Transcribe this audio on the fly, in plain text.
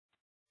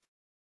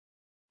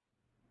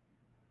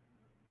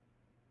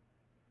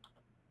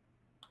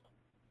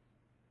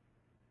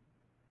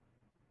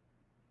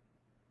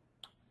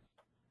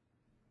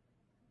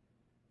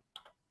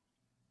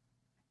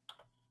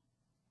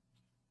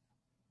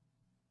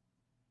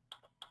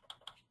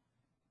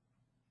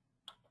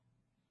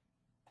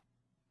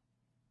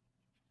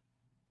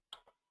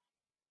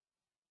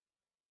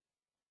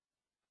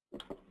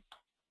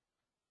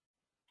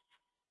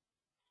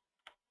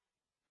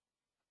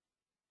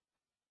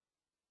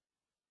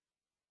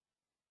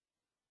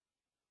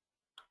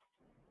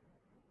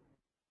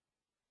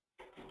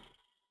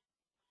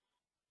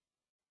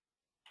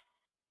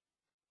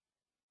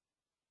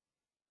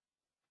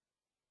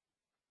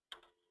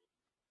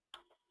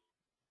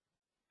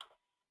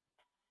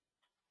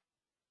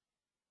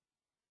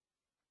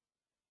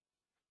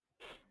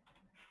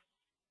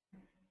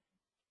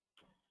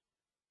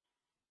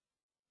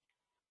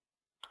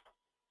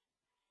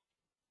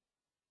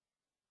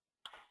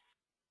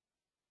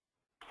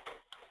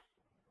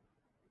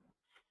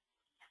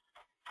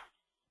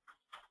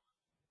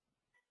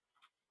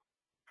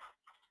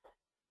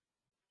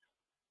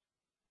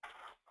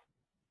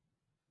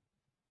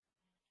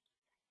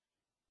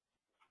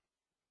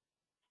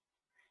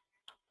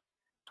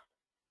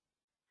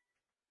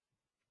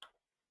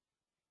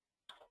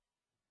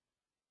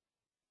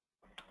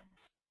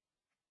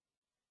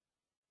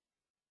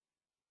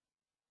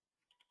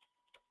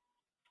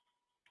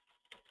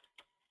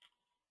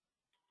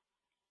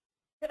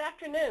Good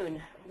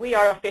afternoon. We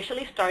are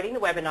officially starting the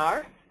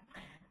webinar.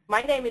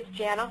 My name is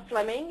Jana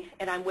Fleming,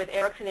 and I'm with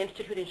Erickson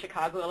Institute in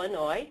Chicago,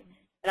 Illinois,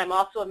 and I'm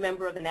also a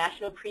member of the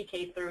National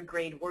Pre-K Third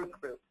Grade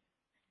Work Group.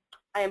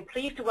 I am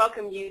pleased to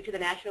welcome you to the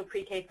National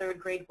Pre-K Third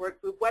Grade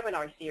Work Group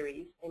webinar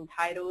series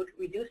entitled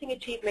Reducing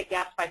Achievement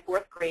Gaps by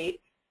Fourth Grade,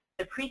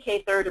 the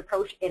Pre-K Third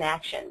Approach in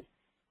Action,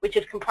 which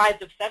is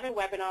comprised of 7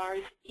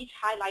 webinars, each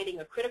highlighting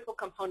a critical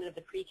component of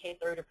the Pre-K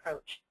Third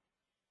approach.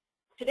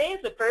 Today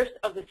is the first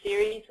of the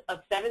series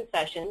of 7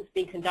 sessions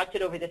being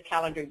conducted over this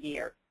calendar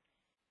year.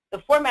 The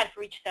format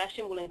for each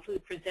session will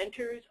include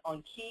presenters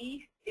on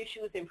key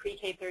issues in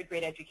pre-K third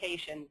grade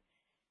education,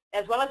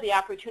 as well as the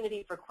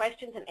opportunity for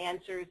questions and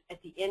answers at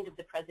the end of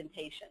the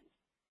presentation.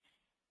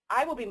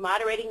 I will be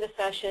moderating the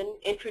session,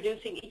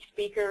 introducing each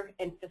speaker,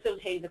 and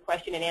facilitating the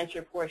question and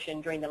answer portion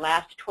during the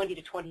last 20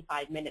 to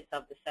 25 minutes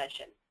of the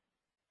session.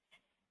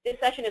 This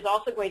session is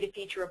also going to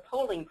feature a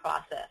polling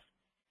process.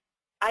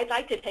 I'd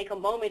like to take a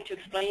moment to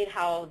explain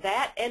how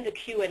that and the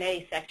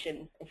Q&A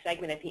section and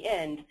segment at the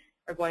end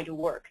are going to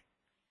work.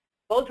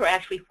 Both are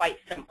actually quite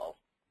simple.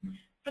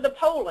 For the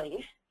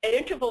polling, at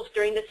intervals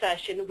during the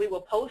session, we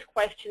will pose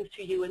questions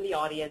to you in the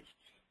audience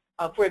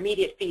for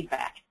immediate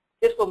feedback.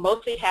 This will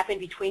mostly happen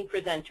between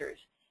presenters.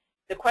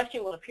 The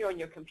question will appear on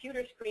your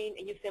computer screen,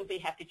 and you simply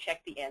have to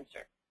check the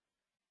answer.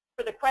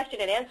 For the question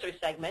and answer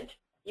segment,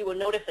 you will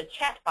notice a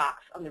chat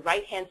box on the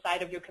right-hand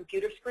side of your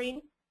computer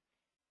screen.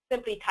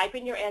 Simply type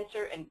in your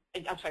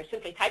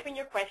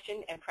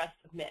question and press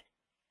submit.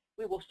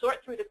 We will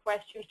sort through the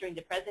questions during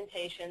the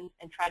presentation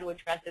and try to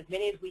address as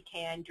many as we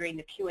can during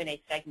the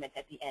Q&A segment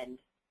at the end.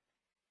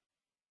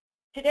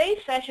 Today's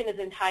session is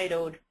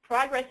entitled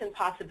Progress and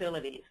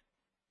Possibilities,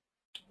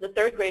 the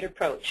Third Grade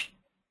Approach,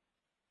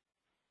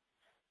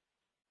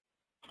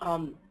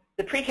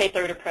 the Pre-K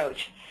Third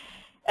Approach.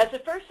 As the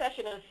first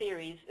session of the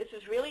series, this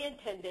is really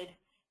intended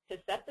to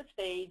set the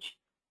stage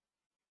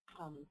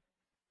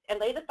and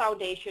lay the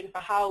foundation for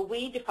how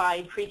we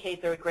define pre-K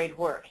third grade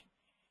work.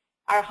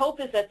 Our hope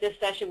is that this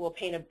session will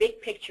paint a big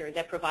picture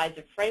that provides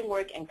a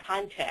framework and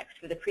context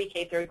for the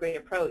pre-K third grade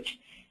approach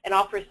and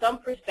offers some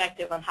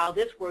perspective on how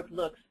this work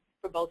looks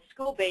for both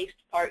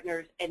school-based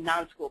partners and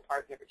non-school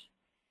partners.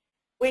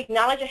 We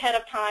acknowledge ahead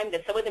of time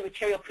that some of the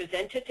material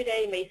presented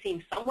today may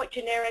seem somewhat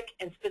generic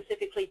and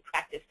specifically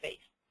practice-based.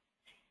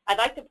 I'd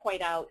like to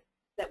point out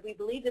that we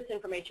believe this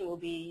information will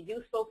be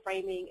useful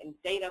framing and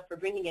data for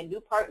bringing in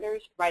new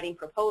partners, writing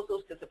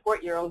proposals to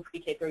support your own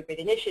pre-K third grade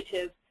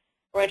initiatives,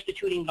 or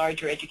instituting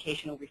larger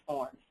educational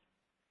reforms.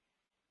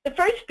 The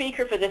first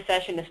speaker for this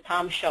session is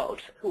Tom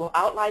Schultz, who will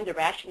outline the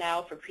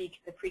rationale for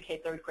the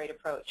pre-K third grade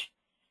approach.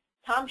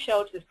 Tom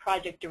Schultz is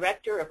Project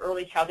Director of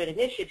Early Childhood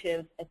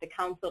Initiatives at the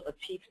Council of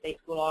Chief State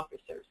School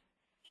Officers.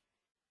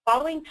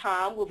 Following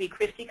Tom will be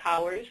Christy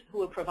Cowers, who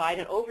will provide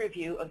an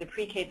overview of the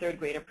pre-K third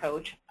grade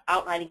approach,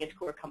 outlining its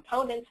core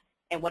components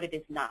and what it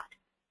is not.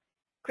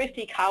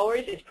 Christy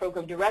Cowers is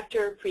Program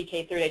Director,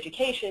 Pre-K Third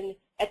Education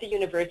at the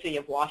University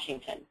of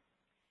Washington.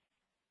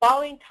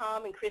 Following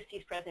Tom and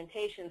Christy's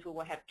presentations, we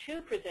will have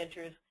 2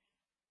 presenters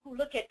who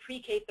look at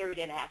Pre-K Third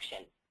in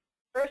action.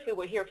 First, we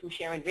will hear from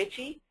Sharon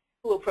Ritchie,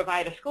 who will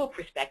provide a school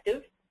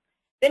perspective.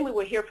 Then we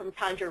will hear from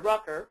Tanja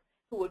Rucker,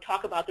 who will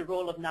talk about the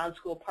role of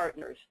non-school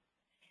partners.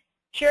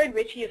 Sharon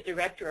Ritchie is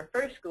Director of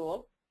First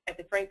School at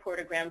the Frank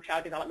Porter Graham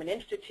Child Development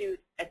Institute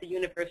at the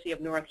University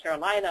of North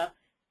Carolina,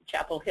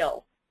 Chapel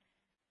Hill.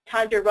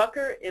 Tanja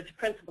Rucker is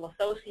Principal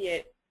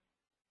Associate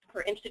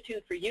for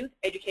Institute for Youth,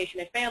 Education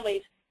and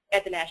Families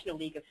at the National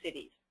League of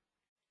Cities.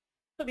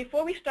 So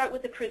before we start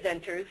with the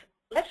presenters,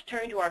 let's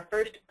turn to our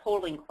first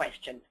polling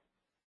question.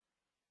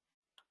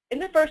 In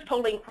the first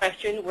polling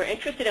question, we're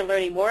interested in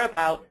learning more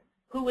about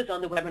who is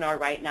on the webinar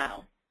right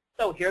now.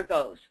 So here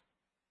goes.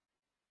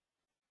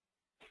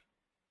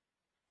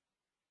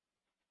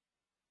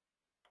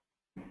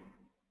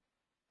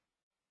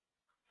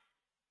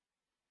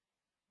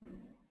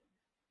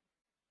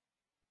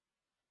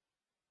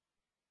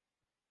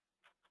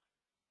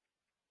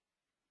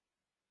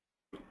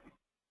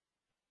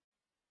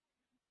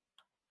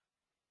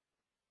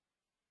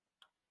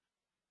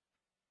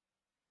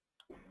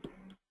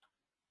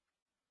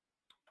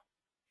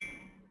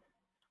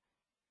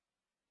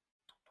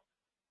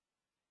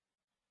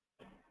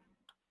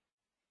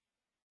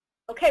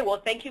 Okay,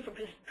 well, thank you for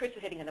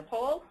participating in the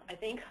poll. I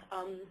think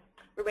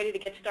we're ready to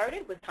get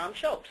started with Tom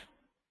Schultz.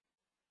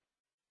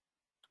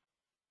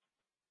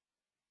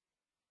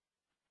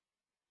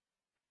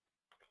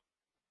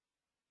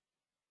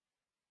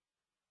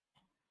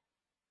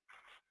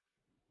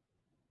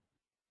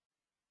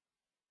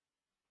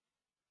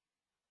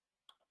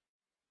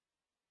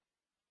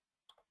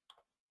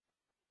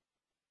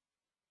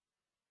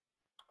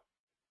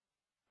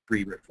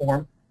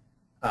 Reform.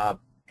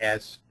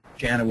 As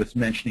Jana was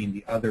mentioning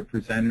the other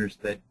presenters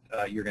that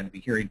you're going to be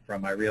hearing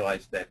from, I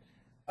realized that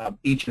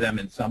each of them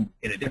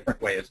in a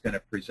different way is going to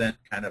present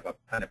kind of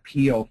an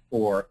appeal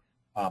for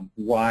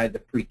why the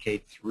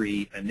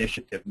Pre-K3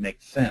 initiative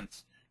makes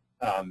sense.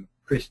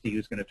 Christy,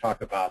 who's going to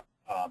talk about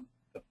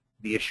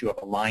the issue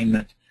of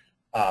alignment,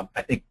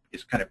 I think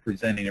is kind of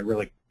presenting a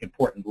really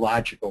important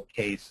logical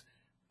case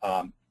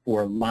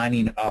for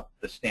lining up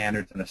the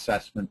standards and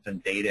assessments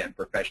and data and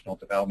professional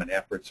development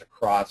efforts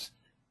across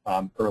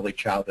early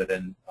childhood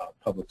and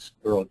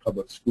early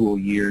public school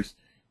years.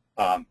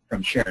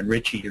 From Sharon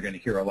Ritchie, you're going to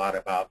hear a lot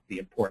about the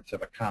importance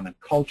of a common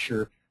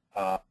culture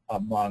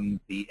among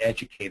the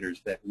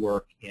educators that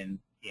work in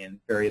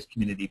various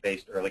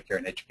community-based early care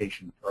and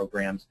education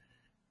programs.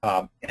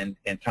 And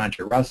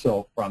Tanja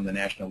Russell from the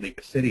National League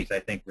of Cities, I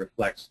think,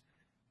 reflects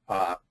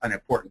an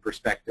important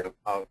perspective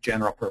of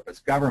general purpose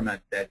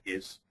government that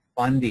is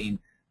funding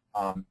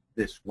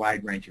this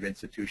wide range of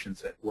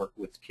institutions that work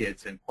with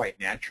kids, and quite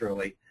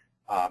naturally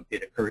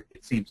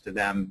it seems to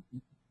them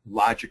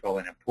logical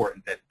and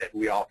important that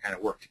we all kind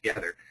of work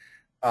together.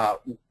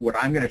 What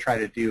I'm going to try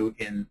to do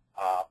in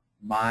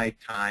my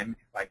time,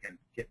 if I can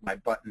get my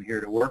button here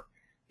to work,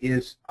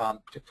 is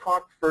to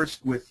talk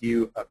first with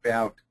you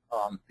about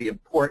the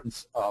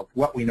importance of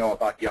what we know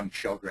about young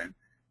children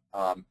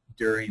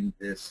during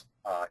this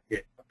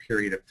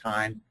period of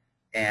time,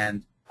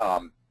 and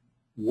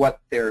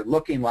what they're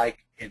looking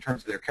like in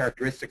terms of their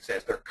characteristics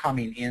as they're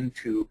coming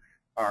into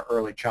our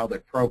early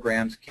childhood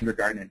programs,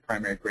 kindergarten and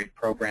primary grade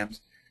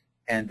programs,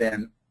 and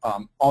then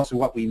also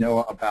what we know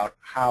about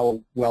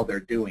how well they're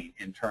doing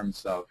in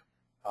terms of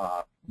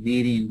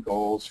meeting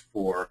goals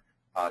for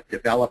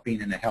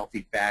developing in a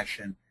healthy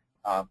fashion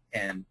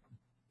and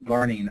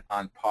learning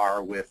on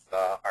par with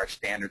our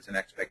standards and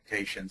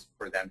expectations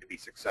for them to be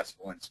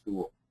successful in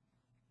school.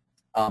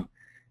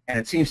 And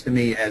it seems to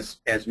me,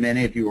 as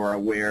many of you are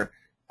aware,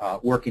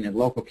 working in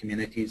local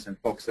communities and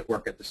folks that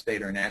work at the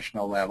state or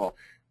national level,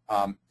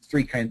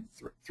 three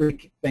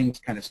things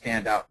kind of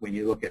stand out when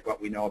you look at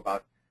what we know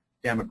about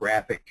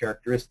demographic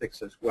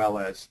characteristics as well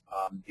as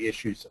the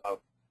issues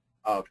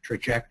of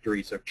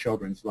trajectories of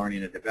children's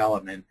learning and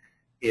development,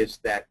 is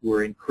that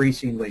we're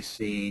increasingly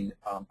seeing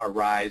a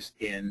rise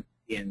in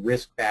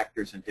risk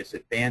factors and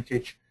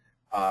disadvantage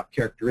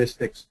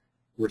characteristics.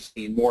 We're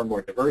seeing more and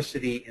more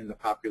diversity in the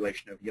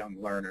population of young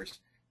learners,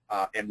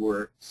 and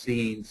we're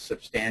seeing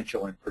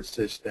substantial and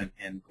persistent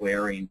and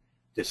glaring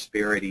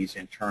disparities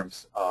in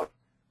terms of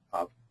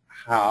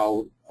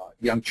how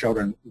young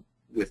children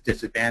with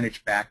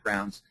disadvantaged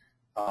backgrounds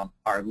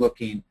are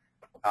looking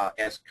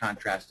as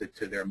contrasted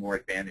to their more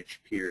advantaged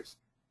peers.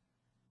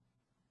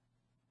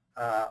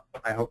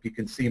 I hope you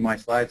can see my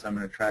slides. I'm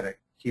going to try to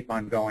keep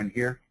on going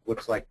here.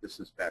 Looks like this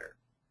is better.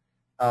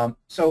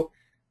 So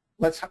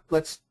let's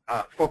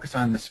focus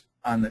on this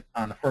on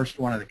the first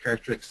one of the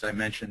characteristics I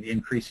mentioned, the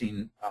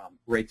increasing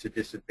rates of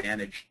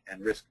disadvantage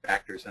and risk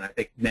factors. And I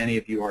think many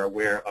of you are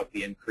aware of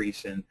the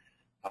increase in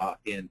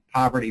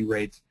poverty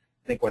rates.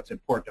 I think what's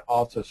important to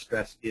also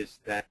stress is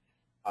that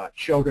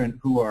children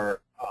who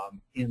are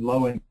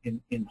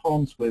in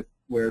homes where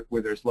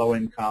there's low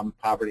income,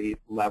 poverty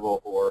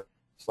level, or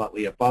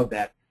slightly above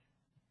that,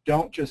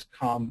 don't just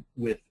come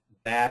with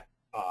that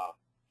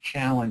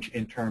challenge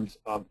in terms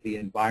of the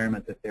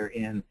environment that they're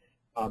in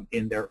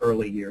their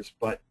early years,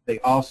 but they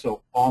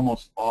also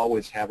almost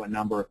always have a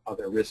number of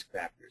other risk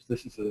factors.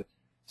 This is a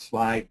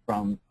slide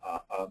from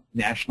a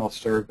national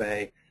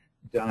survey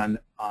done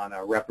on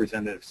a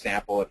representative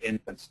sample of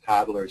infants,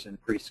 toddlers,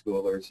 and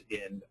preschoolers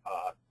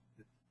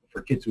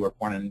for kids who were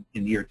born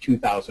in the year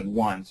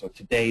 2001. So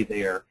today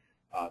they're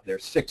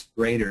sixth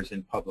graders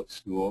in public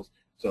schools.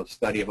 So a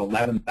study of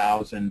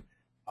 11,000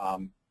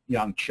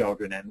 young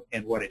children,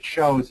 and what it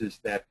shows is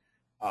that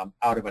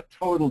out of a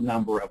total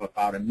number of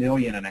about 1.5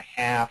 million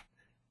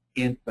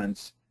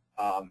infants,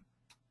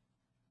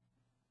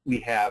 we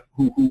have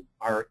who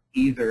are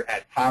either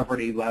at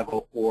poverty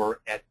level or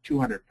at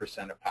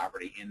 200% of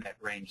poverty, in that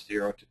range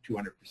 0 to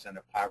 200%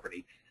 of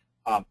poverty.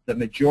 The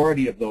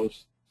majority of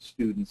those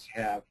students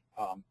have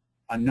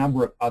a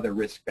number of other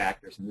risk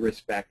factors, and the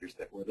risk factors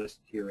that were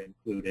listed here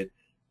included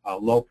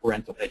low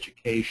parental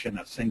education,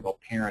 a single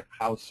parent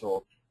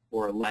household,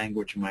 or a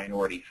language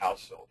minority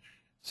household.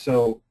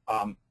 So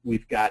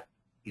we've got,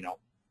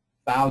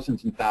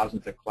 thousands and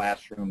thousands of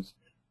classrooms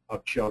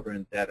of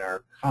children that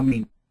are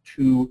coming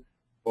to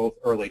both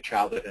early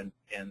childhood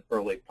and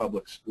early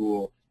public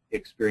school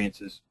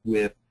experiences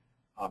with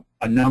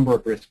a number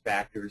of risk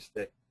factors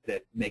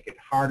that make it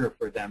harder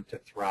for them to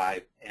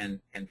thrive and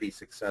be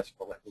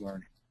successful at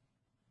learning.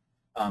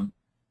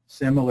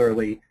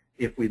 Similarly,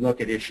 if we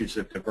look at issues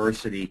of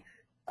diversity,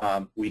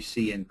 we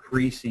see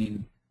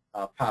increasing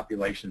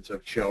populations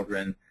of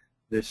children.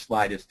 This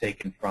slide is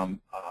taken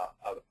from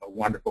a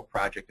wonderful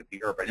project at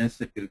the Urban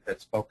Institute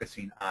that's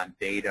focusing on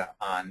data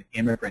on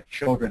immigrant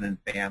children and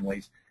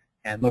families,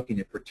 and looking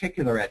in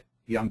particular at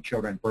young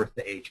children birth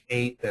to age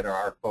 8 that are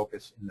our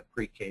focus in the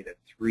pre-K to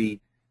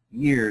 3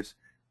 years.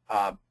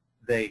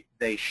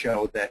 They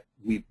show that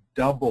we've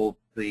doubled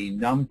the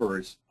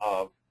numbers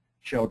of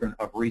children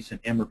of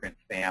recent immigrant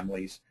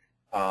families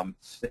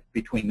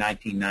between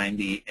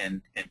 1990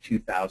 and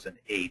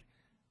 2008.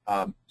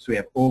 So we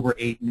have over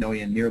 8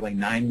 million, nearly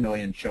 9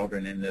 million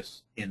children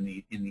in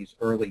these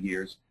early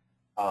years,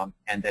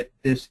 and that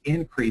this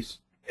increase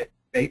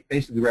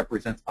basically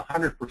represents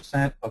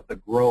 100% of the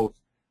growth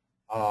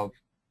of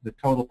the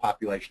total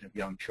population of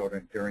young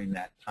children during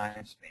that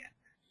time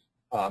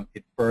span.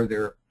 It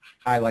further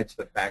highlights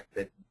the fact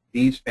that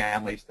these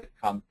families that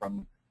come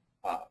from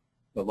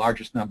the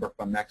largest number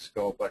from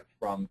Mexico, but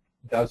from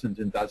dozens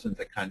and dozens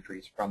of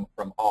countries from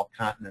all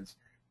continents,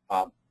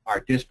 are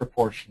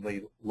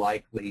disproportionately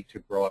likely to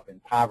grow up in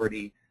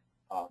poverty.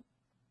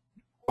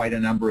 Quite a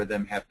number of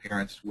them have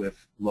parents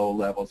with low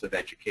levels of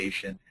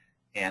education,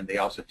 and they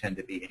also tend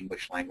to be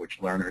English language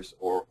learners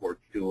or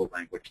dual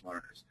language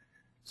learners.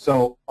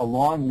 So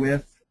along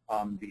with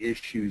the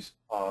issues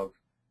of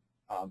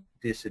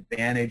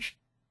disadvantage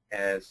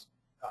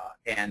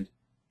and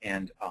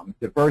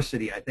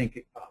diversity, I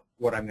think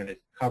what I'm going to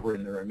cover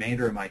in the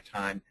remainder of my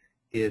time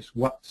is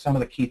what some of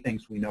the key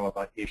things we know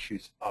about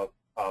issues of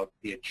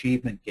the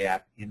achievement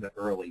gap in the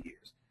early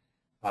years.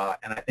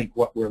 And I think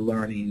what we're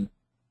learning,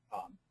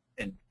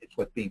 and it's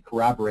what's being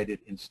corroborated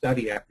in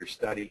study after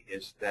study,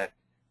 is that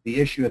the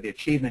issue of the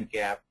achievement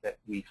gap that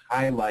we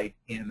highlight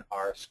in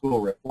our school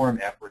reform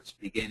efforts,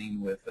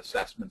 beginning with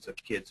assessments of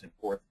kids in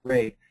 4th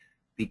grade,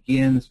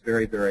 begins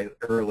very, very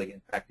early.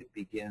 In fact, it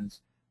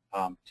begins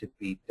to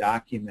be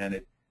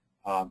documented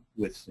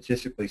with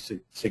statistically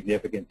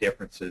significant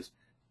differences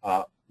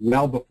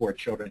well before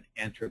children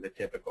enter the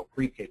typical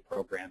pre-K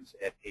programs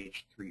at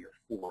age 3 or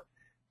 4.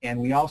 And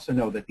we also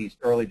know that these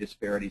early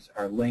disparities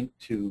are linked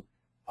to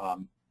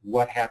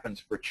what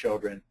happens for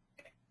children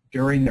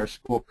during their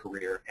school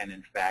career, and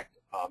in fact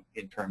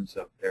in terms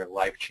of their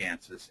life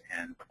chances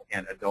and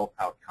adult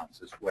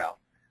outcomes as well.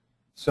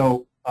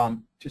 So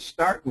to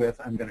start with,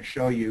 I'm going to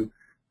show you,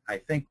 I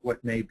think,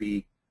 what may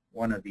be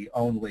one of the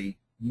only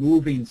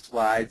moving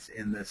slides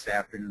in this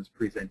afternoon's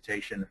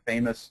presentation, a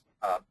famous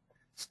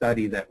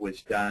study that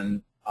was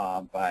done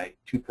by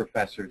 2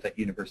 professors at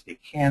University of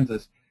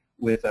Kansas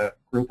with a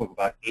group of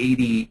about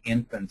 80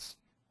 infants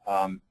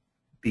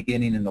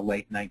beginning in the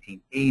late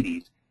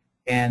 1980s,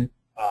 and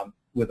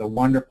with a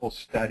wonderful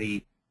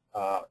study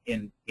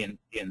in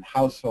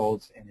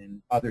households and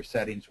in other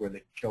settings where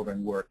the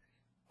children were,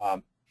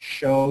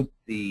 showed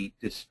the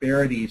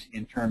disparities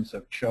in terms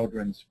of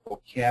children's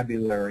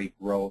vocabulary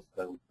growth,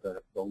 the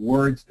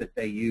words that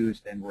they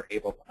used and were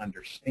able to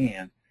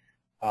understand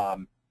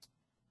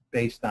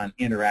based on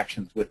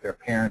interactions with their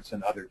parents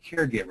and other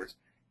caregivers.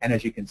 And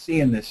as you can see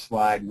in this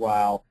slide,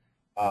 while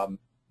in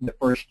the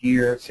first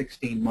year,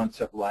 16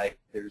 months of life,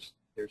 there's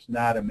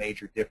not a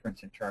major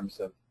difference in terms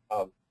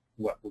of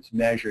what was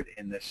measured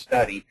in this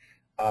study.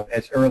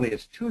 As early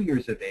as 2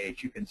 years of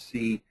age, you can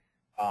see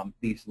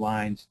these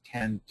lines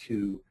tend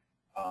to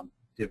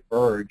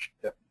diverge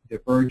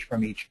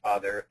from each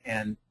other,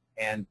 and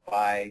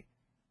by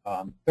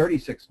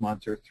 36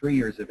 months or 3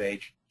 years of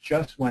age,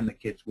 just when the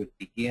kids would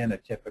begin a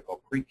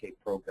typical pre-K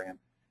program,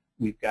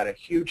 we've got a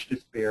huge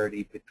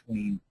disparity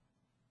between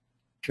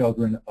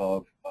children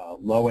of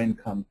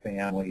low-income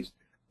families,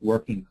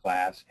 working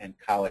class, and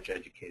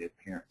college-educated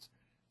parents.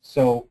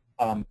 So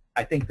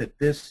I think that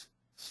this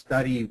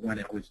study, when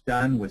it was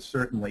done, was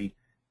certainly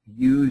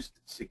used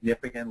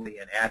significantly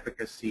in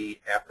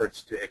advocacy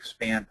efforts to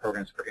expand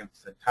programs for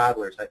infants and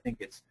toddlers. I think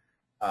it's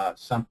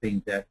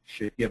something that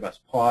should give us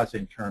pause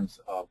in terms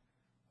of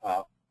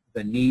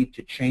the need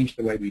to change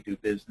the way we do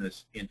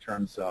business in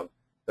terms of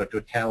the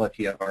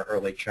totality of our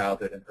early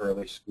childhood and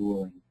early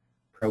schooling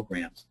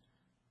programs.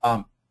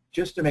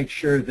 Just to make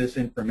sure this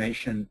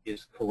information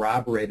is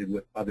corroborated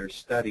with other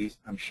studies,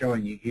 I'm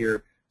showing you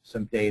here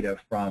some data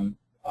from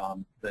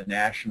the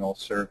national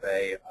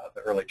survey,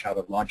 the Early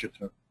Childhood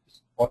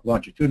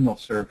Longitudinal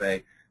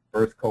Survey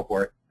birth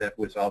cohort that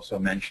was also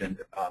mentioned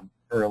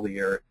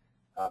earlier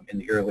in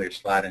the earlier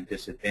slide on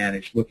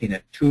disadvantage, looking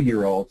at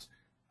 2-year-olds,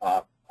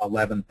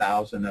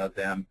 11,000 of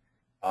them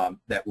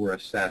that were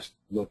assessed,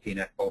 looking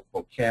at both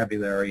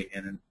vocabulary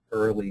and an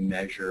early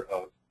measure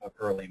of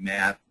early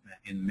math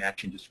in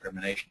matching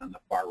discrimination on the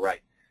far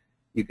right.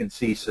 You can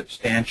see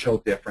substantial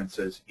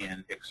differences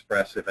in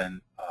expressive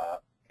and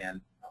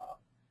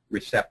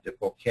receptive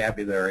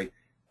vocabulary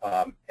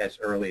as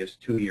early as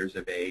 2 years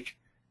of age,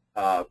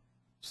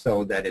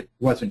 so that it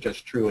wasn't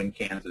just true in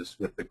Kansas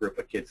with the group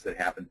of kids that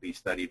happened to be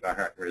studied by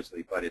Hart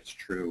Risley, but it's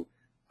true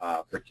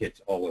for kids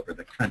all over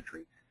the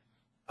country.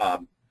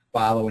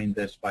 Following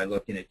this by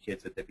looking at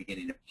kids at the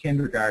beginning of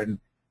kindergarten,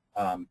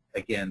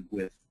 again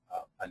with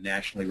a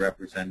nationally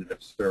representative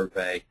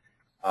survey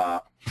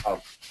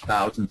of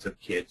thousands of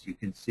kids, you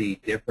can see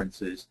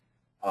differences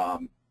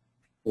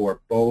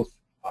for both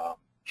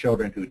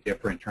children who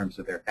differ in terms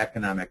of their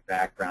economic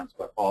backgrounds,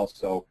 but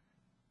also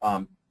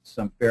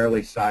some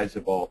fairly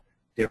sizable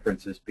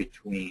differences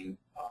between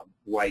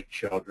white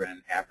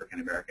children, African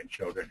American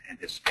children, and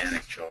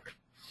Hispanic children.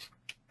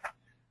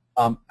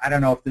 I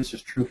don't know if this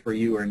is true for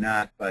you or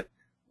not, but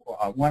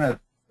one of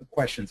the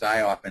questions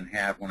I often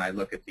have when I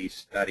look at these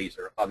studies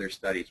or other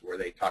studies where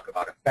they talk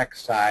about effect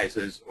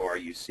sizes, or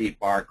you see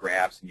bar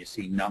graphs and you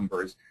see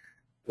numbers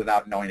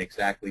without knowing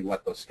exactly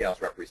what those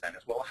scales represent,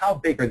 is, well, how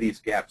big are these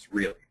gaps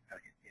really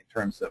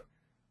in terms of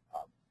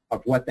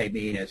what they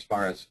mean as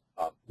far as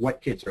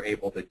what kids are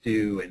able to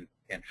do and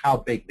how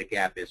big the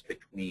gap is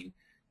between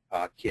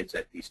kids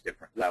at these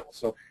different levels.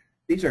 So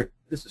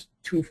this is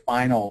two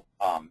final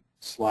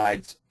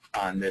slides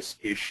on this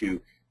issue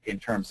in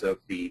terms of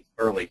the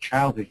early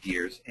childhood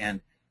years.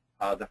 And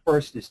the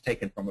first is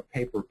taken from a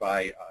paper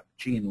by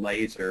Gene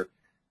Laser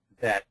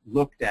that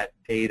looked at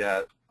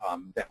data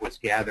that was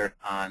gathered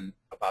on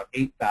about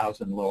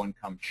 8,000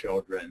 low-income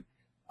children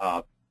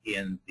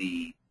in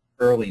the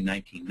early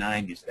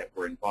 1990s that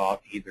were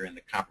involved either in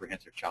the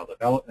Comprehensive Child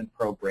Development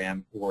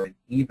Program or in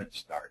Even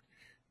Start.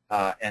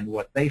 And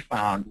what they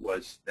found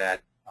was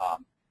that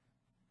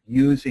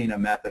using a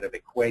method of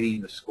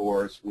equating the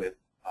scores with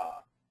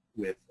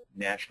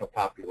national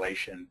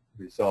population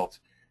results,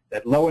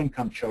 that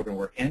low-income children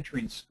were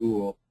entering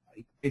school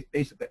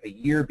basically a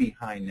year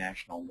behind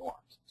national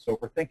norms. So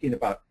if we're thinking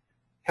about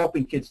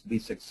helping kids to be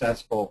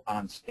successful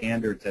on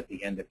standards at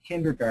the end of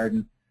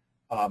kindergarten,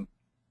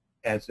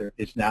 as there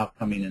is now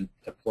coming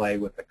into play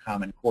with the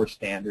Common Core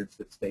standards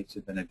that states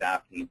have been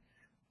adopting,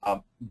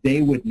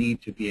 they would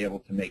need to be able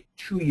to make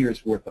 2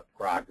 years' worth of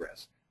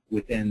progress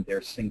within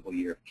their single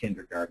year of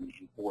kindergarten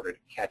in order to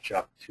catch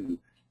up to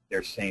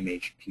their same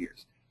age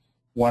peers.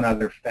 One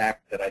other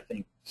fact that I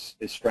think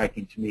is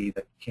striking to me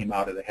that came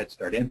out of the Head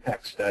Start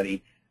Impact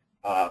Study,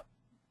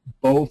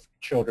 both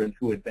children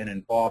who had been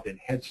involved in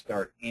Head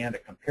Start and a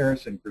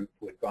comparison group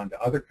who had gone to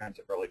other kinds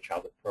of early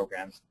childhood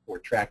programs or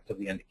tracked till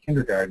the end of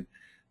kindergarten,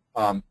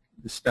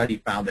 the study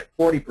found that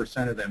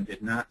 40% of them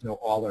did not know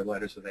all their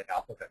letters of the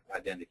alphabet by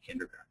the end of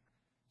kindergarten.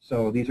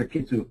 So these are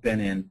kids who have been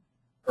in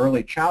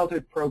early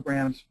childhood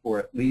programs for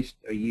at least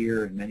a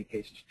year, in many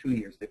cases 2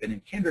 years. They've been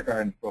in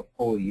kindergarten for a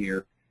full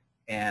year,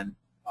 and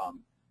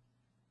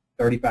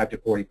 35 to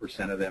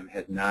 40% of them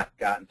had not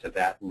gotten to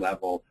that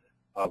level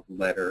of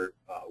letter,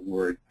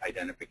 word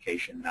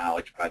identification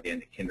knowledge by the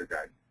end of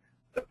kindergarten.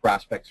 The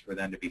prospects for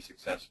them to be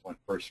successful in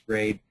first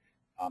grade,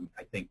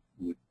 I think,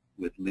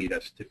 would lead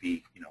us to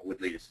be,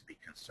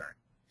 concerned.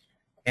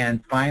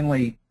 And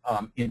finally,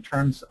 in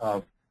terms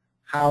of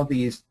how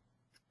these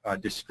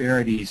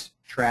disparities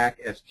track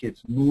as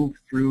kids move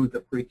through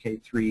the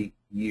pre-K 3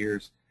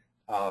 years,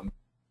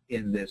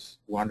 in this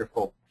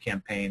wonderful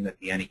campaign that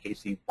the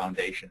NEKC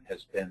Foundation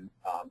has been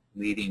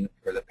leading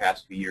for the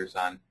past few years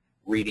on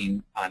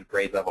reading on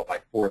grade level by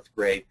 4th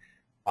grade.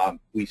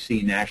 We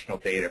see national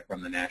data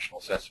from the National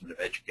Assessment of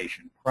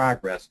Education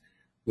Progress,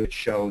 which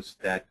shows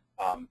that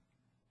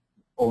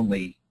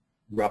only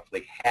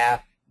roughly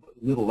half,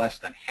 a little less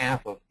than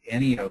half of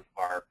any of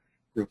our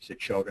groups of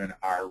children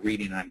are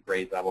reading on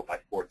grade level by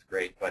 4th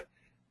grade. But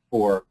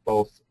for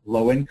both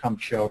low-income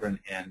children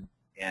and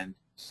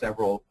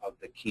several of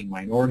the key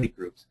minority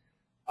groups,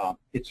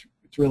 it's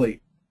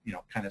really,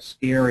 kind of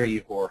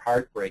scary or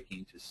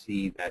heartbreaking to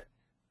see that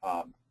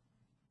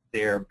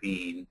their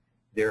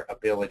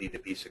ability to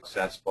be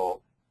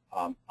successful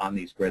on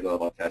these grade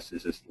level tests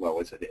is as low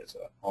as it is.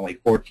 Only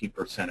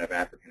 14% of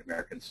African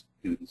American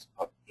students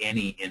of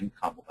any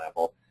income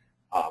level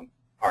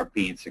are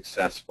being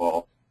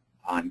successful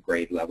on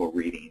grade level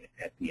reading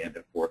at the end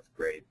of 4th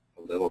grade.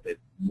 A little bit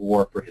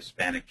more for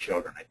Hispanic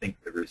children. I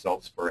think the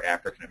results for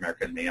African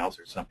American males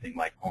are something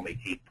like only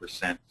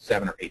 8%,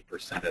 7 or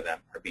 8% of them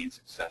are being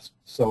successful.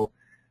 So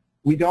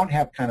we don't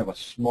have kind of a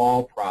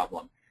small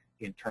problem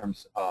in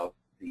terms of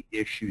the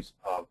issues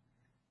of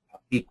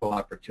equal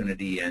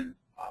opportunity and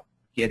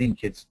getting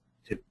kids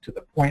to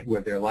the point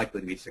where they're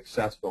likely to be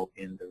successful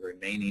in the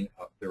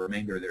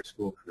remainder of their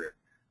school career.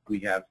 We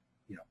have,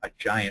 a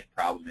giant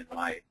problem in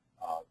my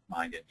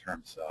mind in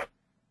terms of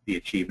the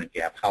achievement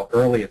gap, how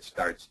early it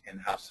starts and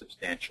how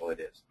substantial it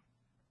is.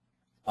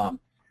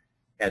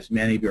 As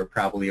many of you are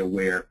probably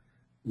aware,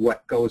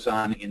 what goes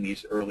on in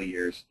these early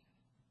years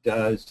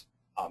does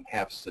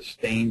have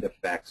sustained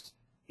effects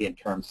in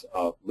terms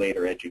of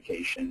later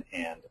education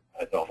and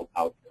adult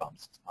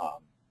outcomes.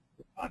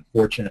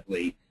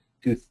 Unfortunately,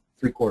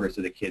 3/4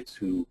 of the kids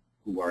who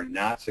are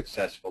not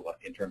successful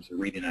in terms of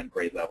reading on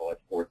grade level at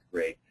 4th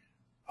grade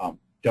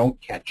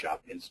don't catch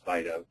up in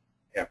spite of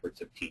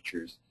efforts of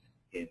teachers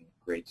in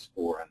grades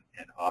 4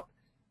 and up.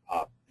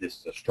 This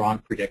is a strong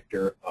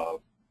predictor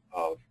of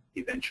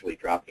eventually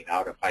dropping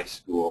out of high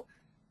school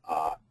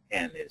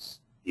and is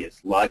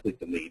likely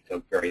to lead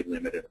to very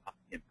limited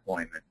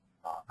employment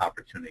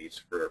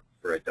opportunities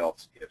for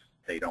adults if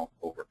they don't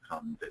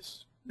overcome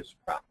this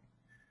problem.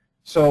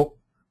 So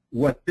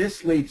what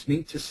this leads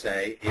me to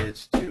say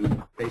is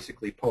to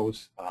basically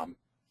pose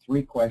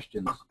 3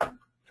 questions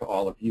to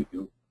all of you.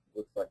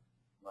 Looks like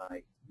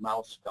my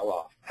mouse fell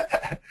off.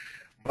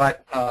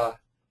 But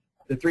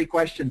the 3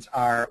 questions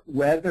are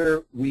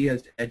whether we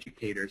as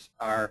educators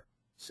are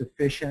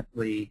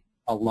sufficiently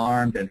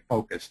alarmed and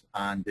focused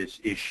on this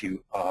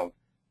issue of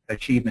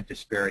achievement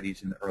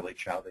disparities in the early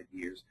childhood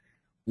years,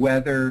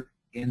 whether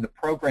in the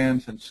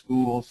programs and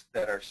schools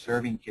that are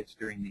serving kids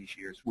during these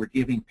years, we're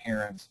giving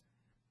parents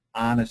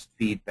honest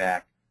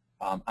feedback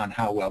on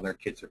how well their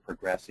kids are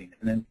progressing.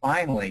 And then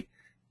finally,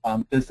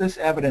 does this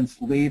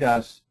evidence lead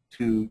us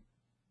to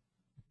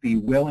be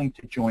willing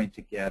to join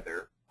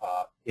together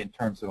in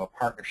terms of a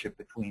partnership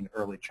between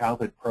early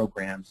childhood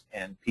programs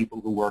and people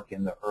who work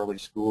in the early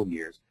school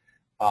years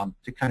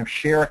to kind of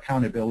share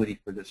accountability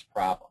for this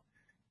problem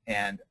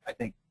And I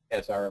think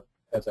as our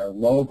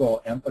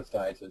logo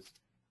emphasizes,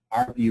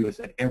 our view is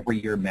that every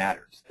year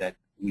matters, that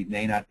we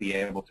may not be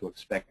able to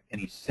expect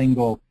any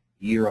single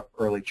year of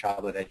early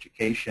childhood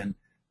education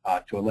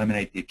to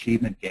eliminate the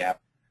achievement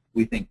gap.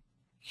 We think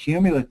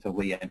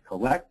cumulatively and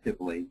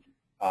collectively,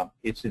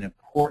 it's an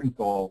important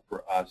goal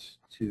for us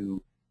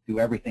to do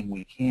everything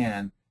we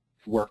can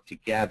to work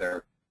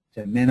together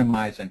to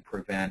minimize and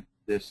prevent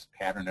this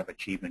pattern of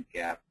achievement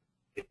gaps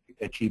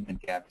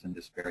and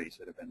disparities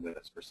that have been with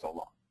us for so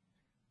long.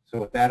 So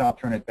with that, I'll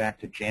turn it back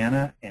to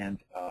Jana, and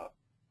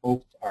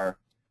hope our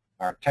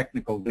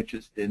technical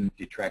glitches didn't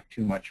detract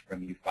too much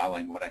from you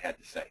following what I had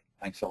to say.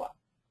 Thanks a lot.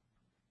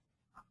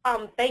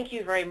 Thank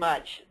you very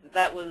much.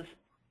 That was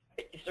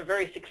just a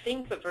very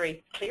succinct but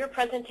very clear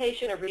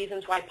presentation of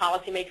reasons why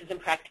policymakers and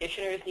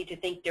practitioners need to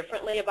think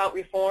differently about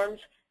reforms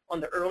on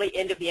the early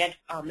end of the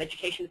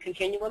education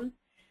continuum.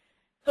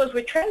 So as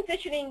we're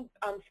transitioning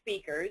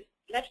speakers,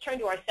 let's turn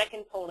to our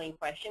second polling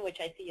question,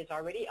 which I see is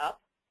already up.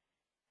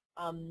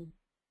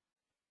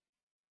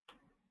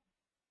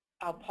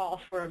 I'll pause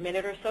for a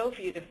minute or so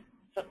for you to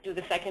do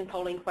the second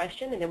polling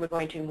question, and then we're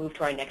going to move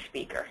to our next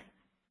speaker.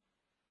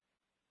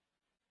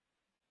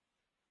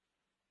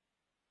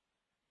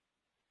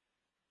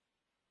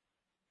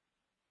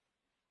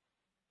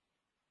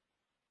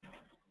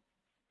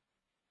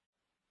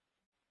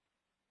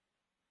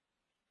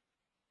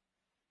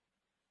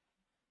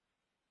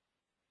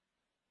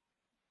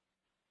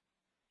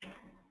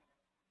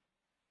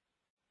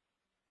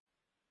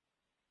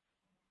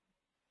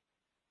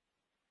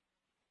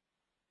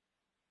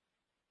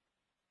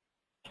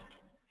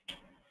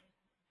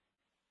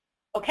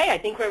 Okay, I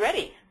think we're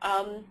ready.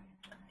 Now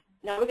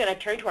we're going to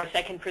turn to our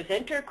second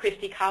presenter,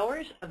 Christy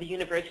Cowers of the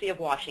University of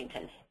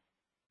Washington.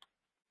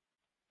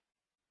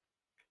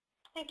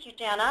 Thank you,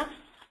 Jana.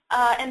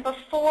 And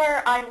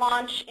before I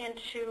launch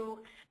into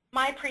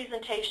my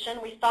presentation,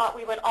 we thought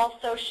we would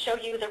also show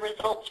you the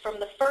results from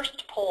the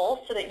first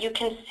poll so that you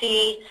can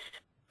see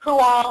who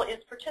all is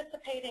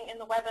participating in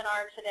the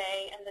webinar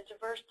today and the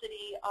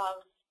diversity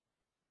of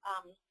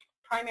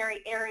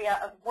primary area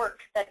of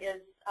work that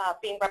is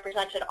being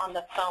represented on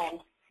the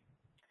phone.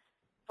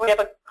 We have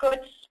a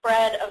good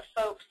spread of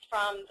folks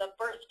from the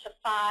birth to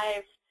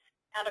 5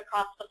 and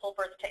across the full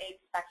birth to 8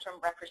 spectrum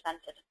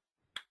represented.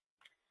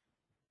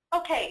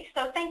 Okay,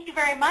 so thank you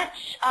very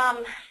much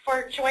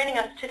for joining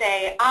us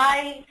today.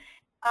 I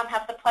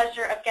have the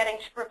pleasure of getting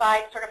to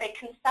provide sort of a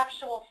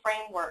conceptual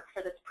framework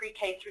for this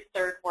pre-K through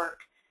 3rd work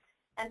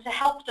and to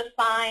help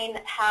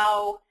define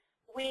how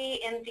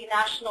we in the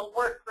national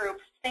work group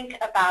think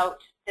about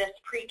this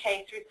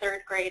pre-K through 3rd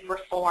grade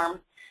reform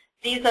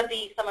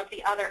vis-a-vis some of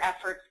the other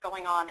efforts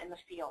going on in the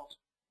field.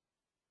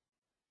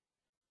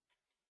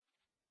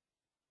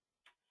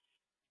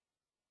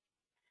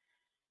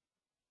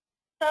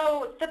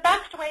 So the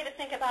best way to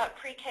think about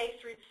pre-K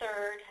through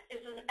 3rd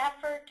is an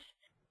effort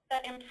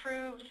that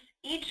improves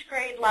each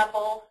grade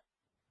level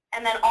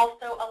and then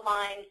also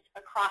aligns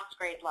across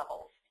grade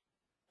levels.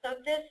 So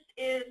this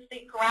is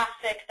the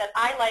graphic that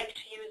I like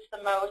to use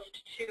the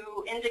most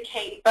to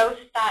indicate both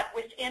that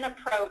within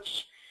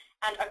Approach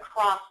and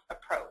across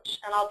Approach.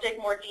 And I'll dig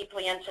more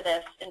deeply into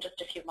this in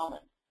just a few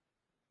moments.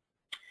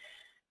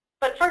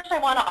 But first I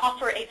want to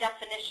offer a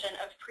definition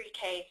of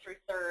pre-K through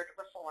 3rd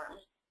reform.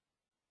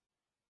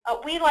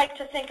 We like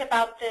to think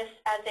about this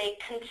as a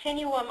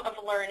continuum of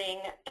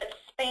learning that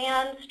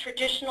spans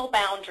traditional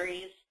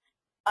boundaries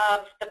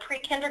of the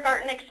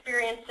pre-kindergarten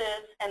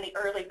experiences and the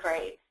early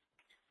grades.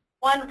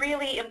 One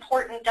really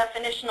important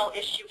definitional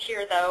issue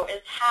here, though,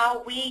 is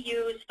how we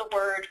use the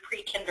word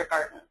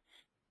pre-kindergarten.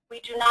 We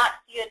do not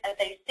see it as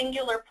a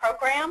singular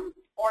program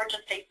or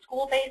just a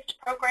school-based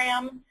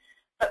program,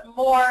 but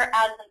more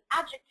as an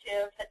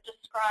adjective that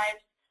describes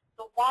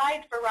the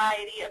wide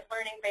variety of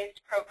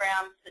learning-based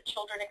programs that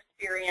children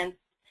experience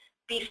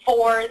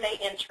before they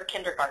enter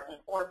kindergarten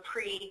or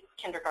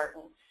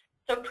pre-kindergarten.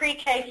 So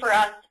pre-K for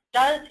us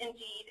does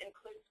indeed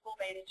include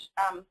school-based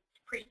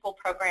preschool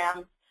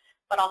programs,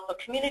 but also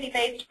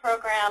community-based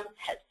programs,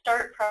 Head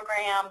Start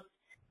programs,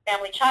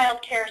 family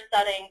child care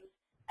settings,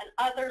 and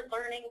other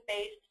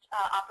learning-based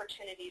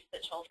opportunities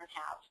that children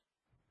have.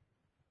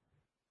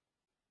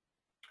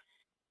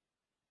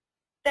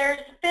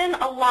 There's been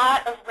a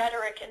lot of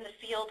rhetoric in the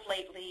field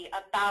lately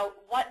about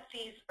what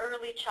these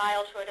early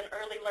childhood and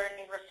early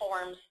learning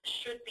reforms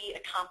should be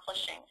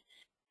accomplishing.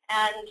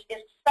 And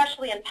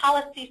especially in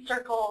policy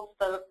circles,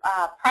 the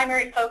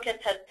primary focus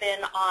has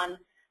been on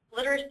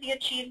literacy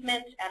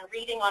achievement and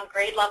reading on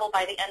grade level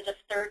by the end of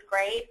 3rd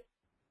grade.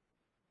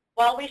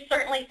 While we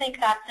certainly think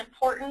that's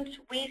important,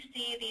 we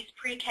see these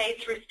pre-K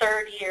through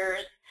 3rd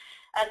years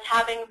as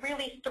having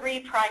really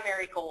 3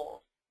 primary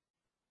goals.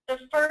 The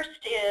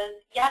first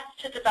is, yes,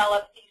 to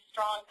develop these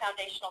strong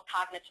foundational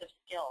cognitive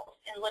skills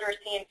in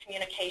literacy and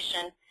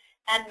communication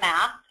and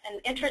math.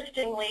 And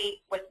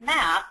interestingly, with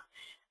math,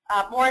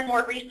 more and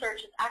more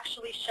research is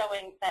actually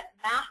showing that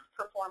math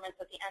performance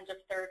at the end of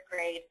 3rd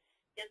grade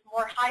is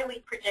more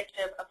highly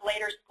predictive of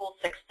later school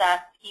success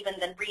even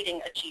than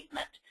reading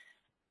achievement.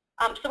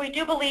 So we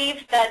do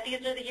believe that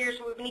these are the years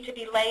where we need to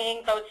be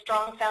laying those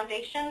strong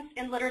foundations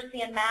in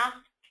literacy and math,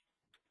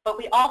 but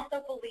we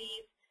also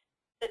believe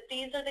that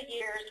these are the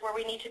years where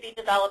we need to be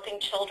developing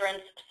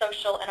children's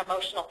social and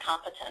emotional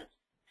competence,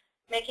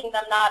 making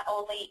them not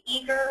only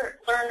eager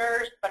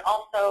learners, but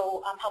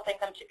also helping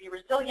them to be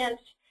resilient,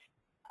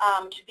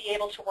 to be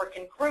able to work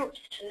in groups,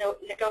 to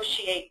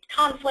negotiate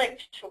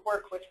conflict, to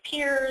work with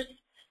peers,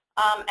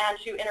 and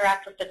to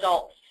interact with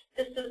adults.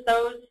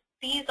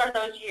 These are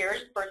those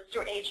years, birth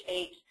through age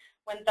 8,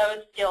 when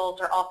those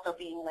skills are also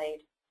being laid.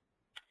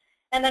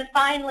 And then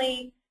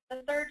finally,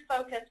 the third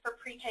focus for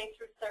pre-K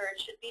through third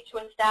should be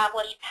to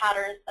establish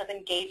patterns of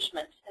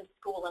engagement in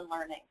school and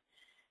learning.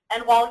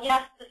 And while,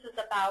 yes, this is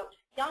about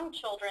young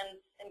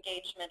children's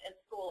engagement in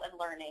school and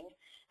learning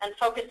and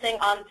focusing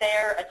on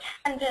their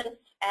attendance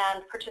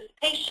and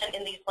participation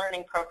in these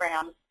learning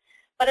programs,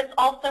 but it's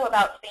also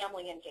about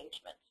family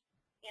engagement,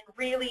 in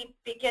really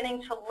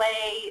beginning to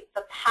lay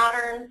the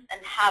patterns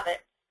and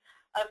habits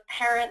of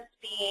parents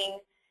being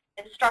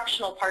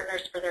instructional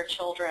partners for their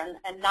children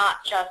and not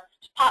just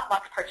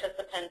potluck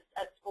participants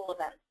at school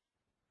events.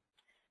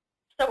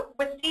 So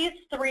with these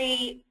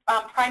three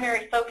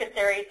primary focus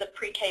areas of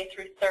pre-K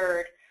through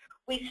third,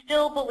 we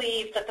still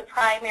believe that the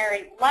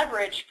primary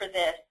leverage for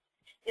this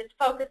is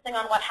focusing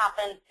on what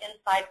happens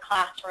inside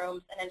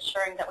classrooms and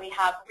ensuring that we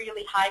have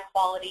really high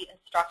quality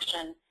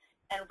instruction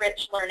and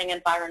rich learning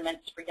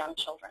environments for young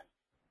children.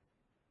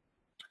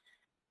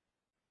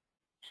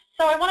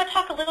 So I want to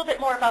talk a little bit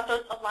more about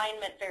those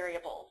alignment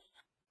variables.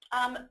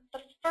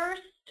 The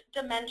first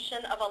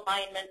dimension of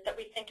alignment that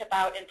we think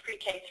about in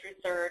pre-K through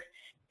third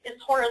is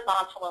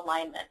horizontal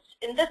alignment.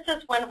 And this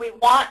is when we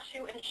want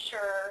to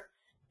ensure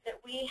that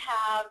we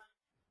have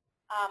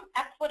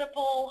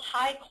equitable,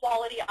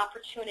 high-quality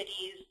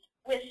opportunities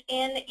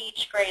within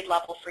each grade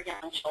level for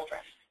young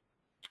children.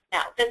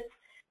 Now, this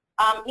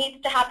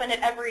needs to happen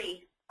at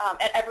every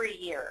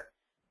year.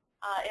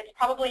 It's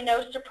probably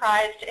no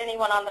surprise to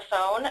anyone on the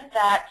phone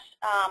that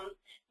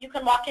you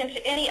can walk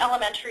into any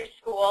elementary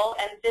school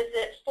and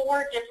visit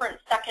 4 different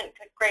second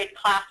grade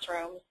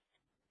classrooms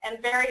and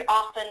very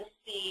often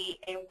see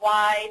a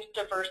wide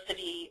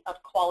diversity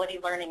of quality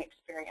learning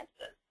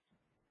experiences.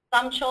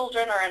 Some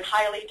children are in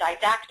highly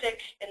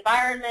didactic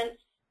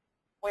environments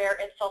where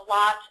it's a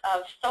lot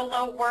of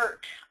solo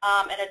work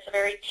and it's a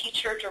very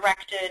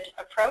teacher-directed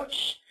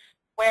approach,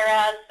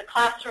 whereas the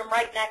classroom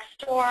right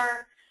next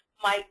door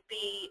might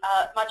be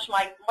a much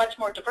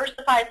more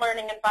diversified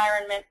learning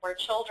environment where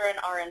children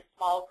are in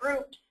small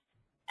groups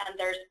and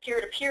there's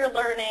peer-to-peer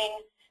learning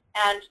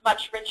and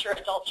much richer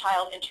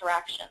adult-child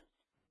interaction.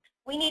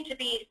 We need to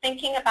be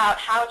thinking about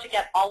how to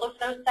get all of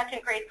those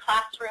second grade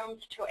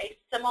classrooms to a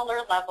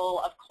similar level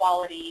of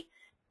quality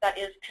that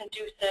is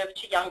conducive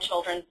to young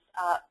children's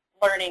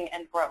learning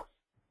and growth.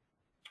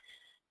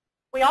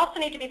 We also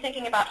need to be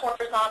thinking about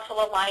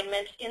horizontal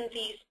alignment in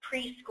these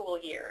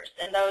preschool years,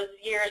 and those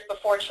years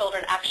before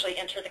children actually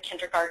enter the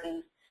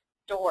kindergarten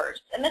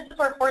doors. And this is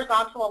where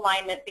horizontal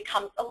alignment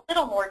becomes a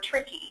little more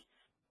tricky,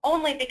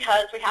 only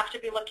because we have to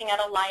be looking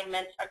at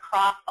alignment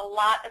across a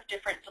lot of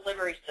different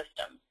delivery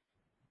systems.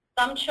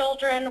 Some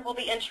children will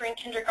be entering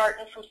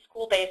kindergarten from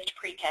school-based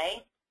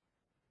pre-K.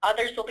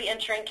 Others will be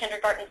entering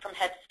kindergarten from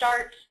Head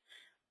Start.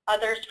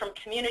 Others from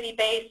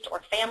community-based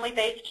or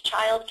family-based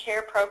child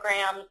care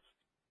programs.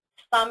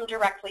 Some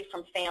directly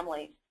from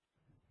families.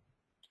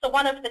 So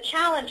one of the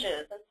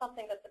challenges, and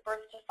something that the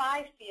Birth to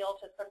 5 field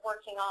has been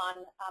working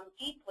on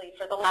deeply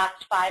for the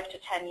last 5 to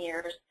 10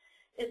 years,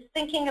 is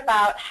thinking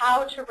about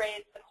how to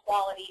raise the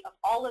quality of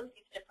all of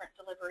these different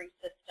delivery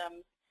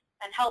systems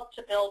and help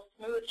to build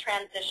smooth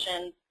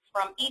transitions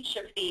from each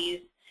of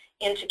these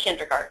into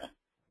kindergarten.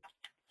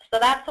 So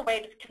that's a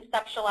way to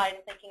conceptualize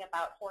thinking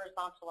about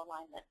horizontal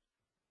alignment.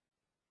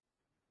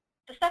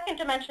 The second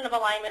dimension of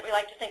alignment we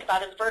like to think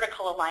about is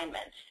vertical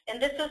alignment.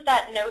 And this is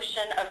that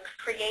notion of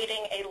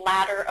creating a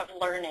ladder of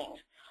learning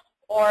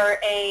or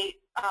a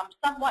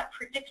somewhat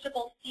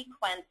predictable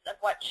sequence of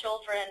what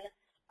children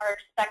are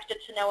expected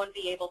to know and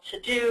be able to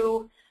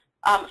do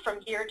from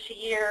year to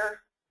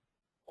year.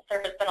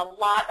 There has been a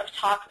lot of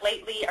talk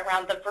lately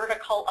around the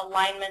vertical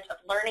alignment of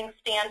learning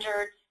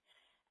standards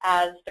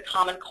as the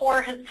Common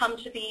Core has come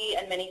to be,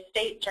 and many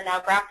states are now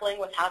grappling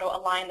with how to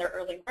align their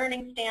early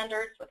learning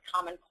standards with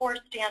Common Core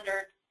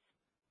standards.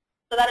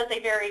 So that is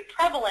a very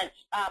prevalent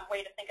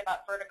way to think about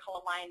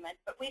vertical alignment,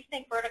 but we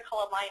think vertical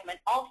alignment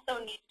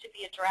also needs to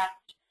be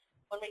addressed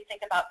when we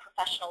think about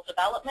professional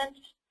development.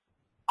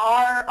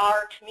 Are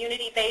our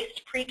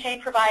community-based pre-K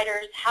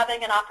providers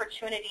having an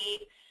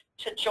opportunity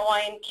to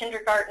join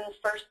kindergarten,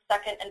 first,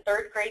 second, and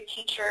third grade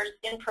teachers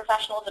in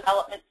professional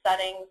development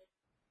settings?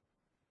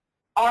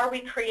 Are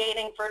we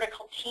creating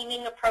vertical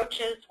teaming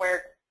approaches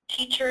where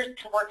teachers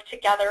can work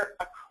together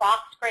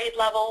across grade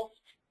levels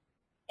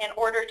in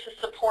order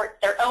to support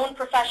their own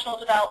professional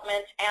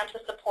development and to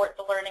support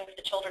the learning of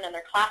the children in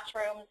their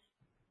classrooms?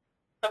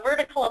 So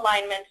vertical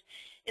alignment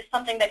is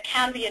something that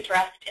can be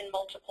addressed in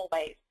multiple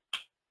ways.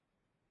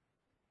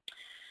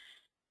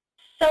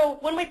 So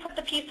when we put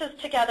the pieces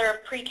together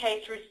of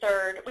pre-K through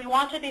third, we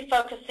want to be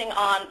focusing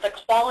on the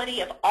quality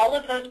of all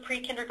of those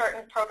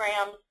pre-kindergarten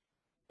programs.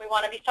 We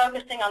want to be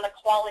focusing on the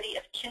quality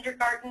of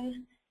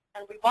kindergarten,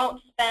 and we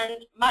won't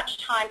spend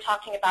much time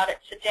talking about it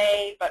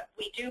today, but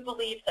we do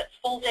believe that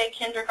full-day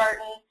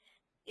kindergarten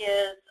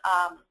is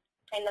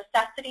a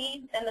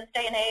necessity in this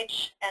day and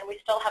age, and we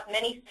still have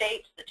many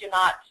states that do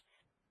not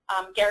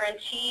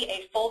guarantee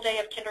a full day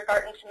of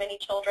kindergarten to many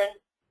children.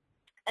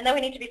 And then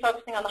we need to be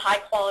focusing on the high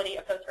quality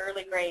of those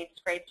early grades,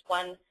 grades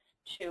 1,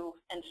 2,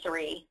 and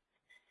 3.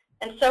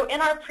 And so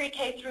in our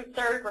pre-K through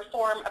third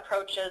reform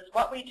approaches,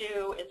 what we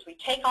do is we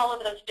take all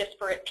of those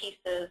disparate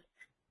pieces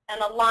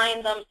and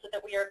align them so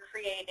that we are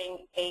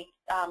creating a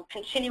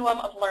continuum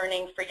of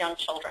learning for young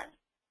children.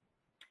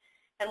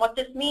 And what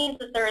this means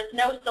is there is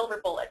no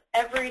silver bullet.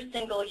 Every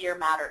single year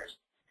matters.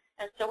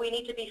 And so we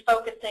need to be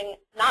focusing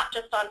not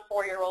just on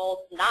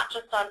 4-year-olds, not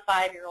just on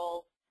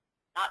 5-year-olds,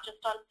 not just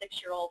on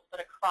 6-year-olds, but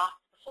across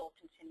the full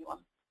continuum.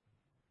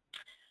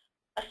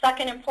 A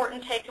second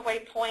important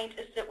takeaway point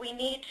is that we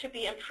need to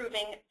be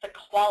improving the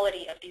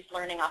quality of these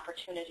learning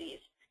opportunities.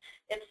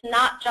 It's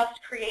not just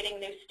creating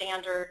new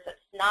standards, it's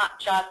not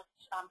just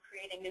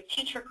creating new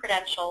teacher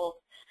credentials,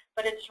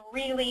 but it's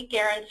really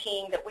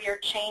guaranteeing that we are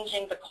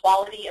changing the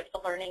quality of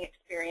the learning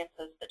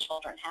experiences that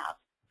children have.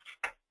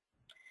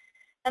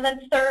 And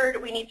then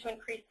third, we need to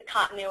increase the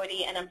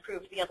continuity and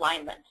improve the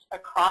alignment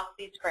across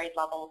these grade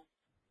levels,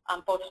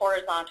 both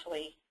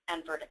horizontally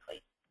and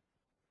vertically.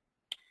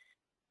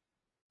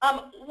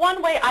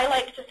 One way I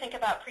like to think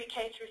about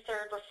pre-K through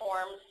third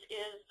reforms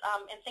is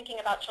in thinking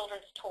about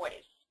children's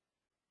toys,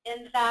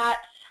 in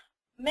that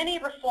many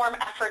reform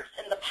efforts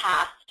in the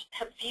past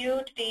have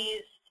viewed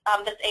these,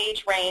 this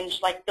age range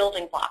like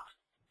building blocks,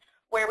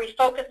 where we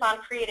focus on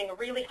creating a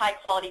really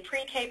high-quality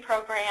pre-K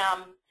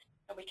program,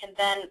 and we can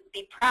then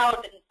be proud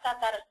and set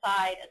that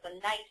aside as a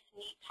nice,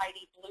 neat,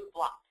 tidy blue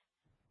block.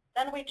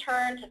 Then we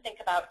turn to think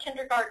about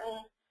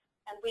kindergarten,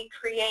 and we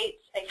create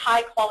a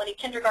high-quality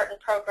kindergarten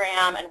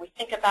program, and we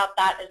think about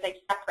that as a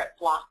separate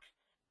block,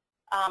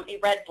 a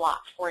red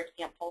block, for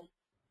example,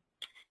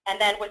 and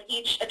then with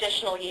each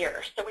additional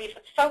year. So we've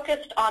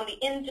focused on the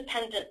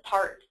independent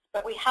parts,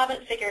 but we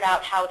haven't figured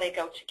out how they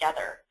go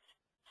together.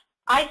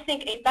 I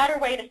think a better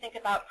way to think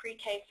about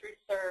pre-K through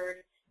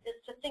third is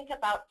to think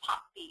about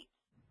pop beads,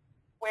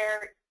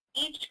 where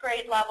each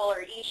grade level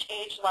or each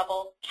age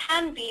level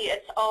can be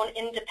its own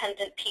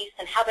independent piece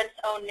and have its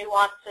own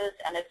nuances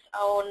and its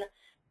own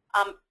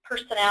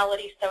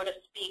personality, so to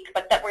speak,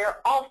 but that we're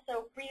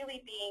also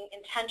really being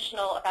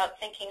intentional about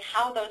thinking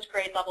how those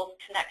grade levels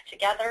connect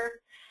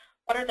together.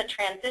 What are the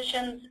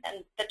transitions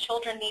and the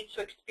children need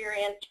to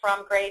experience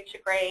from grade to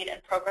grade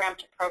and program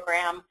to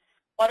program?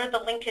 What are the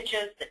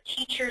linkages that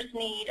teachers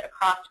need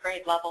across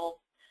grade levels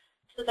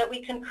so that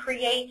we can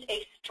create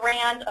a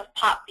strand of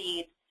pop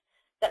beads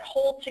that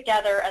hold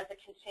together as a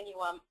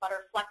continuum but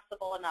are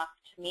flexible enough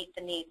to meet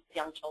the needs of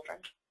young children.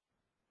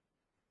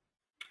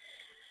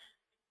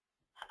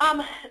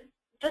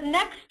 The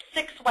next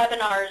 6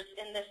 webinars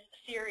in this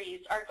series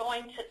are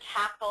going to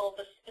tackle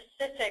the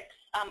specifics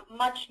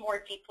much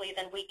more deeply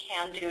than we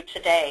can do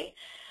today.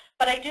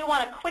 But I do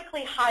want to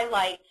quickly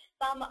highlight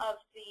some of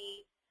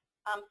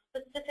the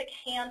specific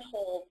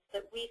handholds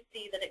that we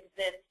see that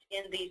exist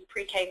in these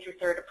pre-K through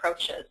third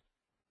approaches.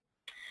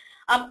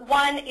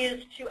 One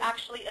is to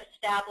actually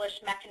establish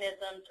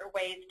mechanisms or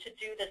ways to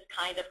do this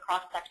kind of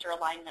cross-sector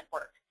alignment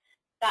work.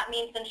 That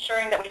means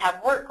ensuring that we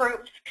have work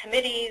groups,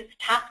 committees,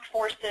 task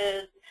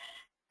forces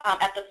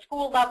at the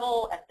school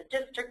level, at the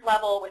district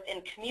level,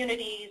 within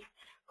communities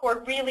who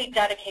are really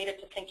dedicated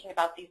to thinking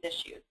about these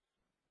issues.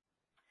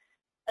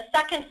 A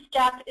second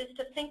step is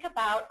to think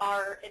about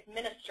our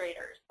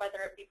administrators, whether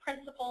it be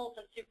principals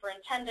and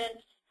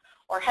superintendents,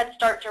 or Head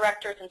Start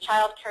directors and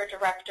child care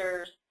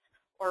directors,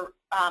 or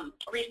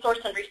resource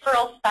and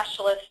referral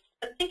specialists,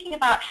 but thinking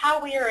about how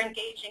we are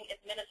engaging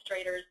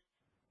administrators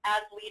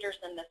as leaders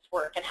in this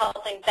work and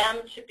helping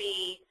them to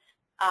be,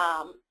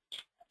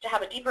 to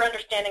have a deeper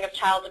understanding of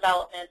child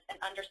development and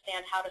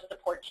understand how to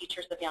support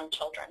teachers of young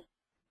children.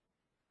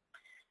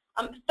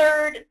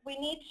 Third,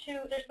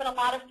 there's been a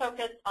lot of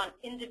focus on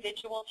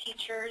individual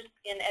teachers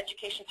in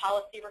education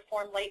policy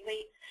reform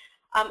lately.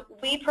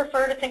 We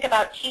prefer to think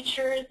about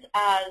teachers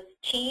as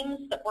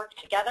teams that work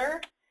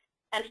together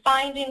and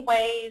finding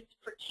ways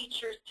for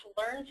teachers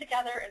to learn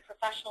together in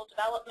professional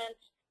development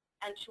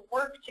and to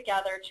work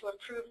together to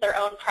improve their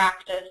own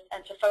practice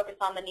and to focus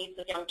on the needs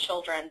of young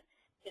children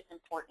is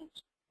important.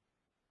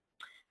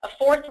 A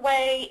fourth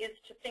way is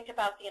to think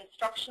about the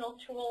instructional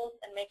tools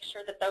and make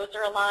sure that those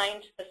are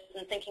aligned. This is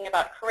in thinking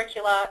about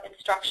curricula,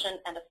 instruction,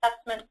 and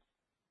assessment.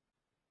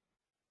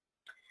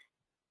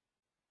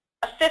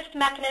 A fifth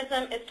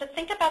mechanism is to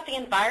think about the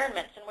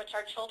environments in which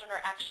our children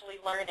are actually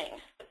learning.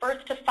 The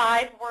Birth to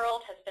 5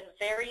 world has been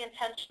very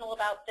intentional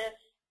about this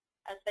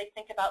as they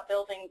think about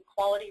building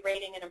quality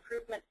rating and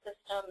improvement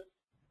systems.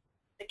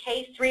 The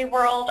K-3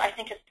 world, I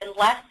think, has been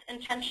less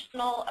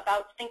intentional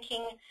about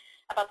thinking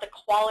about the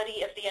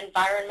quality of the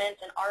environment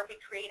and are we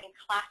creating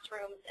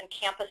classrooms and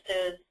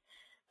campuses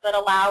that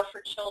allow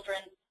for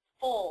children's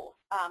full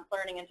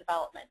learning and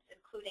development,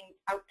 including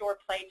outdoor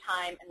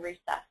playtime and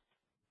recess.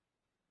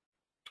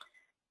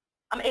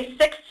 A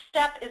sixth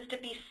step is to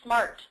be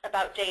smart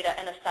about data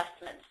and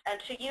assessments, and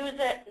to use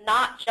it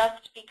not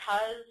just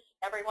because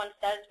everyone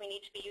says we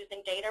need to be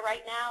using data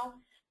right now,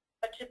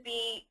 but to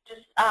be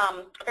just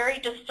very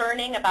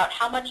discerning about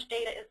how much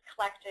data is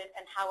collected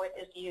and how it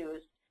is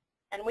used.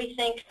 And we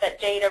think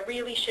that data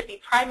really should be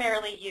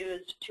primarily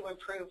used to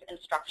improve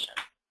instruction.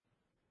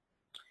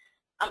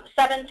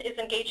 Seventh is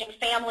engaging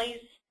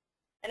families.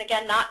 And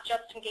again, not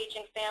just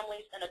engaging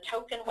families in a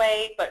token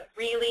way, but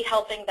really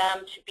helping them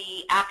to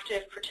be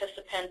active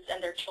participants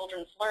in their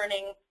children's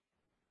learning.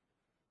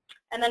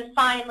 And then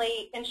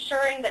finally,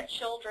 ensuring that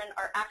children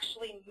are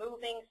actually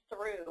moving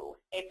through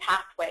a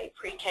pathway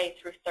pre-K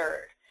through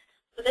third.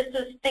 So this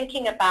is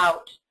thinking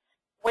about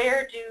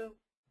where do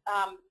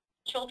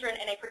children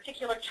in a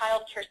particular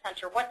child care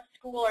center, what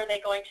school are they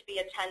going to be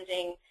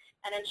attending,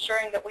 and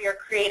ensuring that we are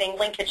creating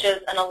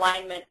linkages and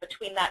alignment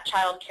between that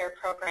child care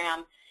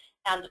program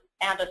and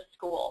a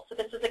school. So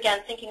this is, again,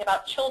 thinking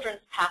about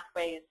children's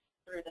pathways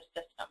through the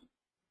system.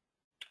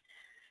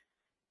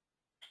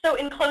 So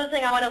in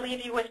closing, I want to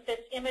leave you with this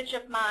image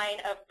of mine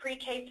of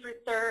pre-K through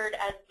third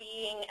as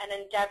being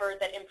an endeavor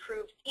that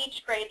improves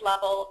each grade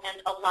level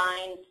and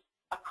aligns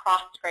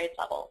across grade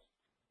levels.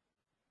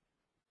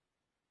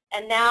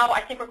 And now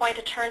I think we're going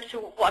to turn to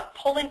a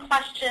polling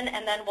question,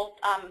 and then we'll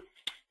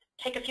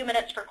take a few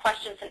minutes for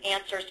questions and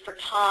answers for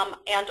Tom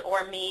and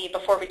or me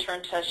before we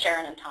turn to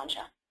Sharon and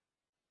Tanja.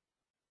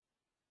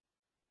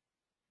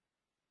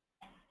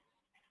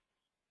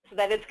 So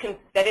that is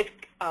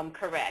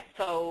correct.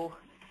 So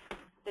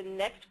the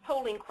next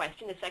polling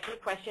question, the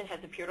second question, has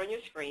appeared on your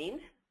screen.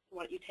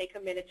 Why don't you take a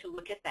minute to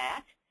look at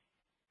that?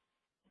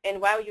 And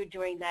while you're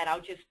doing that,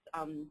 I'll just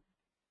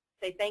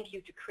say thank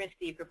you to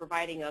Christy for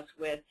providing us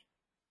with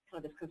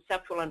kind of this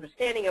conceptual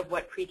understanding of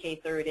what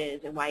pre-K third is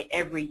and why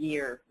every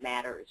year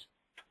matters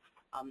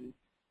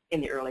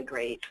in the early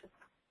grades.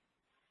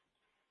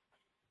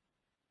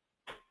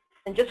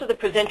 And just so the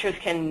presenters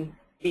can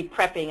be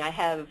prepping, I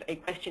have a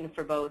question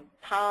for both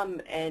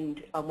Tom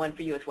and one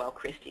for you as well,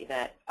 Christy,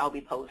 that I'll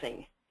be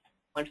posing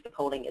once the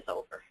polling is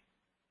over.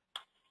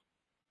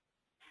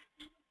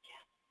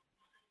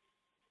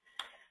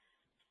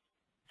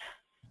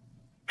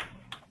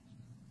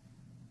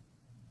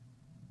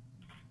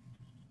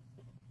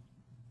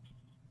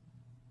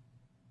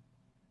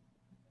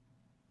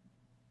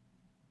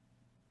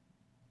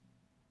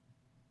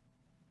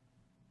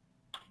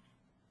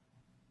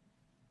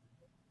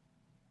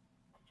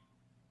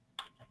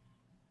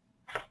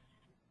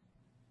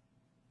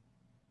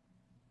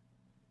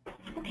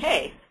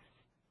 Okay.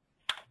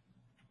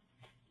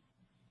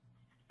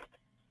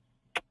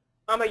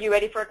 Are you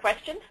ready for a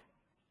question?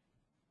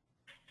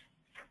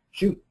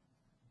 Shoot.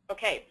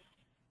 Okay.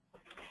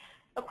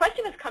 A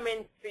question has come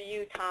in for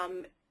you,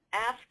 Tom,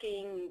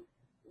 asking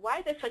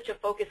why there's such a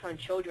focus on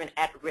children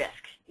at risk,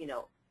 you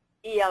know,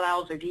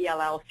 ELLs or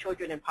DLLs,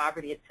 children in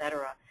poverty,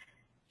 etc.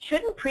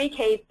 Shouldn't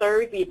pre-K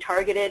third be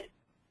targeted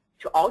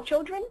to all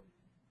children?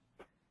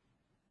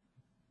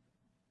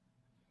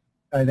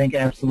 I think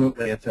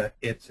absolutely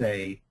it's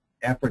a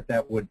effort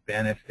that would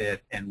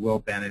benefit and will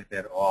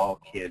benefit all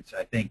kids.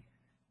 I think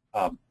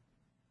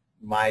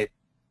my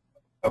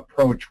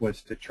approach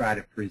was to try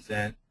to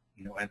present,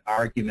 you know, an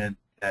argument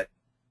that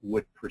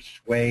would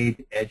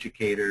persuade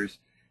educators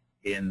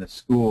in the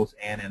schools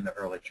and in the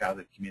early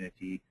childhood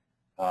community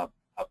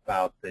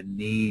about the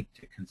need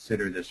to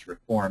consider this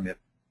reform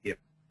if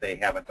they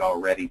haven't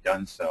already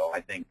done so. I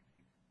think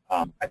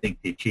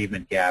the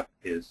achievement gap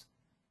is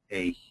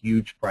a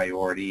huge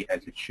priority,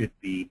 as it should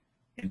be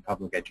in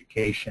public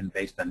education,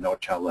 based on No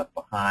Child Left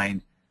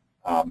Behind,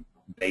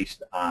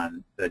 based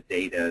on the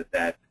data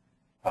that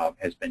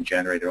has been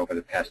generated over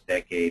the past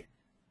decade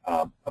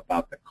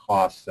about the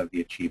costs of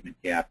the achievement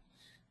gap.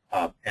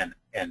 And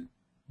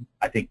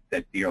I think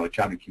that the early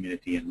childhood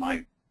community, in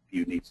my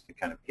view, needs to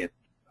kind of get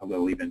a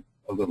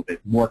little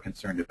bit more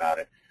concerned about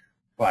it.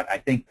 But I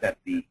think that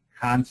the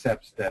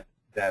concepts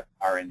that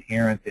are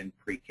inherent in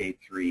pre-K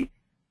 3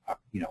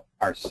 you know,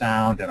 are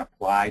sound and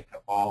apply to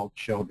all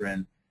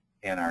children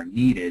and are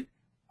needed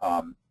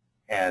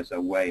as a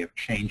way of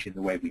changing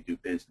the way we do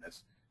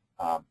business.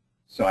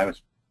 So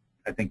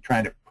I think,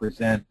 trying to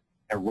present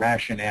a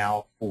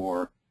rationale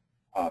for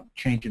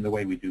changing the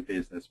way we do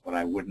business, but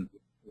I wouldn't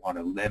want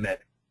to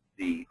limit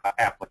the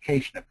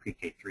application of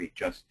pre-K 3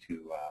 just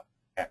to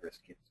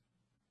at-risk kids.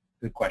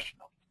 Good question,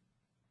 though.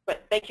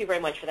 But thank you very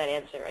much for that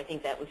answer. I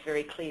think that was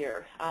very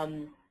clear.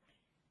 And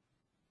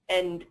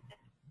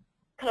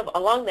kind of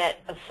along that,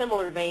 a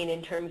similar vein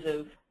in terms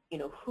of, you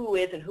know, who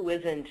is and who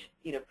isn't,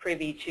 you know,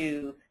 privy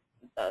to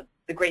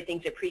the great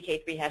things that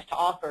pre-K 3 has to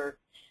offer.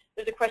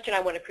 There's a question I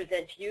want to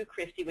present to you,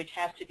 Christy, which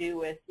has to do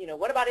with, you know,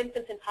 what about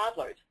infants and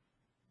toddlers?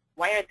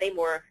 Why aren't they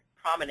more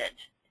prominent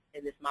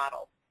in this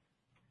model?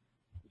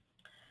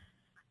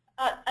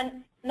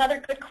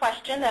 Another good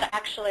question that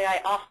actually I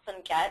often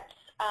get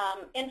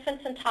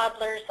Infants and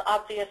toddlers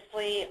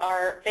obviously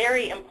are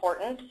very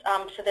important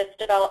to this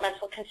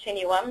developmental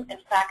continuum. In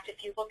fact,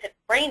 if you look at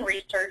brain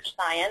research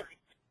science,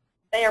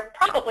 they are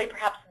probably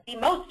perhaps the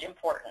most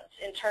important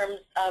in terms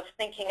of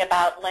thinking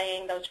about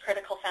laying those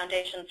critical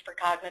foundations for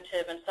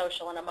cognitive and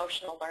social and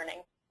emotional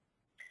learning.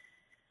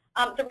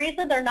 The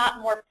reason they're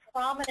not more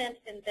prominent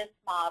in this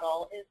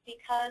model is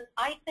because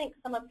I think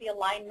some of the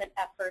alignment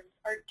efforts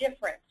are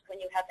different when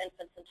you have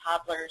infants and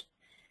toddlers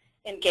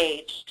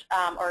engaged,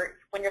 or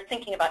when you're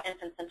thinking about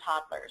infants and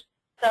toddlers.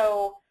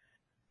 So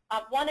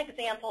one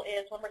example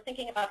is when we're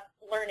thinking about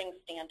learning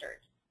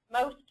standards.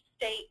 Most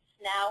states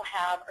now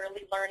have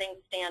early learning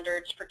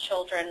standards for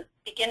children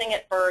beginning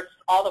at birth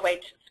all the way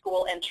to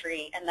school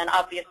entry, and then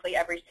obviously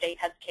every state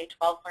has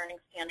K-12 learning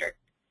standards.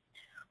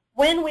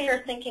 When we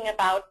are thinking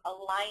about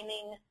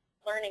aligning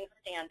learning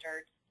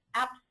standards,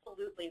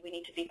 absolutely we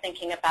need to be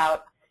thinking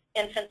about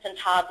infants and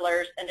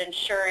toddlers and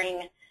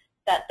ensuring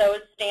that those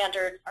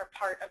standards are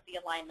part of the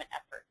alignment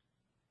effort.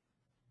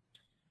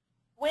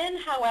 When,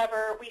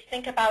 however, we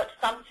think about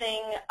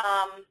something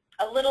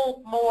a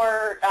little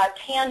more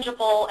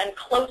tangible and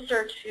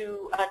closer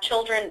to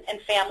children and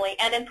family,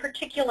 and in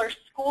particular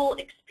school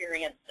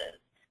experiences.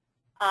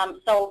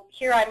 So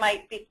here I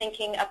might be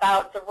thinking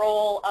about the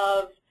role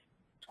of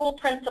school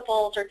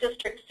principals or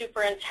district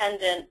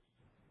superintendents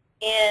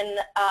in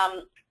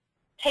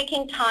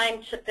taking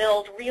time to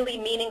build really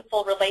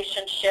meaningful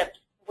relationships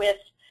with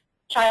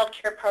child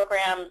care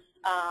programs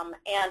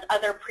and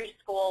other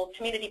preschool,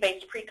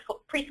 community-based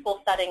preschool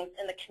settings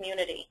in the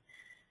community.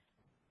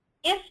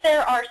 If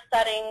there are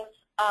settings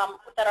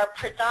that are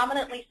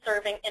predominantly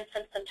serving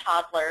infants and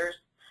toddlers,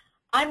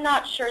 I'm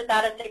not sure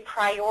that is a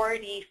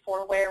priority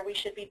for where we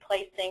should be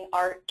placing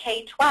our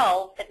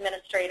K-12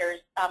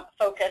 administrators'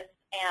 focus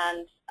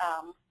and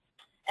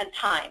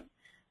time.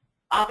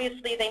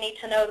 Obviously, they need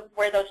to know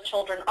where those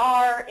children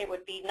are. It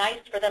would be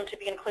nice for them to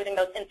be including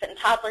those infant and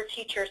toddler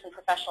teachers in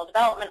professional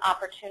development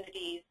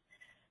opportunities.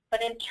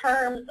 But in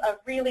terms of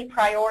really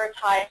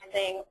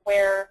prioritizing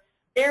where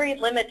very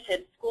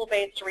limited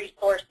school-based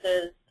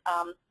resources,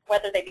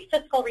 whether they be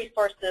physical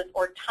resources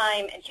or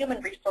time and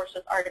human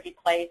resources are to be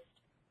placed,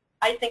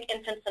 I think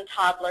infants and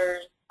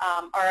toddlers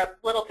are a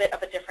little bit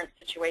of a different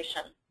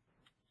situation.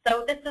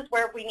 So this is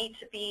where we need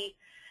to be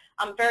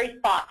very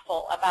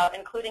thoughtful about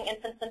including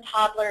infants and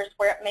toddlers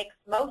where it makes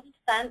most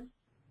sense,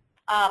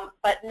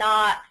 but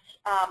not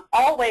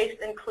always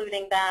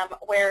including them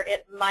where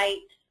it might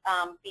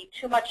be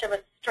too much of a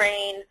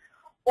strain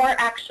or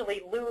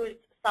actually lose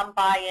some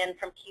buy-in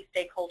from key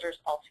stakeholders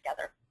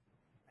altogether.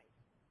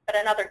 But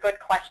another good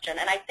question,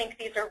 and I think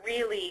these are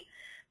really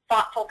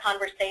thoughtful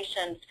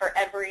conversations for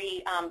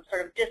every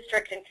sort of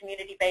district and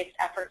community-based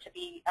effort to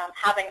be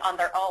having on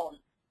their own.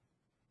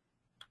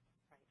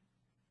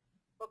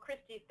 Well,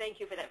 Christy, thank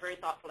you for that very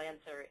thoughtful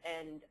answer.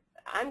 And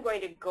I'm going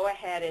to go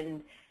ahead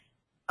and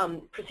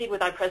proceed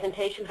with our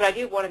presentation, but I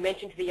do want to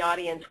mention to the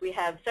audience we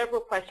have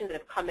several questions that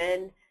have come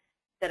in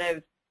that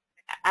have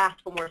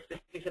asked for more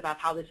specifics about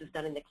how this is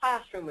done in the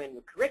classroom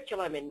and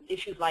curriculum and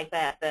issues like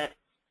that,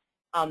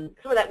 some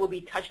of that will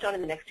be touched on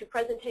in the next two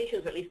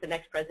presentations, or at least the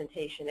next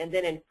presentation, and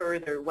then in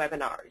further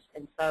webinars.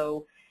 And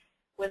so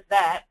with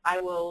that,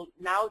 I will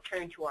now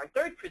turn to our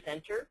third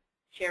presenter,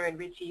 Sharon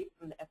Ritchie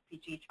from the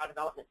FPG Child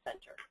Development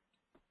Center.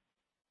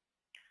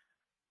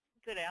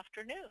 Good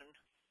afternoon.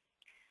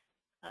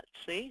 Let's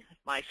see if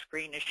my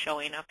screen is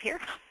showing up here.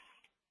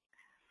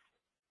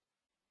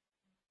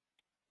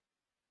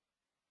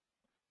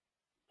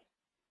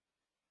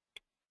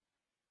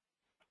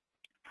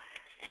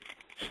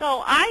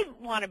 So I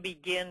want to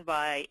begin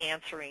by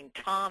answering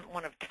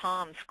one of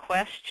Tom's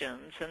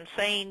questions and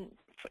saying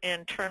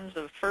in terms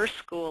of first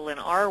school in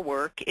our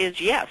work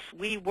is yes,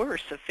 we were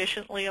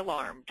sufficiently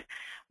alarmed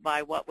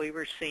by what we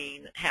were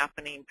seeing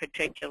happening,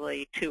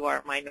 particularly to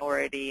our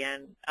minority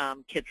and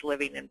kids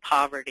living in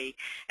poverty.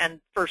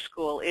 And first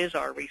school is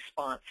our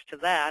response to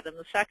that. And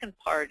the second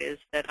part is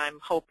that I'm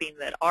hoping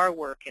that our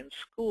work in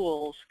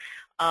schools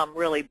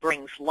really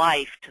brings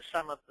life to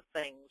some of the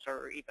things,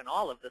 or even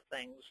all of the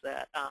things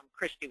that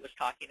Christy was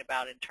talking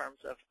about in terms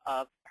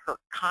of her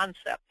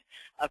concept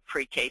of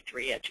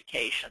pre-K-3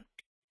 education.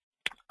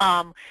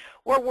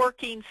 We're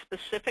working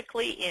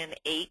specifically in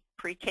 8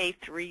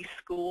 pre-K-3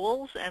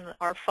 schools, and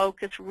our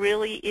focus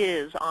really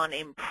is on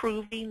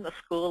improving the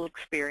school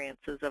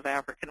experiences of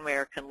African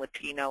American,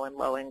 Latino, and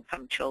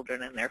low-income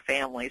children and their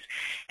families.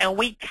 And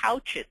we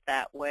couch it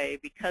that way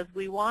because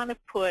we want to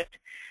put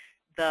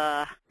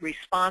the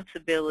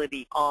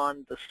responsibility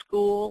on the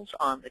schools,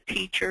 on the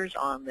teachers,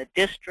 on the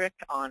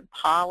district, on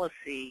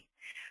policy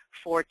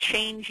for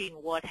changing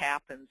what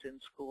happens in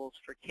schools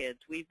for kids.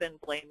 We've been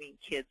blaming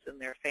kids and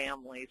their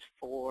families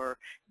for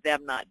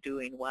them not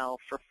doing well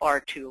for far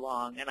too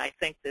long, and I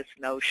think this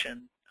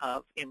notion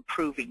of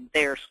improving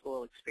their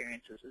school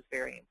experiences is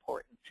very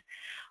important.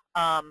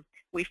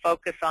 We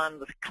focus on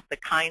the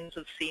kinds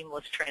of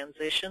seamless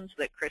transitions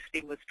that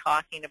Christy was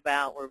talking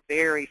about. We're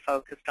very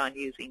focused on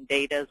using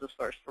data as a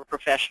source for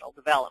professional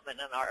development,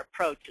 and our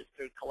approach is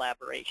through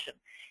collaboration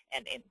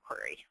and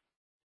inquiry.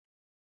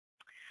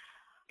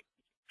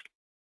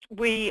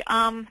 We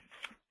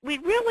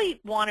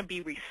really want to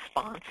be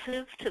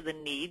responsive to the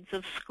needs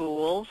of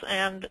schools,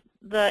 and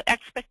the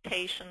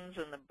expectations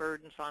and the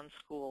burdens on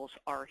schools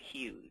are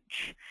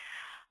huge.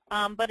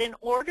 But in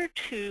order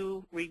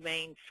to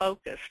remain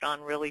focused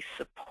on really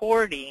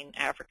supporting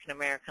African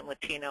American,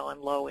 Latino,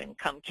 and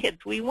low-income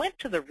kids, we went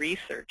to the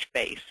research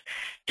base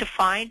to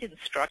find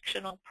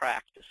instructional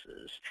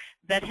practices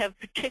that have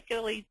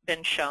particularly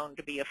been shown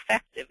to be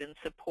effective in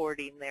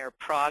supporting their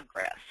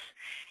progress.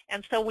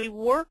 And so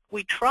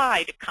we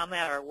try to come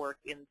at our work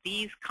in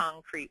these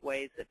concrete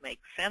ways that make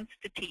sense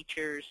to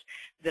teachers,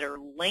 that are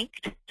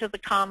linked to the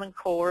Common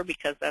Core,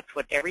 because that's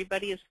what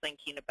everybody is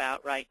thinking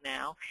about right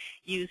now.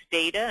 Use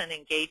data and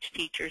engage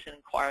teachers in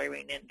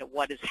inquiring into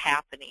what is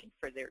happening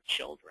for their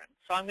children.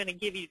 So I'm going to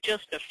give you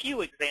just a few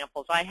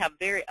examples. I have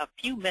a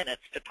few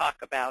minutes to talk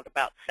about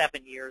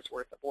 7 years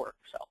worth of work.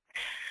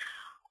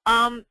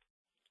 So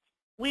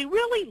we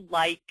really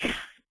like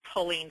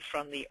pulling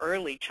from the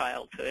early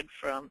childhood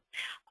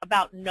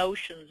about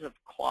notions of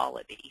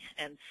quality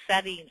and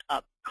setting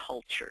up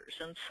cultures.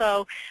 And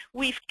so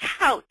we've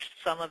couched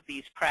some of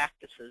these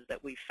practices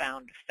that we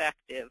found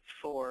effective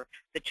for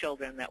the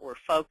children that we're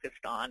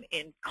focused on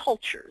in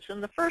cultures.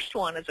 And the first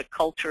one is a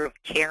culture of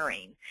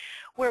caring,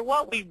 where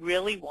what we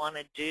really want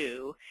to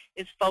do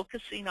is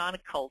focusing on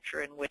a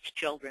culture in which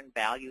children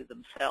value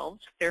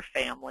themselves, their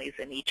families,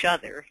 and each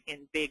other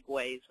in big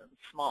ways and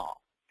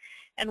small.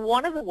 And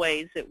one of the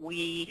ways that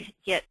we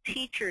get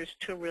teachers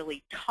to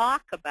really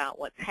talk about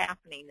what's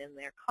happening in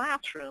their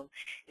classroom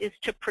is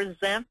to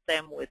present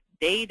them with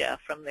data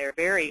from their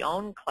very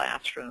own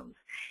classrooms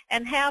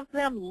and have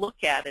them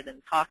look at it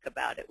and talk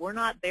about it. We're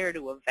not there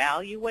to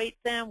evaluate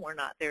them, we're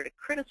not there to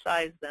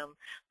criticize them,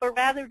 but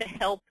rather to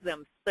help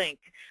them think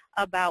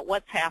about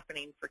what's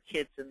happening for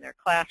kids in their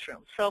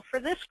classroom. So for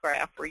this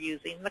graph, we're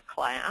using the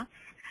class,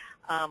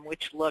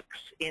 which looks,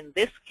 in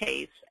this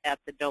case, at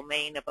the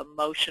domain of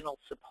emotional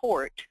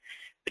support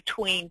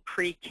between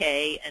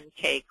pre-K and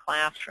K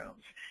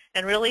classrooms,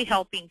 and really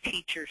helping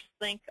teachers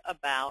think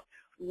about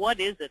what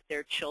is it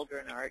their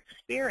children are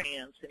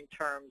experiencing in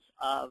terms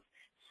of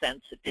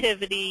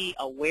sensitivity,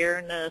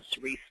 awareness,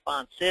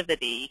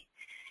 responsivity,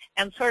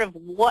 and sort of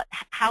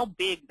how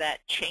big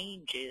that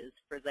change is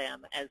for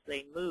them as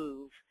they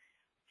move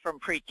from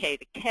pre-K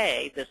to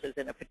K. This is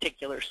in a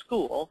particular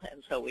school,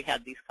 and so we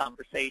had these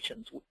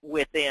conversations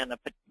within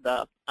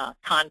the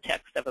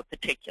context of a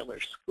particular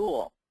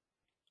school.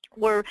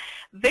 We're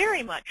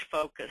very much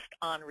focused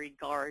on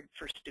regard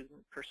for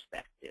student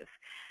perspective.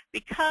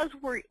 Because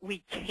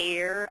we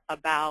care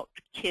about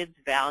kids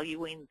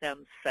valuing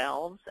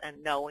themselves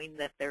and knowing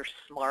that they're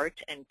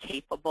smart and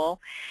capable,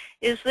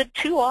 is that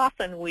too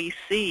often we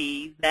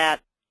see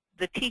that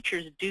the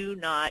teachers do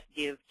not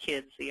give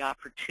kids the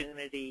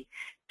opportunity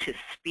to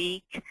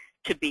speak,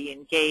 to be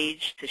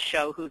engaged, to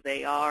show who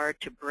they are,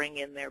 to bring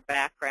in their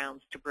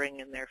backgrounds, to bring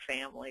in their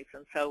families.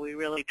 And so we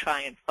really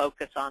try and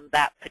focus on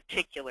that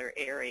particular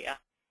area.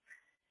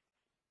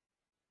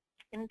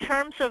 In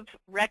terms of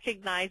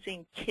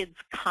recognizing kids'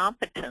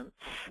 competence,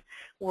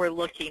 we're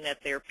looking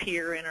at their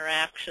peer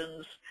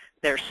interactions,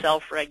 their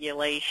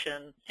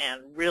self-regulation,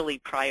 and really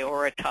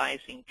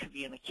prioritizing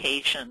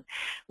communication.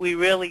 We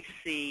really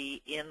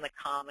see in the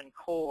Common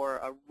Core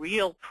a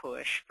real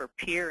push for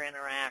peer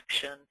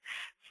interaction,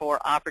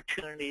 for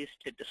opportunities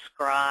to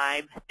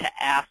describe, to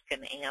ask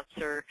and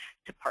answer,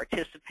 to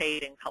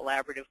participate in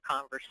collaborative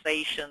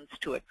conversations,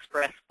 to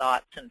express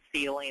thoughts and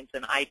feelings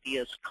and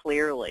ideas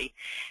clearly.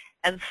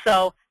 And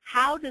so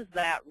how does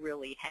that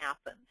really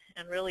happen?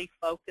 And really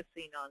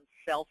focusing on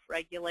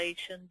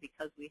self-regulation,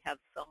 because we have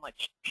so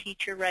much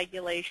teacher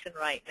regulation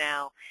right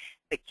now,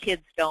 the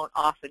kids don't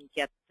often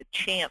get the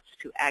chance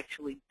to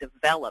actually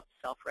develop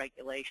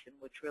self-regulation,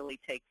 which really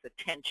takes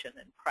attention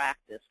and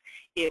practice.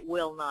 It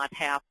will not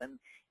happen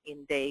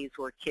in days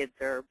where kids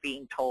are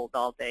being told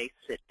all day,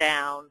 sit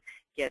down,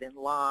 get in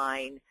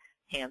line,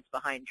 hands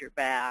behind your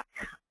back,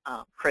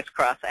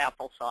 crisscross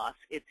applesauce.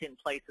 It's in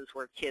places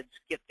where kids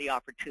get the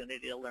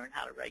opportunity to learn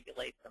how to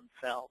regulate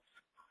themselves.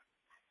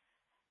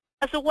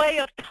 As a way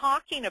of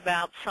talking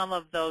about some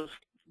of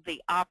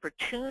the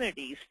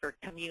opportunities for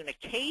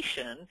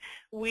communication,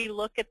 we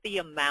look at the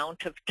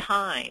amount of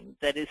time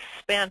that is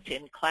spent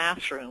in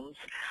classrooms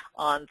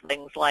on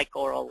things like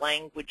oral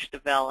language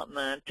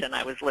development, and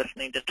I was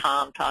listening to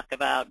Tom talk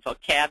about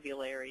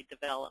vocabulary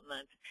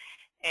development,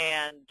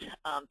 and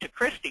to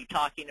Christy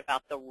talking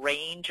about the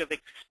range of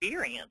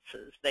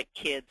experiences that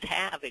kids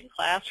have in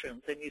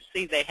classrooms. And you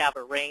see they have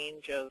a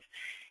range of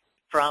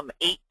from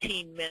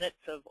 18 minutes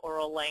of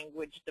oral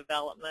language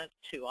development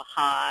to a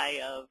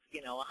high of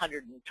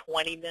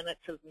 120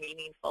 minutes of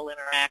meaningful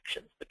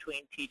interactions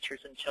between teachers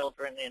and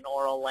children in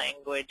oral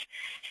language,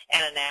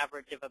 and an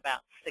average of about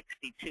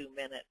 62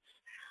 minutes.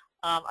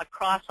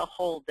 Across a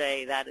whole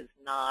day, that is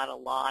not a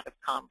lot of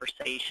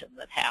conversation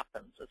that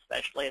happens,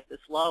 especially at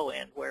this low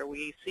end where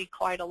we see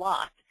quite a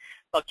lot.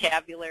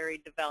 Vocabulary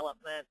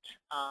development,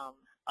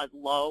 a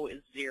low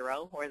is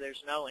 0, where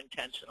there's no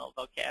intentional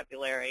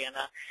vocabulary,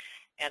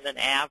 and an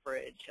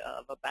average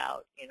of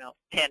about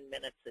 10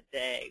 minutes a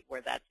day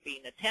where that's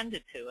being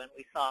attended to. And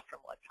we saw from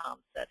what Tom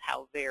said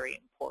how very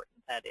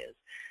important that is.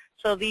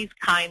 So these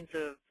kinds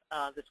of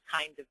this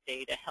kind of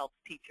data helps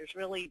teachers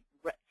really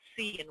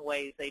see in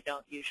ways they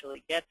don't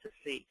usually get to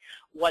see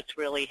what's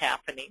really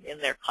happening in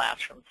their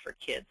classrooms for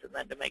kids, and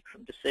then to make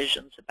some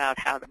decisions about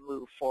how to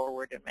move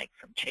forward and make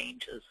some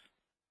changes.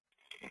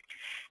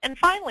 And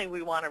finally,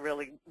 we want to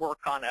really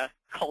work on a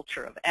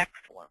culture of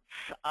excellence.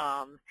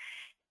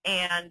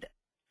 And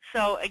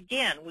so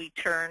again, we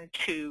turn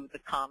to the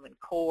Common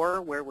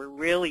Core, where we're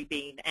really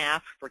being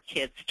asked for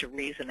kids to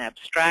reason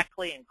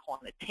abstractly and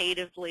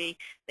quantitatively.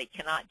 They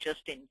cannot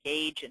just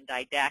engage in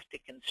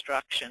didactic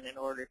instruction. In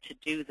order to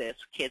do this,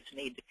 kids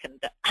need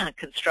to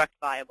construct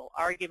viable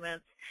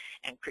arguments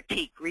and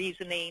critique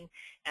reasoning,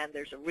 and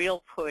there's a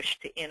real push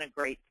to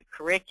integrate the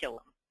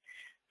curriculum.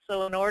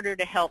 So in order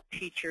to help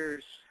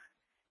teachers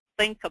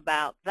think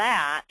about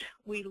that,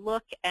 we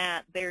look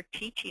at their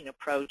teaching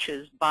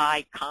approaches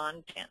by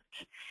content.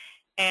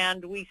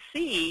 And we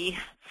see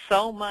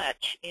so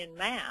much in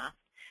math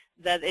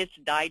that it's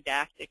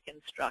didactic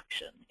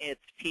instruction.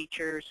 It's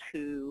teachers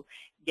who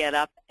get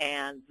up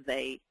and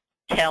they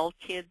tell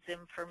kids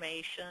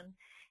information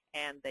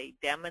and they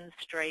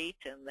demonstrate,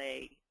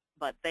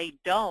 but they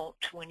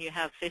don't when you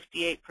have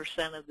 58%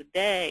 of the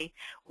day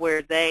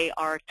where they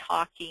are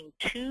talking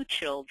to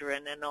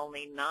children, and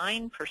only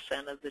 9%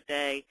 of the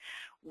day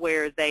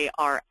where they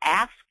are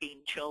asking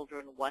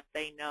children what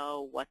they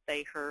know, what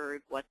they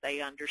heard, what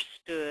they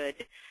understood.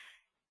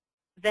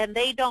 Then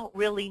they don't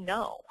really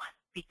know,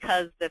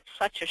 because that's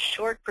such a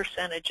short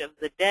percentage of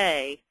the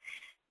day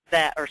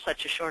or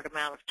such a short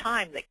amount of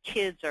time that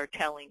kids are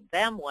telling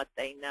them what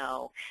they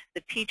know.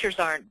 The teachers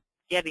aren't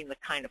getting the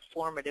kind of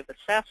formative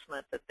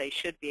assessment that they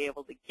should be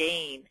able to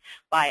gain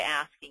by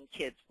asking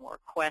kids more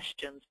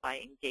questions, by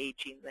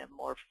engaging them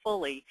more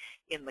fully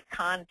in the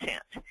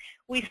content.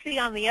 We see,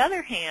 on the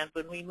other hand,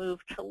 when we move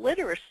to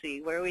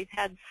literacy, where we've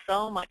had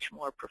so much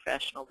more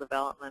professional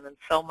development and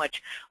so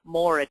much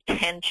more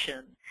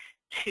attention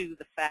to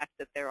the fact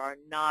that there's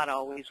not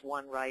always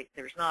one right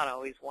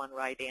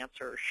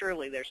answer, or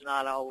surely there's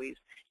not always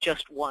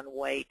just one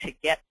way to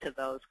get to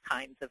those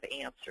kinds of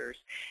answers,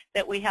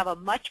 that we have a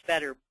much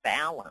better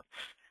balance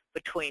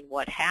between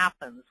what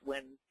happens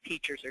when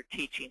teachers are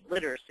teaching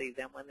literacy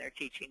than when they're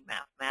teaching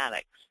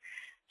mathematics.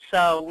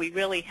 So we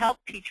really help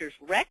teachers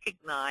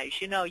recognize,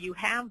 you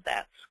have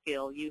that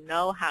skill, you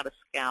know how to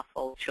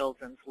scaffold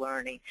children's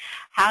learning.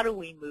 How do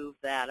we move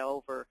that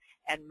over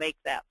and make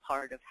that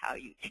part of how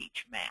you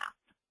teach math?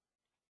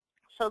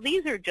 So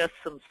these are just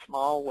some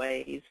small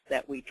ways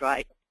that we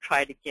try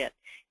to get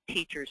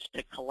teachers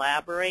to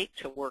collaborate,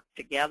 to work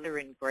together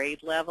in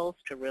grade levels,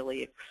 to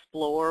really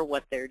explore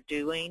what they're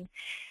doing,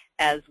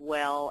 as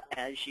well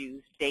as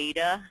use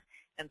data,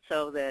 and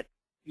so that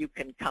you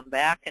can come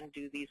back and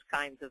do these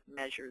kinds of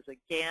measures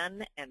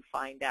again and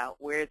find out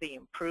where the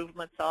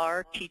improvements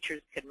are.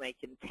 Teachers can make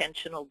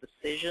intentional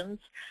decisions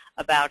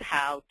about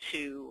how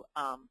to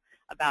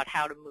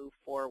move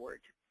forward.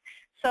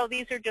 So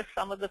these are just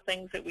some of the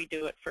things that we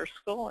do at First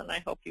School, and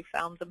I hope you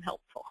found them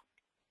helpful.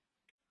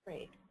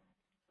 Great.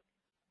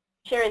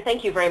 Sharon,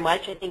 thank you very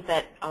much. I think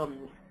that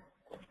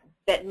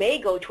that may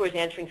go towards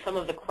answering some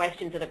of the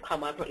questions that have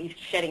come up, or at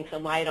least shedding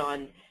some light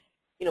on,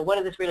 what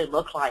does this really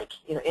look like,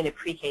 in a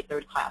pre-K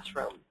third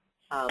classroom.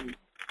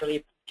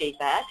 Really appreciate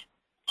that.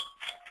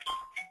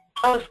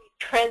 As we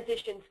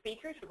transition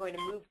speakers, we're going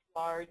to move to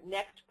our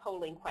next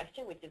polling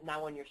question, which is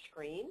now on your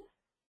screen.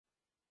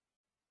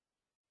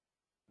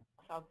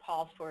 So I'll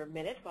pause for a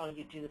minute while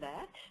you do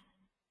that.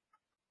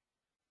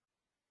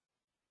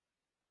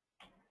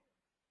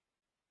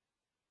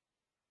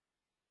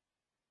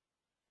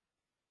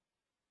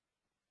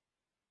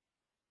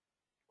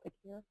 Click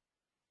here.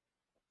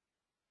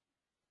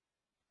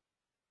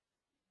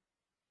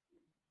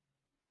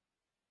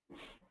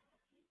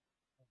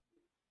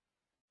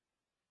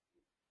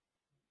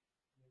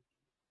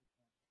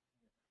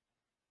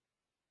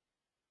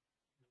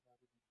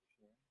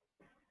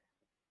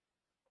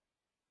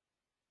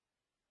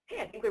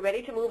 Okay, I think we're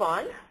ready to move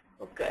on.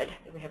 Oh, good.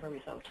 We have our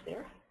results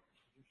there.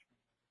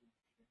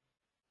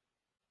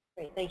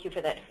 Great. Thank you for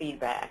that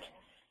feedback.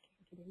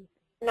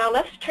 Now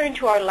let's turn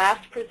to our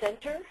last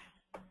presenter,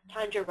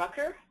 Tanja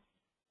Rucker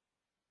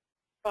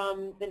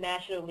from the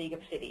National League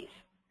of Cities.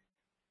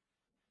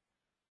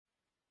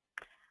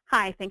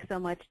 Hi, thanks so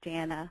much,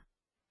 Jana.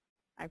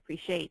 I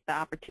appreciate the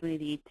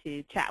opportunity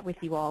to chat with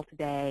you all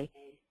today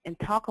and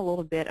talk a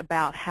little bit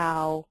about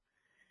how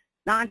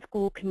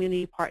non-school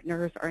community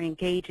partners are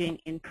engaging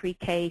in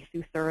pre-K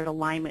through third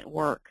alignment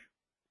work.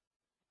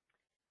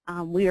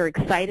 We are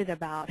excited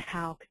about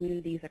how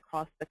communities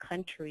across the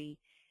country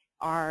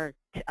are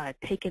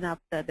taking up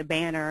the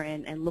banner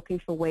and looking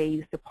for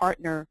ways to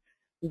partner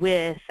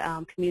with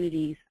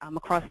communities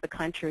across the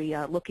country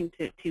looking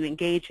to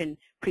engage in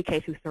pre-K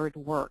through third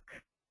work.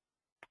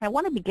 I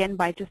want to begin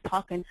by just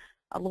talking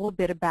a little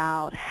bit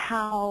about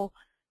how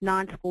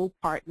non-school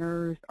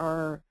partners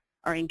are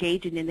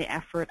engaging in the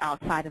effort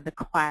outside of the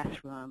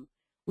classroom.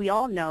 We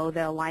all know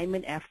that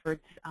alignment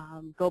efforts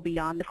go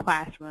beyond the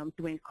classroom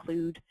to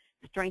include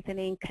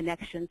strengthening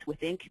connections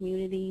within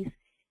communities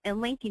and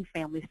linking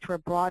families to a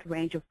broad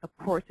range of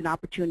supports and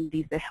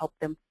opportunities that help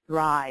them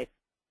thrive.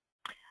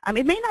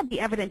 It may not be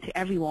evident to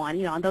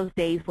everyone, on those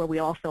days where we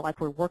all feel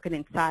like we're working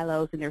in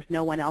silos and there's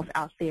no one else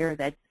out there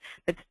that's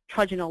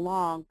trudging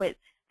along, but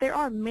there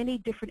are many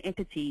different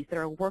entities that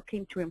are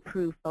working to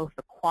improve both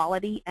the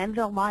quality and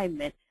the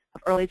alignment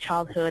of early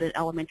childhood and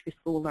elementary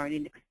school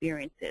learning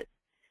experiences.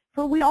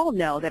 So we all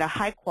know that a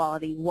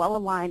high-quality,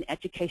 well-aligned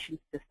education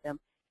system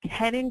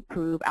can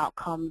improve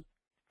outcomes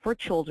for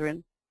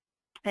children,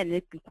 and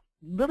it can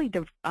really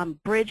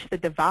bridge the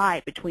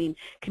divide between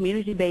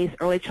community-based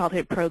early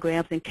childhood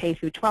programs and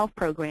K-12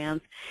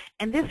 programs,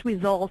 and this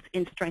results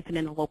in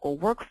strengthening the local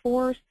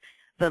workforce,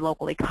 the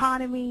local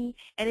economy,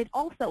 and it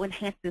also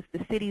enhances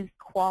the city's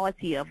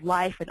quality of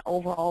life and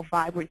overall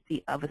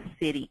vibrancy of a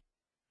city.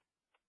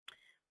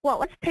 Well,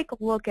 let's take a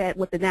look at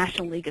what the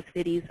National League of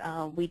Cities,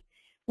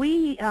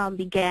 we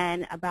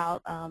began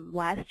about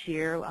last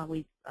year,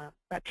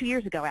 about 2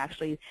 years ago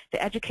actually,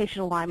 the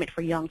Educational Alignment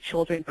for Young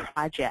Children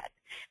project.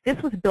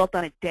 This was built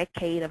on a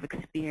decade of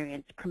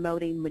experience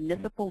promoting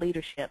municipal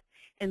leadership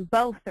in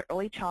both the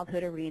early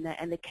childhood arena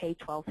and the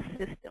K-12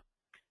 system.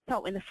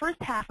 So in the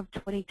first half of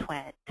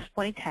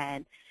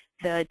 2010,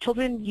 the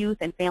Children, Youth,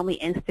 and Family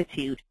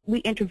Institute, we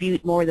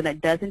interviewed more than a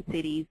dozen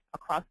cities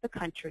across the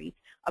country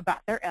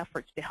about their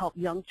efforts to help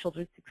young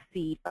children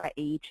succeed by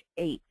age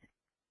 8.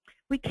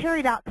 We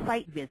carried out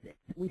site visits.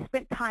 We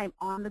spent time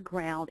on the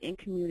ground in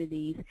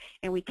communities,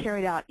 and we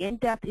carried out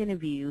in-depth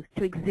interviews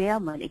to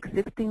examine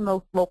existing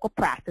local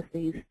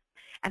practices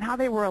and how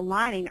they were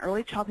aligning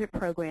early childhood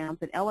programs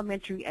and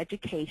elementary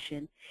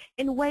education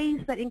in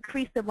ways that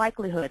increase the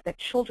likelihood that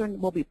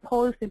children will be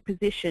poised in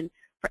position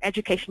for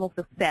educational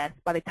success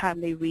by the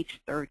time they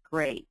reach 3rd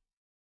grade.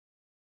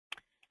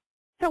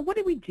 So what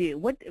did we do?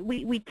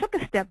 We took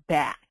a step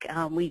back.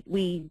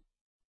 We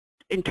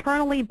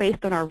internally,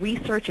 based on our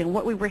research and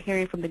what we were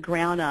hearing from the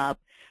ground up,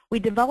 we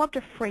developed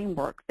a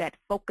framework that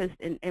focused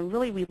and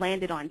really we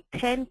landed on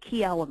 10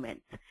 key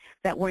elements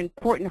that were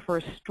important for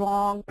a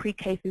strong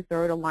pre-K through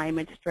 3rd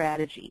alignment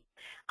strategy.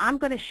 I'm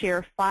going to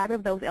share 5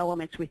 of those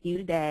elements with you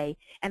today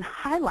and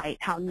highlight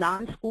how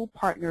non-school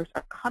partners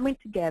are coming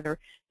together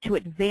to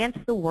advance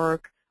the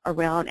work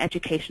around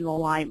educational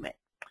alignment.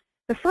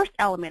 The first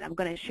element I'm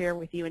going to share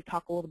with you and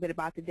talk a little bit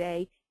about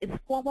today is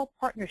formal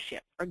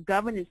partnerships or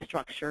governance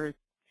structures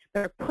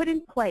that are put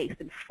in place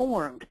and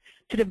formed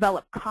to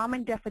develop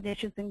common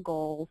definitions and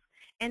goals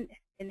and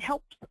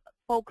help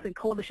folks and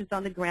coalitions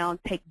on the ground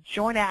take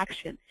joint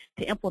action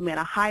to implement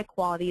a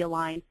high-quality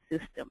aligned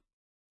system.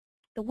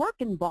 The work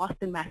in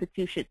Boston,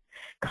 Massachusetts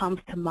comes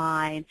to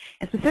mind,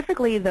 and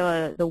specifically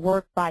the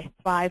work by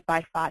Thrive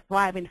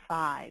in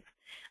 5.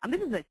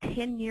 This is a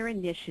 10-year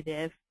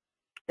initiative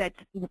that's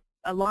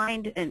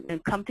aligned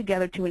and come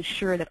together to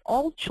ensure that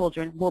all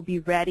children will be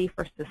ready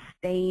for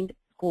sustained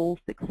school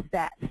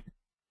success.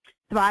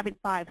 Thrive in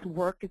 5's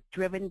work is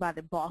driven by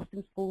the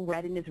Boston School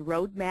Readiness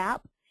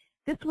Roadmap.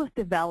 This was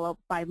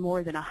developed by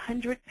more than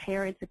 100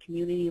 parents and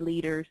community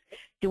leaders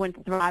doing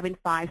Thrive in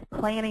 5's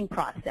planning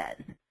process.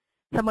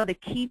 Some of the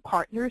key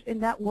partners in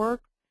that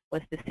work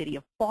was the City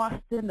of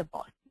Boston, the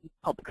Boston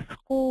Public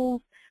Schools,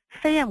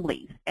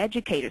 families,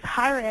 educators,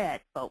 higher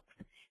ed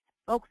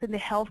folks in the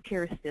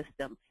healthcare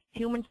system,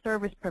 human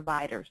service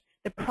providers,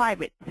 the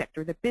private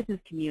sector, the business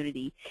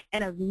community,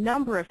 and a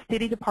number of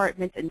city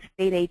departments and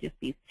state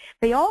agencies.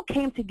 They all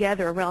came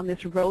together around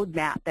this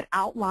roadmap that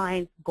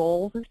outlines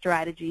goals and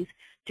strategies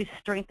to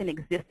strengthen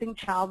existing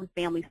child and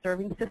family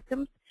serving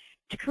systems,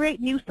 to create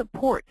new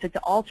supports and to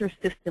alter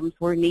systems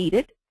where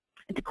needed,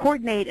 and to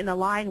coordinate and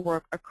align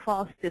work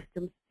across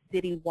systems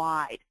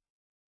citywide.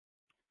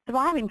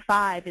 Thrive in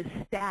 5 is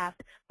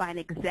staffed by an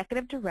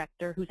executive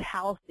director who's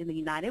housed in the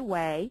United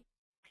Way.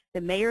 The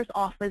mayor's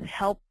office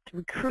helped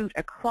recruit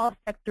a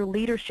cross-sector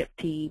leadership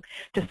team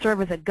to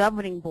serve as a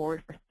governing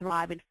board for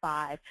Thrive in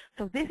 5.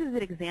 So this is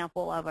an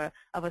example of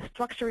a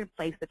structure in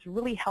place that's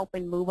really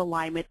helping move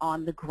alignment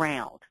on the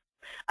ground.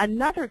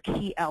 Another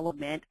key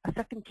element, a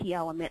second key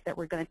element that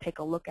we're going to take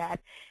a look at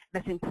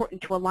that's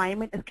important to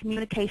alignment is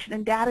communication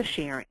and data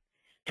sharing.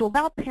 To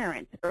allow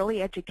parents,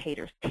 early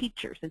educators,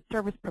 teachers, and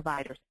service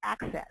providers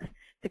access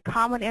to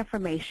common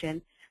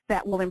information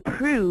that will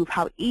improve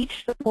how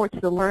each supports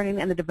the learning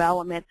and the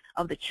development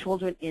of the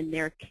children in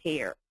their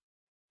care.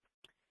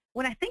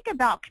 When I think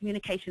about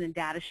communication and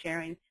data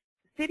sharing,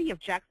 the city of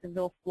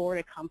Jacksonville,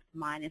 Florida comes to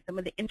mind and some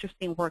of the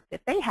interesting work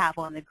that they have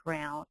on the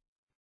ground.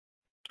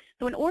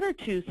 So in order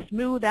to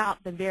smooth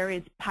out the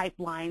various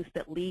pipelines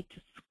that lead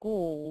to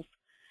schools,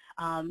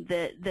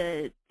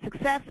 the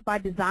Success by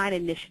Design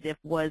initiative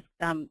was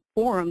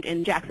formed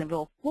in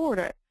Jacksonville,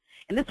 Florida.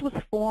 And this was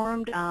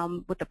formed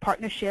with a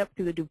partnership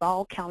through the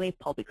Duval County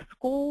Public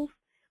Schools,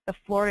 the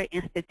Florida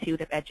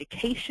Institute of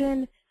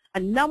Education, a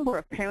number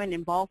of parent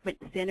involvement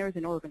centers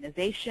and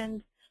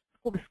organizations,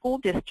 the school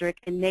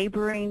district, and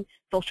neighboring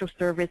social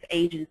service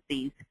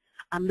agencies.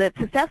 The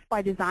Success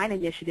by Design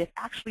initiative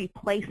actually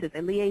places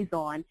a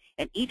liaison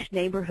in each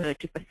neighborhood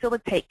to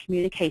facilitate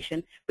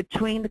communication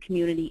between the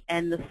community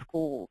and the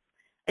schools.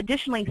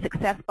 Additionally,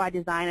 Success by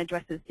Design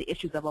addresses the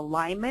issues of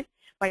alignment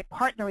by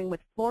partnering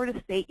with Florida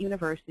State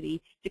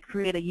University to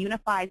create a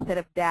unified set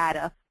of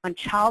data on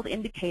child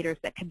indicators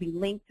that can be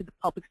linked to the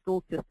public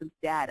school system's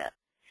data.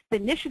 The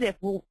initiative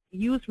will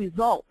use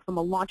results from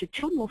a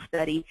longitudinal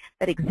study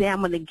that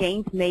examined the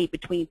gains made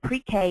between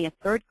pre-K and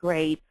third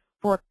grade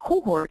for a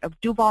cohort of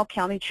Duval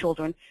County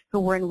children who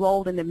were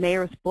enrolled in the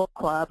Mayor's Book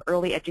Club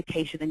Early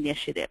Education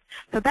Initiative.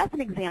 So that's an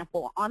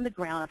example on the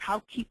ground of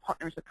how key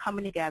partners are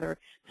coming together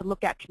to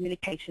look at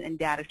communication and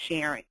data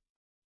sharing.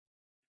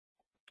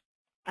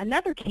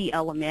 Another key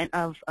element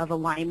of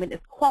alignment is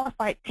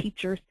qualified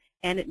teachers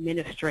and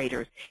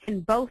administrators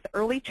in both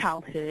early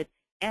childhood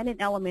and in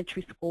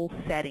elementary school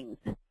settings.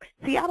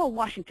 Seattle,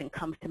 Washington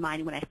comes to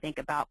mind when I think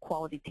about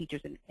quality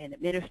teachers and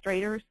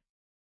administrators.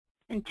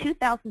 In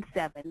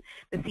 2007,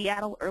 the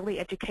Seattle Early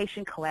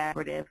Education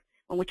Collaborative,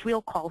 which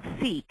we'll call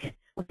SEEK,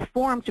 was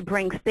formed to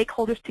bring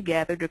stakeholders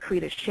together to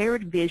create a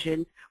shared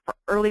vision for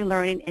early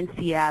learning in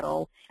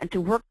Seattle and to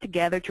work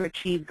together to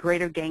achieve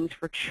greater gains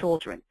for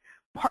children.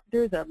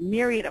 There's a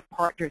myriad of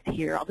partners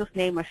here. I'll just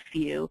name a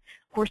few.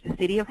 Of course, the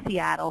City of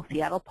Seattle,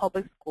 Seattle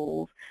Public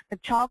Schools, the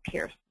Child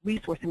Care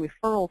Resource and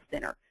Referral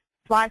Center,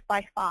 Thrive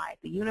by 5,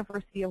 the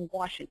University of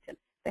Washington,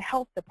 the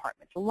Health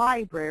Department, the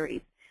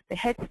libraries, the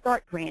Head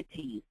Start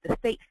grantees, the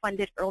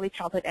state-funded Early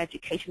Childhood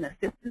Education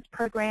Assistance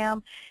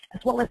Program,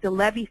 as well as the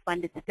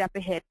levy-funded Step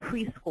Ahead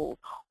Preschool.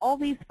 All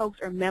these folks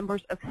are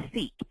members of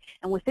SEEK,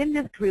 and within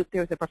this group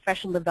there's a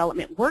professional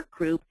development work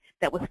group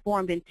that was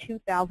formed in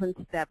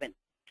 2007.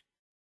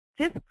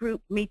 This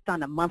group meets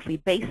on a monthly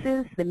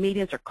basis. The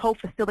meetings are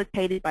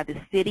co-facilitated by the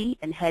city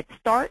and Head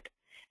Start,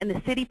 and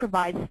the city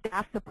provides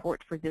staff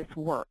support for this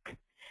work.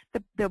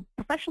 The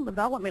Professional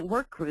Development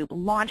Work Group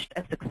launched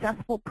a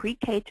successful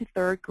pre-K to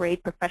third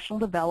grade professional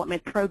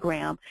development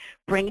program,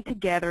 bringing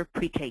together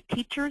pre-K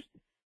teachers,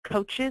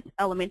 coaches,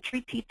 elementary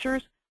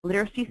teachers,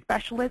 literacy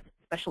specialists,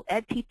 special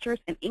ed teachers,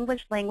 and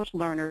English language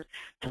learners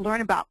to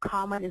learn about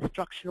common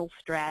instructional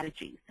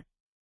strategies.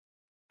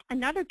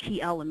 Another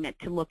key element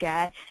to look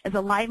at is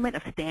alignment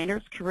of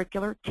standards,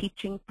 curricular,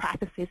 teaching,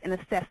 practices, and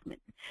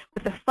assessments,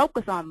 with a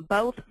focus on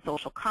both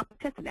social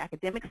competence and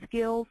academic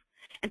skills,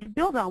 and to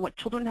build on what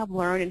children have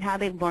learned and how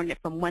they've learned it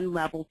from one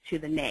level to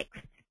the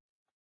next.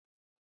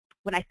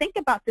 When I think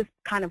about this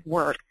kind of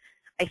work,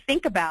 I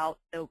think about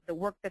the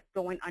work that's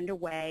going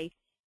underway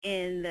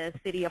in the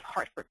city of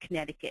Hartford,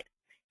 Connecticut.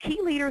 Key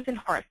leaders in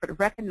Hartford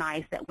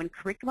recognize that when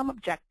curriculum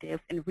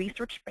objectives and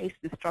research-based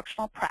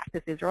instructional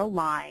practices are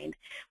aligned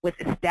with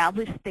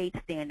established state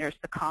standards,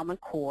 the Common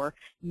Core,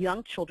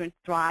 young children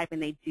thrive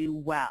and they do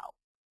well.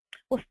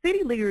 Well,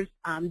 city leaders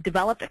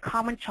developed a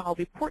Common Child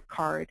Report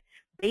Card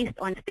based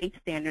on state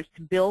standards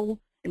to build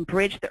and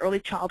bridge the early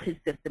childhood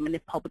system and the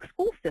public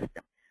school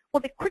system. Well,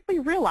 they quickly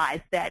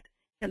realized that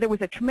there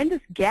was a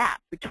tremendous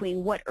gap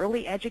between what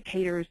early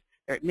educators,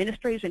 their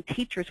administrators and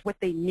teachers, what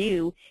they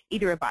knew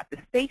either about the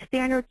state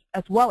standards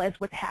as well as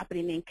what's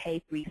happening in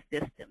K-3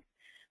 systems.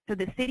 So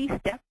the city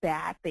stepped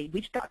back, they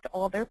reached out to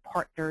all their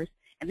partners,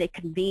 and they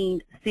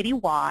convened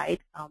citywide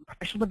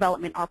professional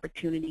development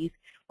opportunities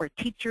where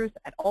teachers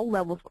at all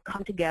levels would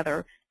come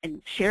together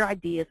and share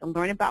ideas and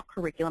learn about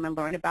curriculum and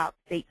learn about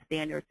state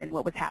standards and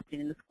what was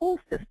happening in the school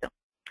system.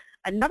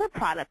 Another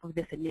product of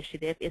this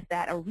initiative is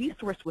that a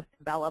resource was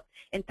developed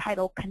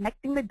entitled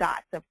Connecting the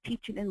Dots of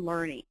Teaching and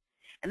Learning.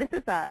 And this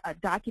is a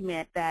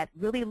document that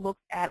really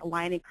looks at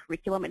aligning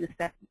curriculum and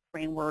assessment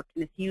framework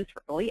and is used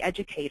for early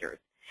educators.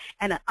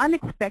 And an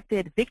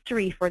unexpected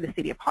victory for the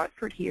city of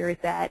Hartford here is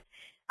that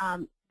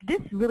this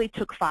really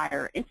took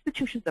fire.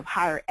 Institutions of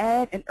higher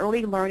ed and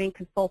early learning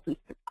consultants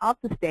throughout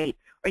the state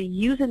are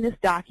using this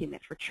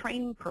document for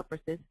training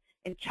purposes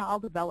in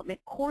child development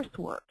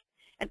coursework.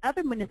 And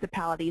other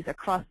municipalities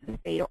across the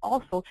state are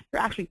also,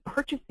 they're actually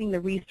purchasing the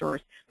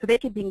resource so they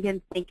can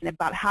begin thinking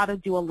about how to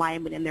do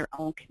alignment in their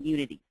own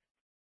communities.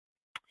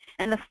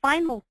 And the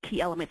final key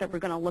element that we're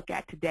going to look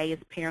at today is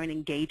parent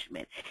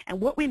engagement.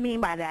 And what we mean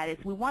by that is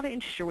we want to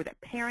ensure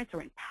that parents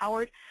are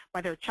empowered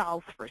by their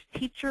child's first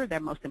teacher, their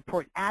most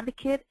important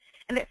advocate,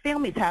 and that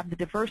families have the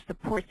diverse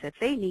supports that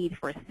they need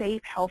for a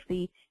safe,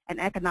 healthy, and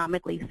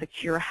economically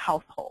secure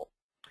household.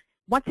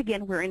 Once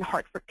again, we're in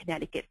Hartford,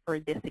 Connecticut for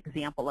this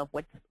example of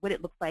what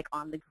it looks like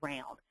on the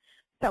ground.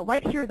 So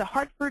right here, the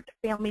Hartford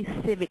Family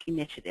Civic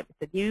Initiative.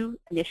 It's a new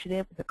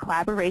initiative. It's a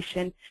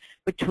collaboration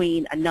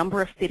between a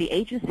number of city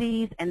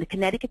agencies and the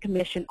Connecticut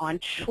Commission on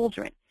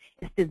Children.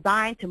 It's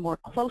designed to more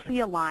closely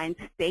align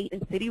state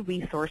and city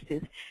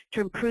resources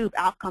to improve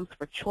outcomes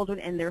for children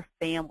and their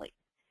families.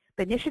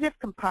 The initiative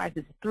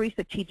comprises 3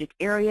 strategic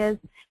areas,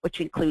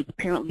 which includes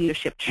parent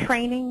leadership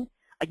training,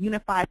 a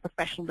unified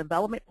professional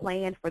development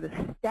plan for the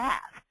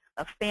staff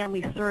of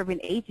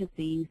family-serving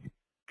agencies,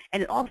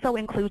 and it also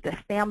includes a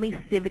family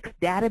civics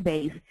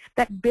database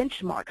that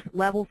benchmarks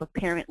levels of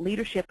parent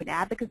leadership and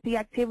advocacy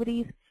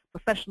activities,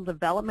 professional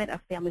development of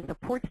family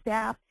support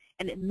staff,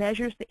 and it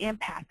measures the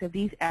impact of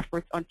these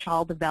efforts on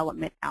child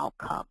development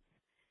outcomes.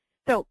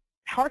 So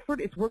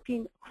Hartford is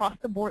working across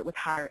the board with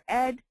higher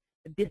ed,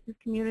 the business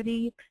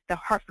community, the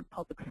Hartford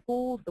Public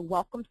Schools, the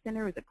Welcome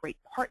Center is a great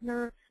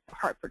partner, the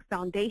Hartford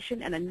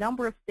Foundation, and a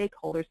number of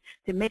stakeholders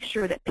to make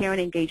sure that parent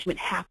engagement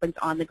happens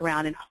on the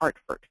ground in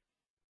Hartford.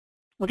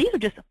 Well, these are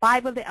just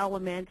 5 of the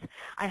elements.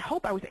 I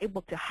hope I was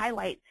able to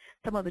highlight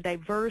some of the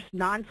diverse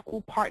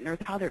non-school partners,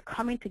 how they're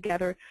coming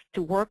together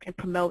to work and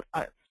promote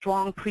a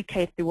strong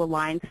pre-K through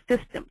aligned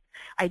systems.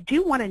 I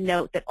do want to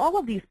note that all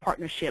of these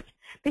partnerships,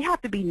 they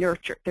have to be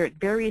nurtured. They're at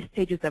various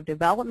stages of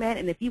development,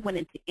 and if you went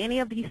into any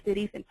of these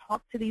cities and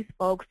talked to these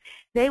folks,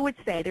 they would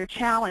say there are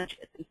challenges.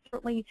 And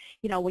certainly,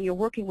 you know, when you're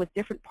working with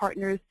different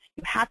partners,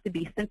 you have to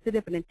be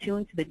sensitive and in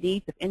tune to the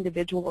needs of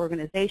individual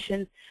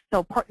organizations.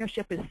 So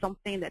partnership is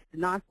something that the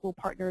non-school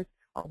partners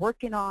are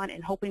working on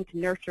and hoping to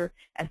nurture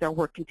as their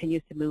work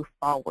continues to move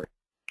forward.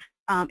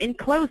 In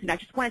closing, I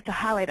just wanted to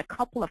highlight a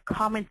couple of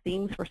common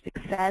themes for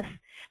success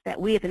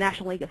that we at the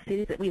National League of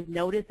Cities that we've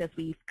noticed as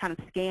we've kind of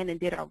scanned and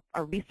did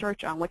our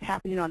research on what's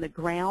happening on the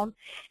ground.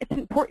 It's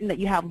important that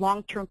you have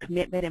long-term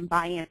commitment and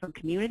buy-in from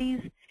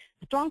communities.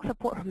 Strong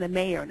support from the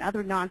mayor and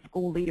other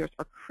non-school leaders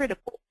are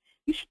critical.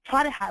 You should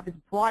try to have as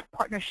broad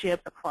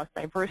partnerships across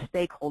diverse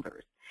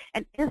stakeholders.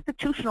 And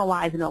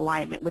institutionalizing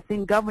alignment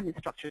within governance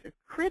structures is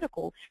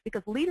critical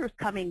because leaders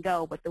come and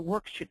go, but the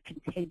work should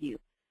continue.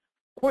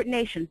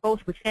 Coordination both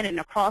within and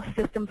across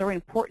systems are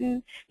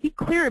important. Be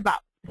clear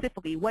about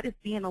specifically what is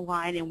being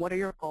aligned and what are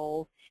your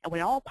goals, and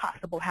when all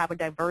possible, have a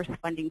diverse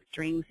funding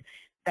streams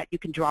that you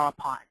can draw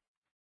upon.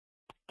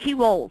 Key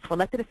roles for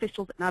elected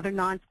officials and other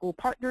non-school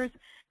partners: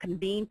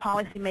 convene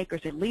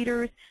policymakers and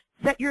leaders,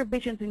 set your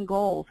visions and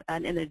goals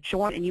in a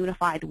joint and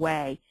unified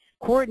way,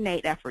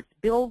 coordinate efforts,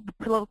 build the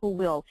political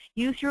will,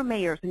 use your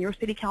mayors and your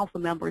city council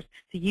members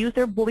to use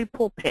their bully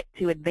pulpit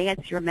to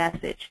advance your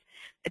message.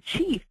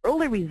 Achieve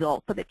early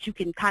results so that you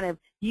can kind of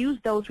use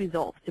those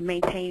results to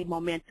maintain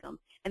momentum.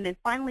 And then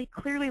finally,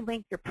 clearly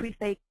link your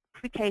pre-K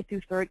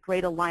through 3rd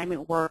grade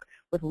alignment work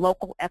with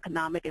local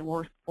economic and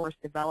workforce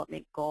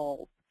development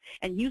goals.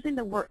 And using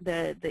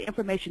the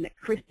information that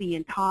Christy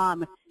and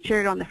Tom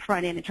shared on the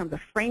front end in terms of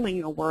framing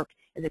your work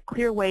is a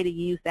clear way to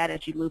use that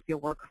as you move your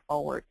work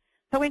forward.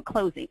 So in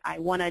closing, I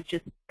want to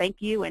just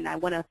thank you, and I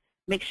want to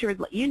make sure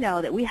to let you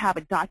know that we have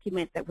a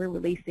document that we're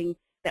releasing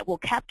that will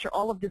capture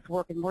all of this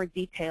work in more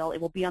detail.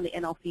 It will be on the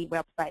NLC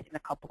website in a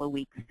couple of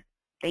weeks.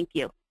 Thank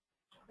you.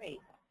 Great.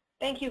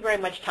 Thank you very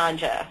much,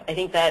 Tanja. I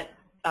think that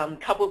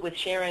coupled with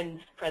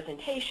Sharon's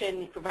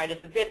presentation provided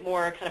us a bit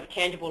more kind of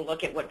tangible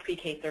look at what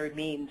pre-K third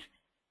means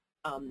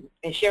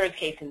in Sharon's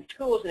case in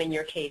schools and in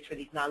your case for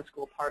these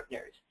non-school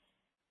partners.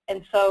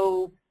 And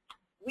so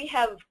we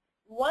have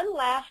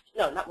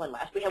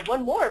we have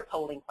one more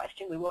polling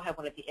question. We will have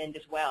one at the end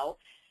as well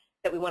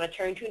that we want to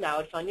turn to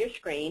now. It's on your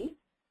screen.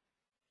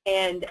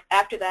 And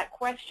after that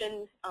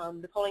question,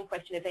 the polling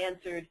question is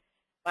answered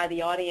by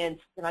the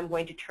audience, and I'm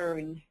going to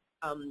turn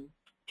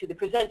to the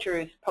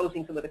presenters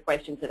posing some of the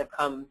questions that have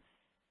come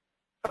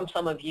from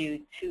some of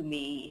you to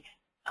me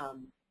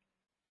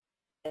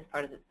as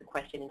part of the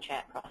question and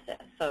chat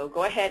process. So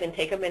go ahead and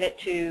take a minute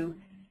to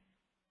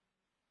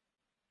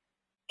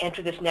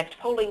answer this next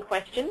polling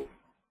question,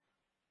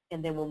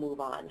 and then we'll move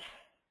on.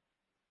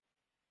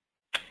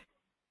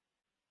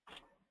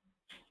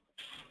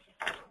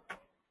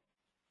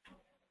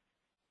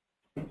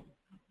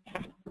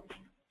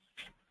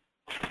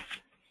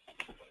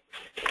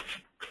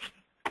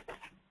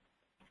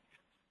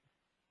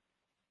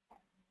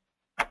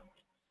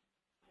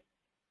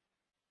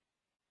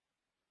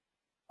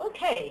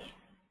 Okay.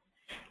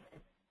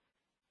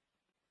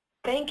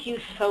 Thank you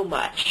so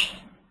much.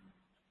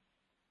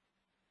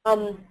 I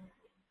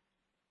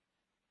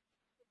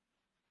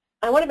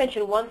want to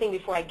mention one thing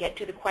before I get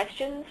to the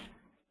questions.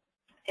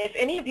 If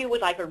any of you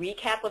would like a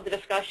recap of the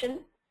discussion,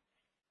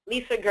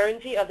 Lisa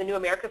Guernsey of the New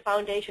America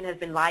Foundation has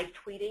been live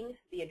tweeting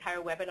the entire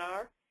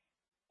webinar,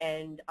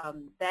 and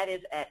that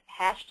is at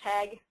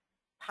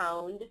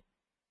 #pound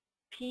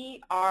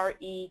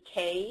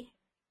PREK,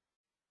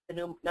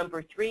 the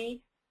number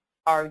 3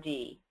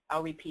 RD.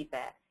 I'll repeat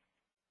that.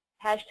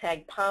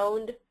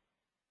 #pound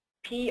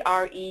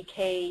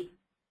PREK,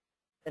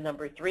 the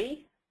number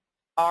 3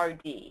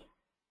 RD.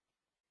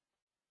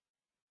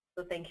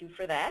 So thank you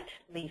for that,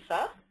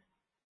 Lisa,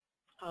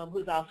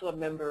 who's also a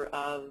member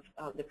of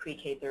the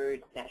pre-K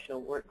third National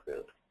Work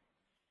Group.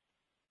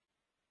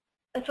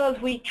 And so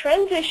as we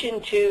transition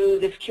to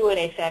this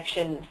Q&A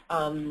section,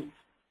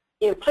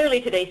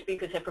 clearly today's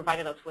speakers have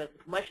provided us with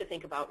much to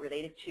think about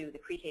related to the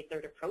pre-K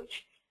third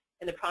approach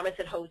and the promise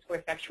it holds for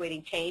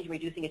effectuating change and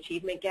reducing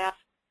achievement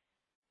gaps.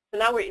 So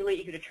now we're really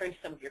eager to turn to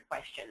some of your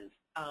questions.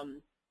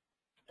 And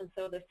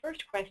so the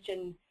first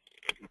question,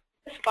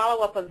 just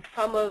follow up on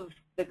some of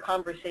the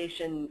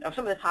conversation, of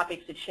some of the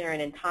topics that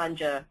Sharon and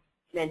Tanja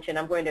mentioned.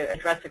 I'm going to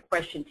address a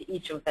question to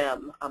each of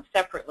them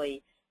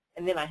separately,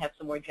 and then I have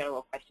some more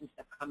general questions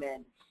that come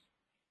in.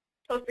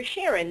 So for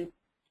Sharon,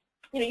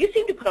 you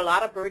seem to put a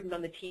lot of burden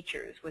on the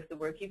teachers with the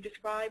work you've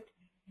described.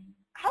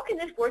 how can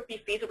this work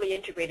be feasibly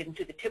integrated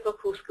into the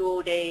typical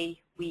school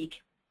day,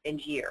 week,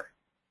 and year?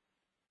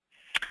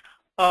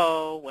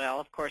 Oh, well,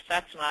 of course,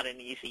 that's not an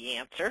easy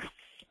answer.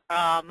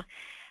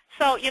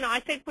 So,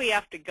 I think we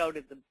have to go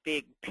to the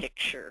big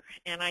picture.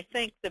 And I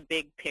think the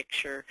big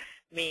picture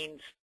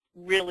means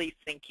really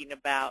thinking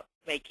about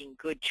making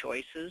good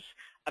choices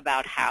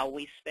about how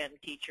we spend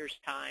teachers'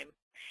 time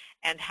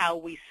and how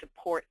we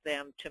support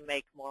them to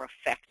make more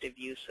effective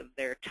use of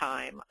their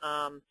time.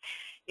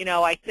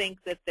 I think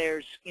that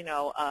there's,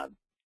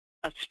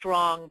 a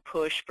strong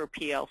push for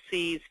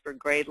PLCs, for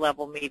grade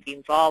level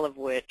meetings, all of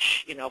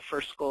which,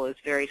 First School is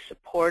very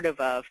supportive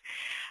of.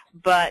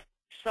 But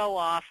so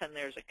often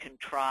there's a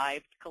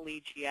contrived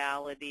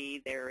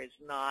collegiality. There is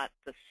not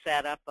the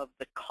setup of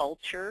the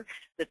culture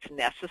that's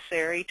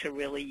necessary to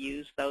really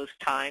use those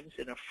times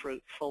in a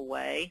fruitful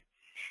way.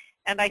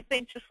 And I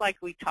think just like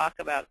we talk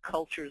about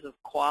cultures of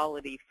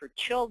quality for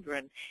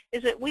children,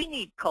 is that we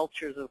need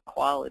cultures of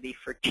quality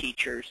for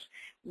teachers.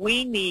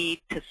 We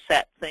need to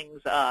set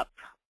things up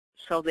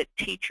so that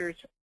teachers,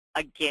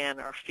 again,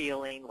 are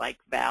feeling like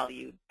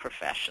valued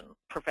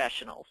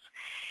professionals,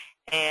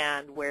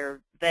 and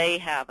where they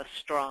have a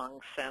strong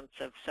sense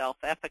of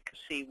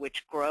self-efficacy,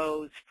 which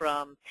grows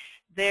from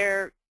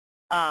their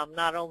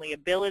not only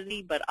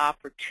ability but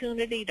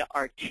opportunity to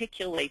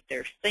articulate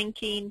their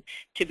thinking,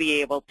 to be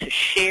able to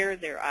share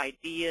their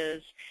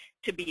ideas,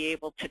 to be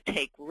able to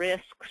take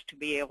risks, to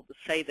be able to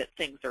say that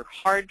things are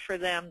hard for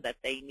them, that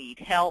they need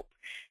help,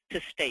 to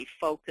stay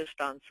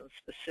focused on some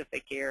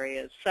specific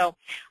areas. So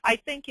I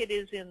think it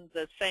is in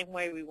the same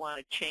way we want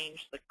to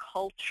change the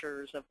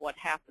cultures of what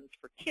happens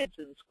for kids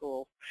in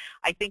school.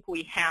 I think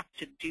we have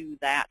to do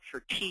that for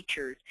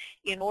teachers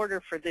in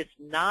order for this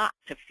not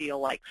to feel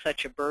like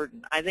such a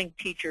burden. I think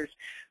teachers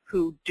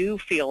who do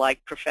feel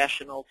like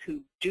professionals,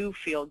 who do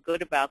feel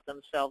good about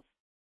themselves,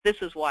 this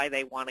is why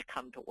they want to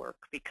come to work,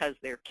 because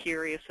they're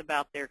curious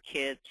about their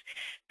kids,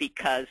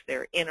 because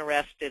they're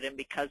interested, and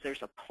because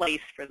there's a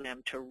place for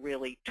them to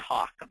really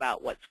talk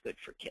about what's good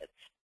for kids.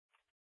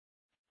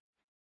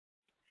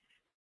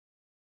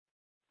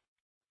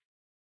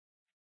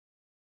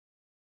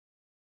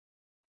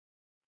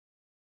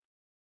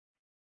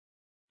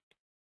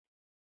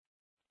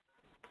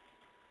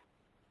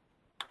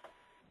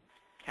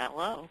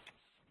 Hello.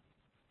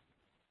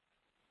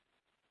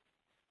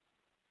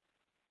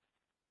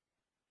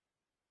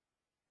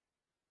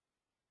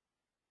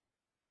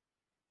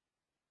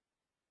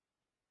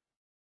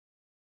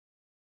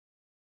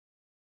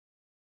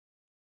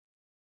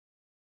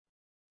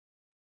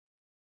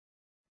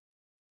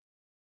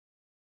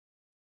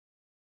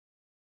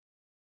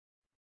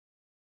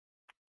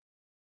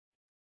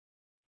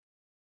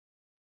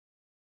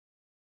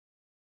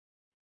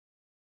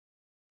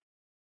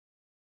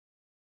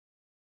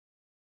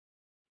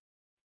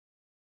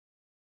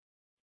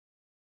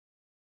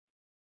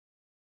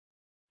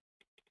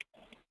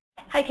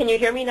 Hi, can you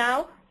hear me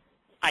now?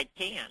 I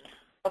can.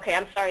 Okay,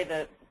 I'm sorry,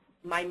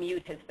 my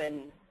mute has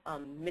been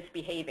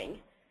misbehaving.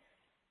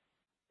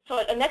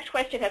 So the next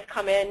question has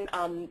come in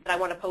that I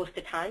want to pose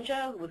to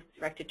Tanja, who was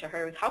directed to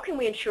her. How can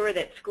we ensure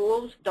that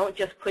schools don't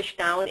just push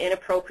down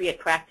inappropriate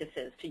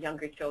practices to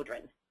younger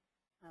children?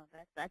 Oh,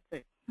 that's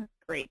a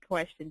great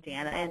question,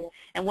 Jana,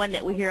 and one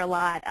that we hear a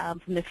lot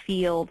from the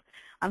field.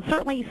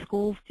 Certainly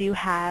schools do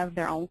have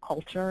their own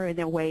culture and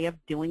their way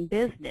of doing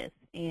business,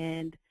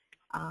 and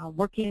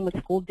working with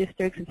school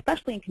districts,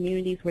 especially in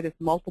communities where there's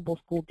multiple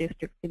school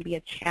districts, can be a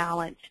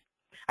challenge.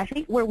 I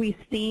think where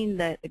we've seen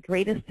the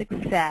greatest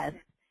success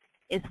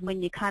is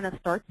when you kind of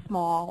start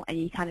small and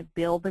you kind of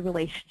build the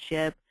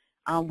relationship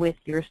with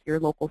your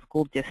local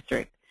school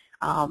district.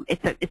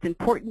 It's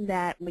important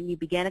that when you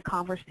begin a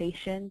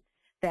conversation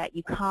that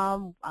you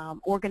come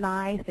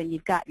organized and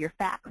you've got your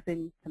facts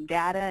and some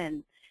data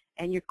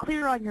and you're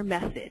clear on your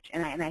message.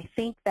 And I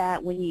think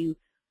that when you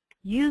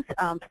use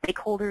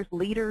stakeholders,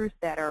 leaders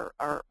that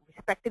are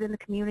respected in the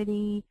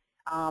community,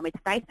 it's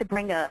nice to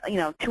bring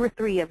 2 or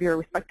 3 of your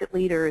respected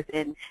leaders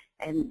and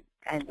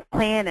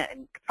plan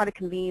and try to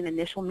convene an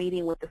initial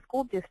meeting with the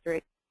school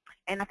district.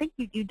 And I think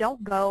you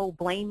don't go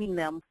blaming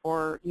them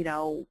for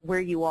where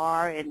you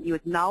are, and you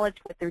acknowledge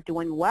what they're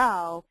doing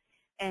well,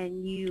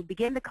 and you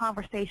begin the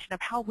conversation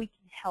of how we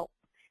can help.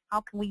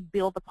 How can we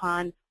build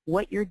upon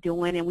what you're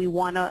doing, and we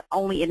want to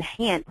only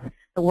enhance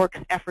the work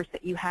efforts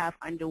that you have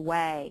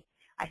underway.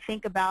 I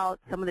think about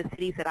some of the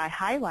cities that I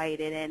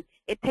highlighted, and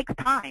it takes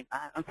time.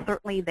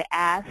 Certainly the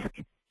ask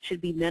should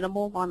be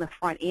minimal on the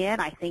front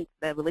end. I think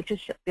the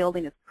relationship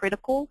building is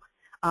critical.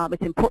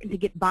 It's important to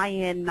get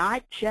buy-in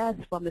not just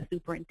from the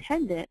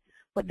superintendent,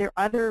 but there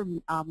are other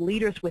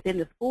leaders within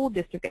the school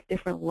district at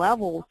different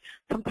levels.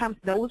 Sometimes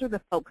those are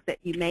the folks that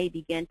you may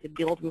begin to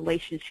build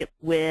relationship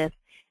with,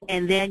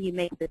 and then you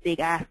make the big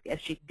ask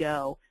as you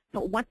go. So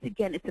once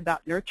again, it's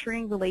about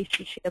nurturing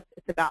relationships.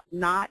 It's about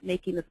not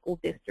making the school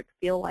district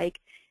feel like,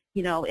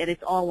 and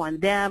it's all on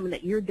them, and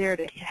that you're there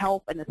to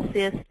help and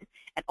assist.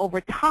 And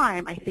over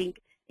time, I think,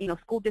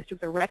 school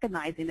districts are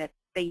recognizing that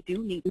they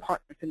do need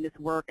partners in this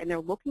work, and they're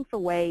looking for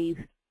ways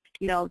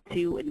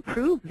to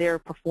improve their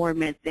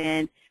performance.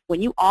 And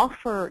when you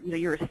offer,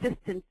 your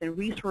assistance and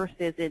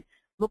resources and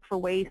look for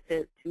ways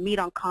to meet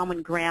on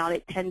common ground,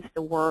 it tends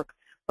to work.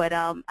 But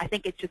I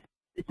think it's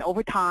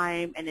over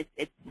time, and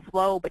it's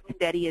slow but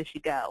steady as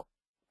you go.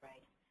 Right.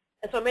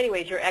 And so in many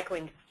ways, you're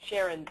echoing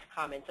Sharon's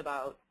comments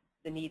about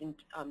the need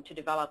to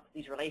develop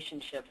these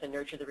relationships and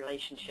nurture the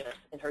relationships.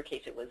 In her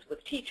case, it was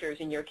with teachers.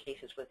 In your case,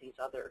 it's with these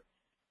other.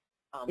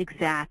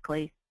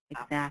 Exactly.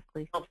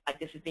 Exactly. Like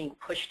this is being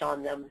pushed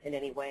on them in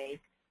any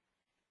way.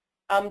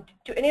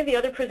 Do any of the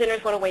other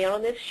presenters want to weigh in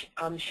on this?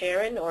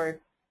 Sharon or,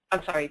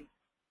 I'm sorry,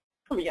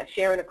 yeah,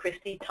 Sharon or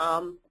Christy,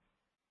 Tom?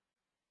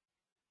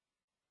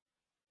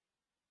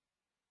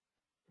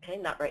 Okay,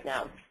 not right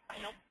now.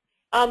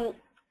 Nope.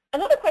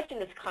 Another question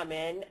that's come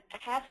in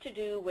has to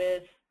do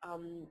with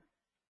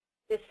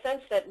this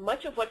sense that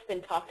much of what's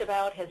been talked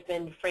about has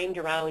been framed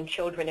around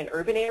children in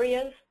urban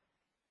areas.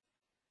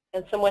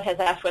 And someone has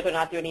asked whether or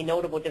not there are any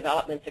notable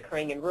developments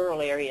occurring in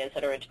rural areas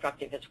that are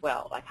instructive as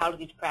well. Like how do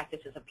these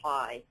practices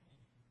apply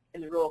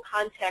in the rural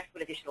context,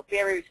 what additional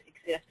barriers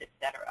exist, et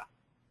cetera.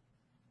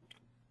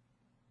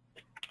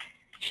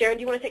 Sharon,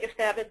 do you want to take a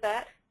stab at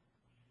that?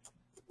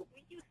 Will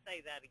you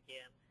say that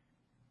again?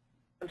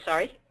 I'm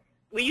sorry?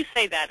 Will you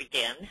say that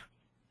again?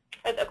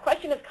 A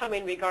question has come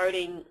in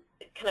regarding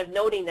kind of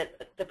noting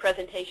that the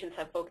presentations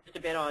have focused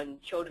a bit on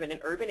children in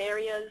urban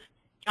areas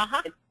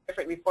and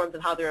different reforms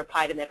and how they're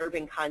applied in that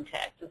urban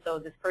context. And so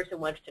this person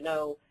wants to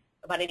know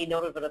about any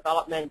notable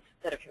developments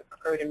that have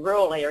occurred in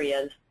rural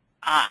areas.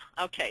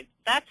 Okay.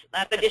 That's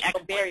an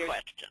excellent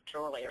question.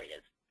 Rural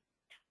areas.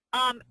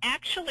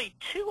 Actually,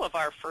 2 of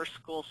our first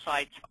school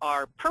sites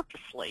are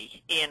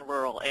purposely in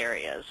rural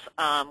areas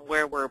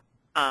where we're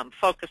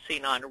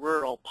focusing on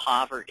rural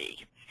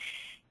poverty.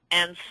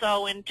 And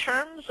so in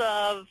terms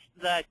of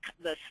the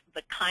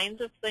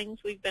kinds of things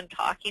we've been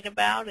talking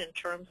about in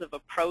terms of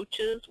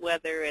approaches,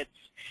 whether it's,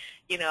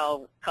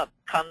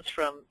 comes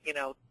from,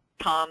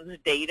 Tom's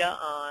data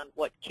on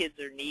what kids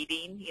are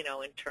needing,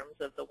 in terms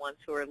of the ones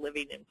who are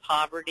living in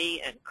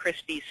poverty, and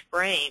Christy's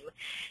frame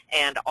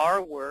and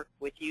our work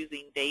with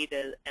using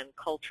data and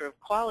culture of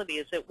quality,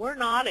 is that we're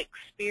not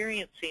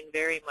experiencing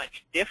very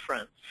much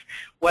difference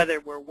whether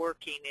we're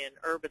working in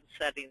urban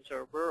settings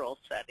or rural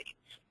settings.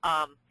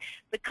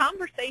 The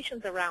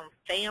conversations around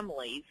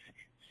families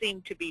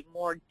seem to be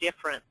more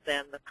different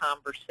than the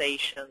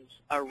conversations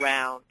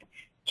around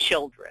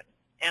children.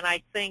 And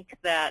I think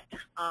that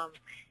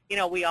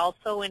we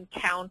also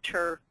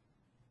encounter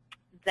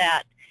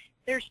that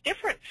there's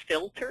different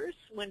filters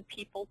when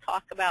people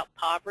talk about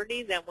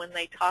poverty than when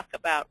they talk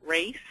about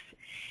race,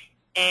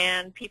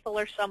 and people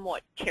are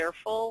somewhat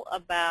careful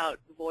about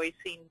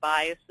voicing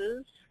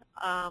biases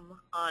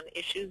on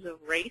issues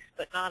of race,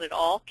 but not at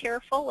all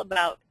careful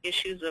about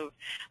issues of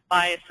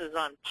biases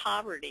on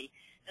poverty.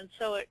 And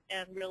so,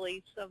 and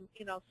really some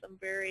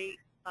very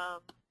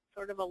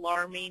sort of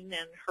alarming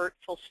and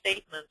hurtful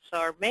statements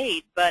are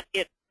made, but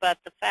the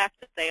fact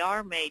that they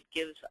are made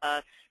gives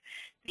us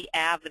the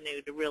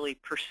avenue to really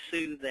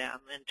pursue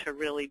them and to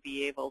really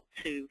be able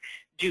to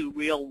do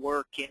real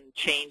work in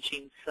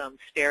changing some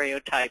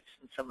stereotypes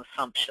and some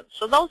assumptions.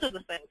 So those are the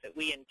things that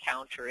we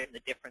encounter in the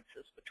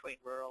differences between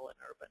rural and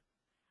urban.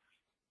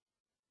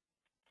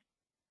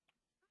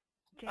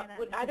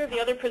 Would either of the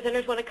other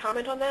presenters want to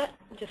comment on that?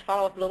 Just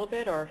follow up a little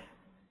bit, or?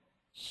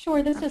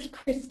 Sure, this is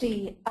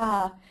Christy.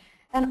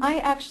 And I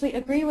actually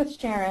agree with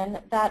Sharon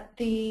that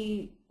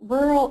the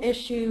rural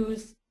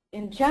issues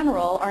in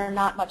general are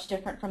not much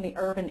different from the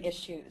urban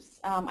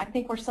issues. I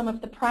think where some of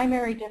the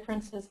primary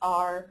differences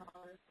are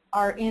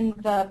in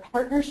the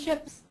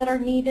partnerships that are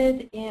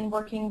needed in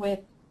working with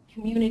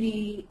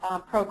community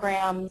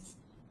programs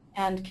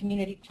and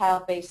community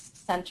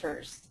child-based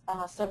centers.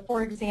 So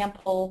for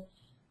example,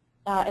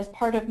 as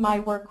part of my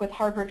work with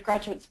Harvard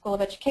Graduate School of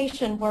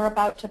Education, we're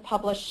about to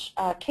publish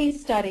a case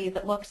study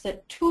that looks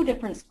at 2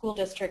 different school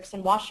districts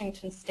in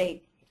Washington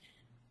State.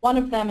 One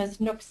of them is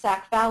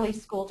Nooksack Valley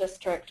School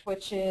District,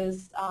 which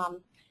is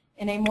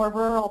in a more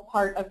rural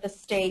part of the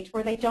state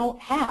where they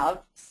don't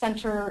have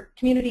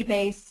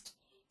community-based,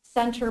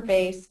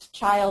 center-based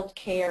child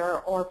care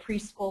or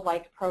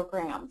preschool-like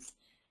programs.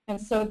 And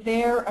so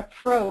their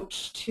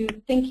approach to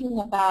thinking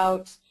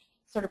about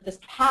sort of this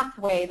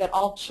pathway that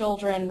all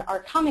children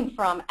are coming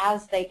from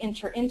as they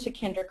enter into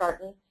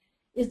kindergarten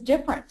is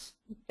different.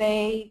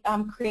 They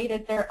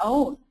created their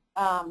own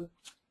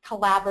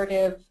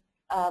collaborative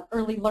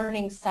early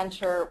learning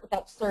center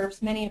that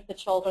serves many of the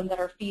children that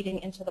are feeding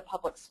into the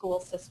public school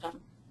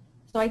system.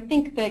 So I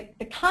think that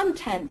the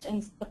content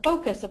and the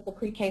focus of the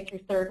pre-K through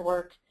 3rd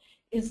work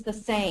is the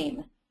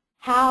same.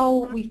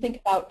 How we think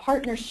about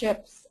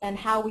partnerships and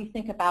how we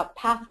think about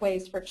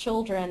pathways for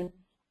children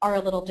are a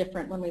little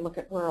different when we look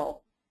at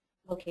rural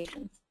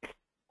locations.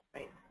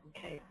 Right,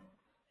 okay.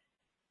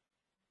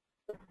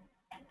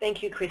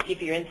 Thank you, Christy,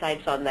 for your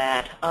insights on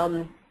that.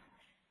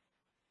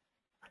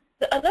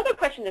 Another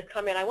question that's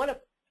come in, I want to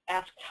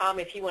ask Tom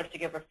if he wants to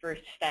give a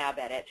first stab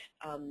at it.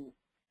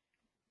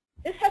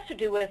 This has to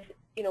do with,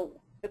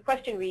 the question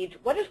question reads,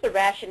 what is the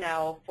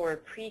rationale for a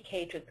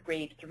pre-K to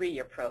grade 3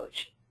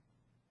 approach?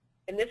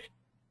 In this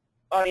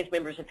audience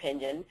member's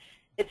opinion,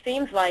 it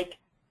seems like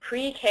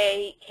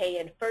pre-K, K,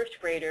 and first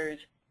graders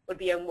would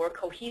be a more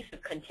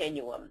cohesive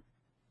continuum.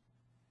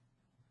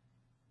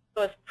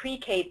 So is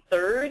pre-K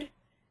third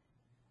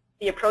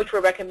the approach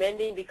we're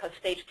recommending because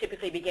states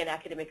typically begin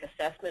academic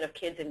assessment of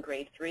kids in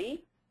grade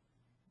 3?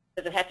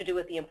 Does it have to do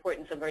with the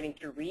importance of learning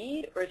to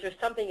read, or is there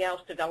something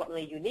else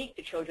developmentally unique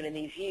to children in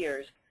these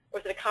years, or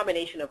is it a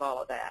combination of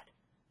all of that?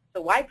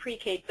 So why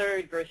pre-K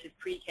third versus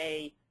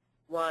pre-K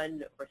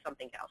 1 or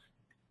something else?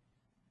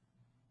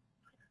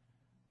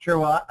 Sure.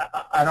 Well,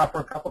 I'd offer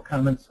a couple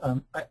comments.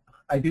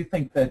 I do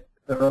think that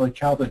the early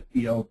childhood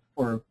field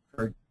for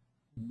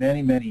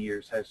many, many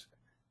years has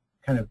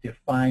kind of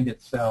defined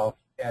itself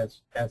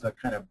as a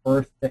kind of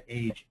birth to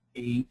age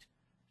 8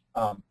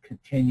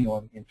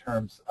 continuum in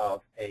terms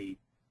of a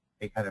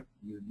kind of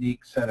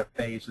unique set of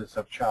phases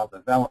of child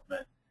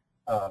development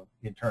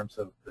in terms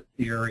of the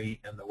theory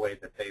and the way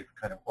that they've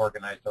kind of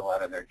organized a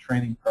lot of their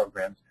training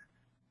programs.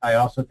 I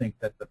also think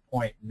that the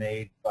point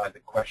made by the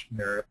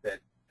questioner that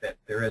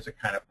there is a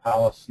kind of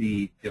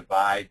policy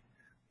divide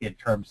in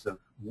terms of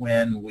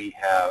when we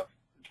have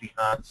the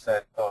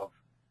onset of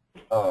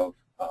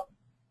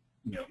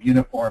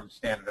uniform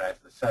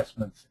standardized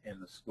assessments in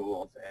the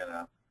schools and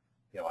a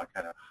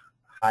kind of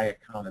high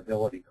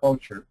accountability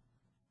culture.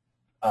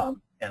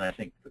 And I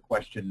think the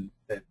question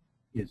that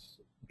is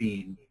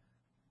being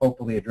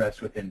hopefully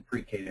addressed within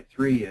pre-K to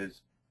 3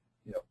 is,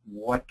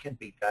 what can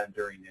be done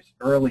during these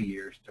early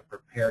years to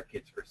prepare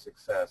kids for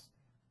success?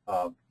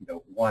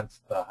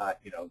 Once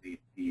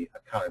the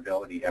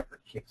accountability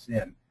effort kicks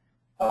in.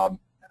 I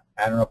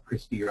don't know if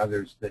Christy or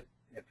others that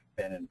have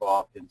been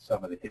involved in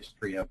some of the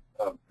history of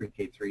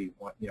pre-K 3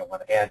 want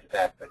to add to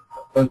that, but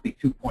those would be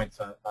 2 points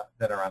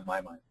that are on my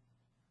mind.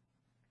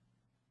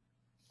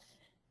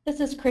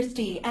 This is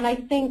Christy, and I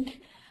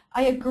think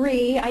I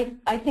agree.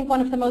 I think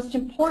one of the most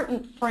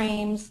important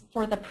frames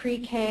for the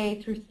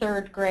pre-K through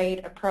 3rd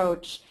grade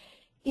approach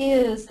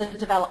is the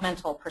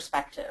developmental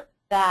perspective,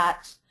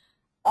 that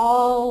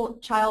all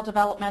child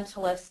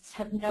developmentalists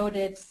have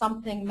noted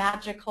something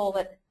magical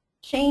that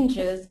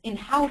changes in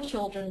how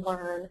children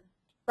learn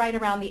right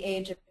around the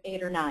age of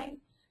 8 or 9.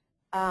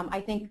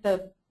 I think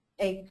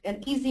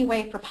an easy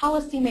way for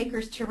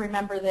policymakers to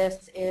remember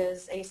this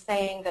is a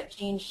saying that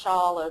Jean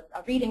Schall,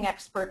 a reading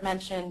expert,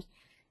 mentioned,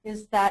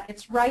 is that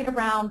it's right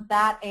around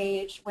that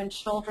age when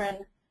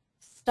children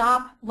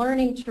stop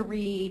learning to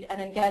read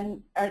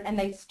and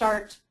they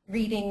start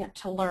reading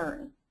to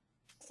learn.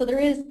 So there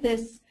is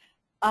this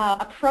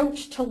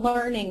approach to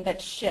learning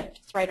that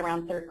shifts right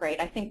around 3rd grade.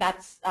 I think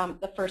that's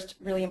the first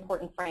really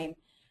important frame.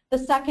 The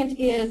second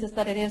is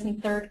that it is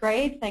in 3rd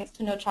grade, thanks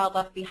to No Child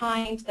Left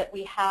Behind, that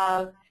we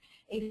have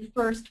a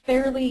first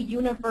fairly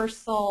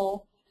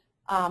universal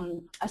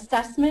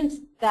assessment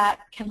that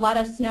can let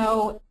us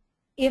know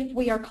if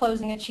we are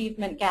closing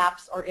achievement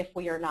gaps or if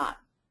we are not.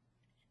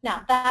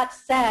 Now, that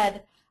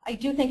said, I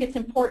do think it's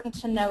important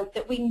to note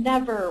that we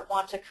never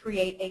want to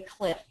create a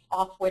cliff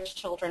off which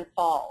children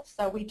fall.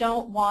 So we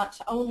don't want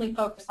to only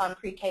focus on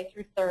pre-K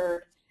through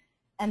 3rd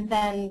and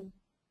then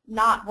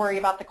not worry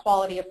about the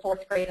quality of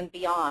 4th grade and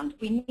beyond.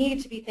 We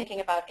need to be thinking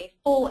about a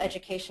full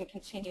education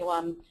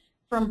continuum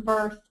from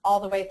birth all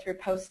the way through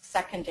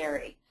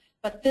post-secondary.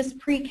 But this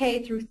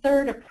pre-K through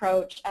 3rd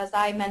approach, as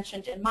I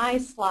mentioned in my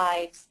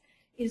slides,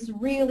 is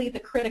really the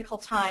critical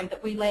time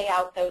that we lay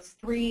out those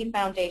 3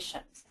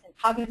 foundations: in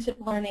cognitive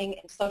learning,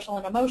 in social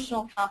and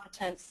emotional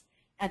competence,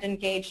 and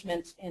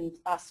engagement in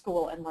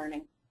school and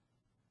learning.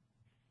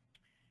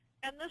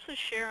 And this is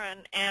Sharon,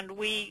 and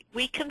we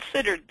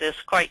considered this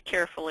quite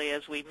carefully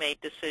as we made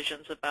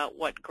decisions about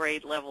what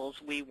grade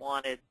levels we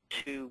wanted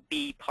to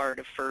be part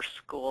of first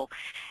school.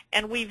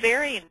 And we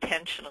very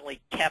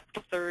intentionally kept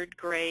 3rd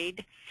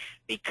grade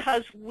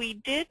because we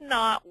did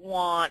not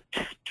want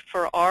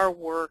for our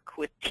work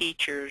with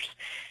teachers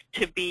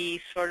to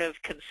be sort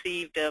of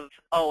conceived of,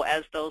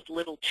 as those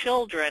little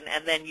children,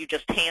 and then you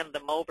just hand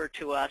them over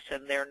to us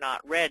and they're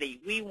not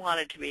ready. We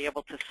wanted to be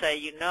able to say,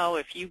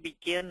 if you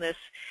begin this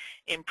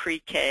in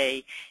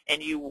pre-K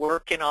and you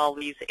work in all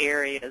these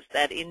areas,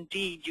 that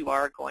indeed you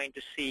are going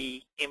to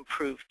see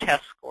improved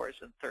test scores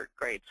in 3rd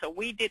grade. So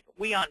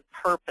we on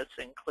purpose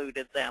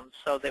included them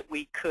so that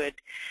we could,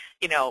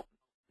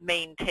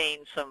 maintain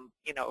some,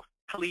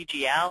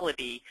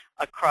 collegiality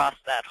across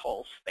that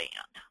whole span.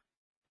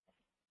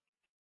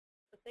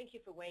 Thank you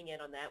for weighing in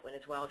on that one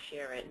as well,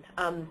 Sharon.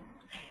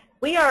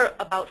 We are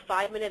about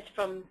 5 minutes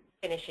from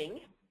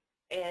finishing,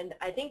 and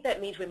I think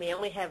that means we may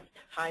only have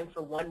time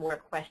for one more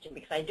question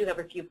because I do have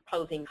a few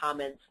closing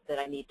comments that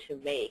I need to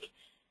make.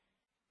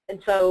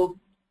 And so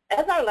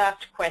as our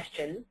last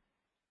question,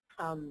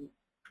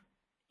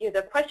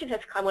 the question has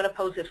come, I want to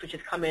pose this, which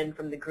has come in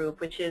from the group,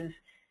 which is,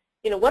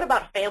 what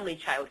about family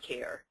child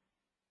care?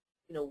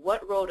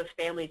 What role does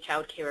family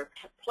child care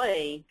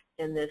play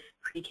in this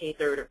pre-K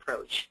 3rd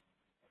approach?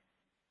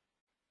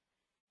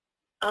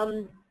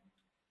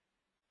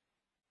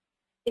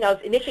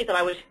 initially thought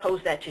I would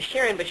pose that to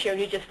Sharon, but Sharon,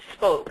 you just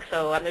spoke,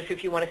 so I'm not sure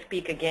if you want to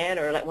speak again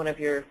or let one of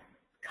your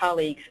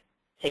colleagues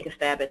take a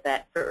stab at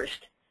that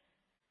first.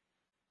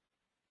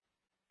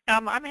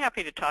 I'm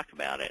happy to talk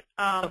about it.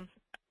 I'm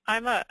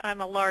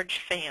a large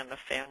fan of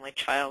family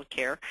child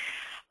care.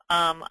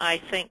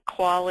 I think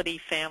quality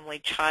family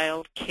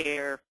child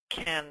care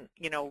can,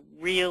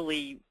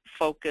 really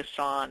focus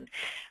on,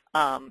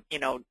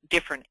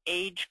 different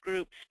age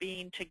groups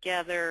being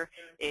together.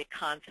 It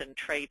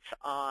concentrates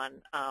on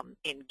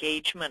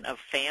engagement of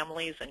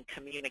families and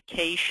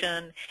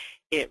communication.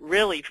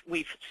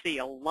 We see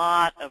a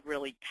lot of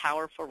really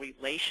powerful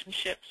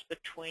relationships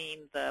between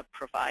the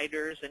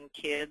providers and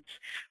kids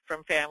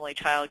from family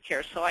child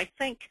care. So I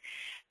think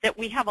that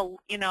we have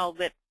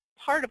that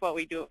part of what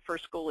we do at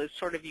First School is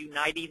sort of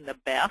uniting the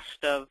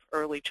best of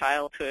early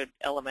childhood,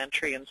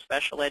 elementary, and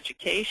special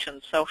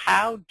education. So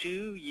how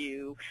do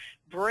you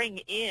bring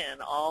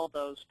in all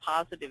those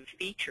positive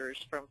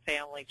features from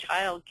family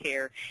child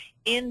care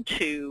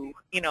into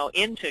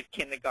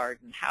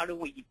kindergarten? How do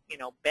we,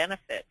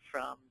 benefit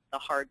from the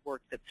hard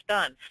work that's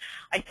done?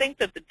 I think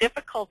that the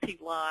difficulty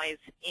lies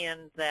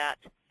in that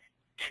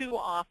too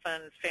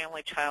often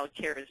family child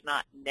care is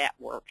not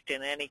networked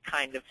in any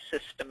kind of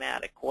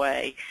systematic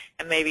way,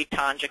 and maybe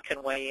Tanja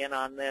can weigh in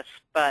on this,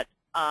 but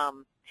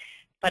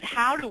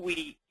how do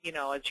we,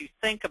 as you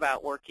think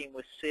about working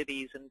with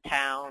cities and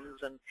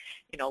towns and,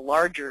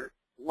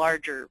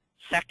 larger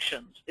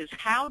sections, is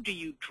how do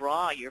you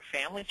draw your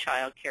family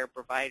child care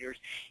providers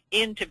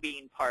into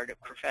being part of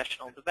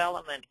professional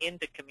development,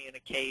 into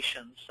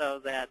communication, so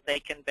that they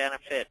can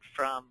benefit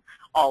from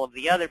all of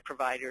the other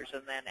providers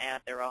and then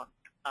add their own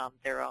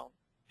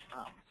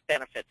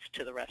benefits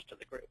to the rest of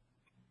the group.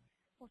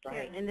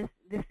 Right. And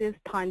this is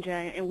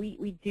Tanja, and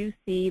we do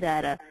see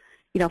that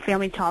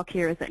family child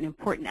care is an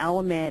important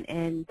element,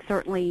 and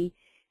certainly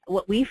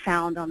what we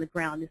found on the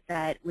ground is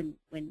that when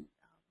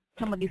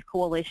some of these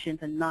coalitions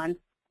and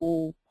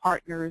non-school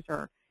partners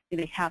or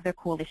they have their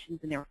coalitions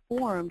and they're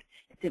formed,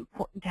 it's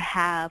important to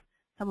have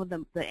some of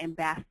the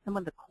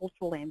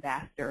cultural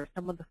ambassadors,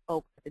 some of the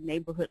folks at the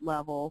neighborhood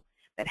level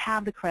that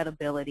have the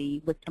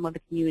credibility with some of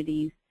the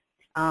communities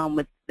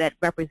that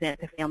represent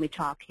the family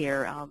child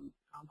care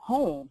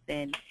homes,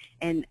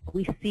 and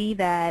we see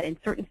that in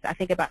certain. I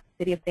think about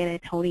the city of San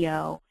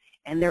Antonio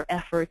and their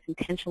efforts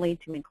intentionally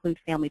to include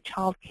family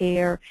child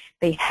care.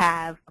 They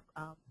have,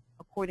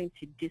 according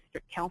to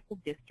district council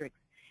districts,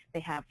 they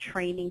have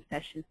training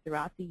sessions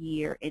throughout the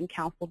year in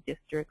council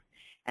districts,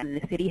 and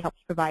the city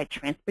helps provide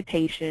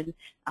transportation,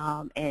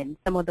 and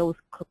some of those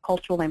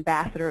cultural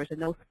ambassadors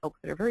and those folks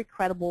that are very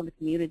credible in the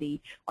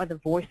community are the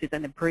voices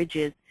and the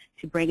bridges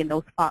to bring in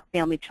those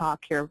family child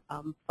care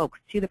folks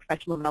to the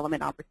professional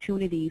development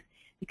opportunities,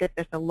 because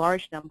there's a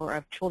large number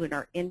of children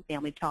are in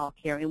family child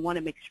care, and we want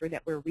to make sure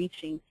that we're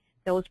reaching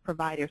those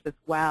providers as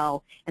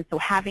well. And so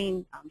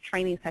having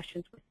training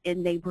sessions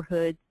within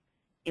neighborhoods,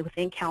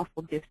 within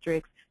council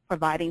districts,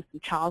 providing some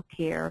child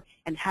care,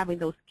 and having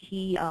those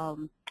key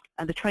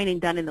the training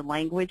done in the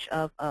language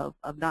of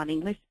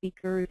non-English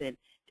speakers, and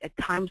at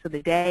times of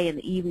the day and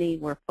the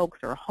evening where folks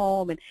are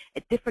home, and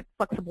at different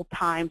flexible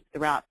times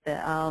throughout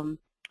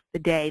the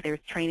day there's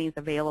trainings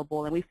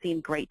available, and we've seen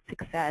great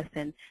success,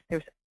 and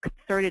there's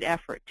concerted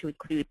effort to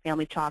include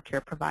family child care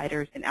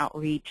providers in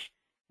outreach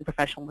and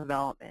professional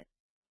development.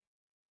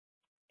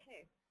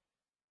 Okay.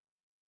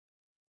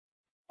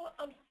 Well,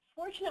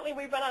 unfortunately,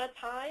 we've run out of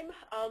time.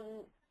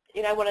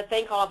 I want to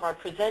thank all of our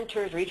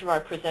presenters, or each of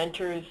our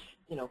presenters,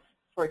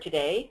 for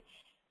today.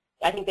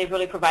 I think they've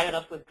really provided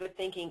us with good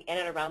thinking in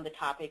and around the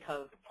topic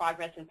of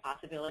progress and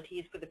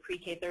possibilities for the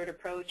pre-K third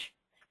approach.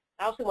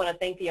 I also want to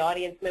thank the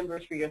audience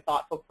members for your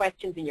thoughtful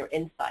questions and your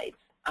insights.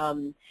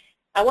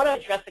 I want to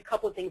address a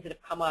couple of things that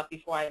have come up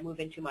before I move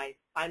into my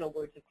final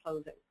words of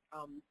closing.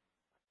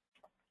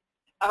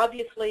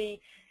 Obviously,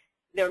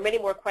 there are many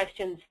more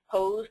questions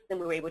posed than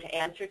we were able to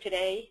answer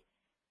today.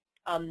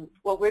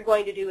 What we're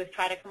going to do is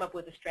try to come up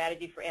with a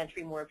strategy for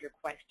answering more of your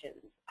questions.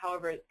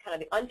 However, kind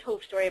of the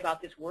untold story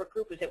about this work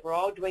group is that we're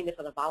all doing this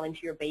on a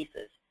volunteer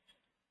basis.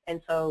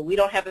 And so we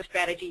don't have a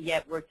strategy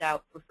yet worked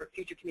out for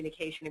future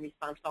communication in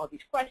response to all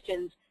these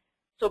questions.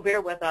 So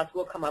bear with us.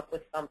 We'll come up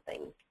with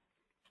something.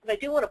 But I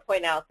do want to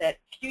point out that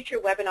future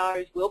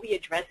webinars will be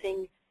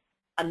addressing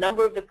a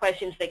number of the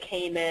questions that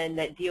came in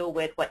that deal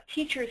with what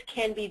teachers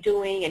can be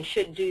doing and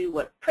should do,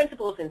 what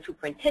principals and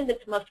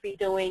superintendents must be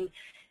doing,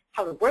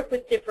 how to work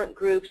with different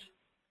groups.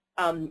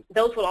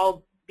 Those will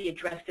all be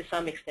addressed to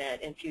some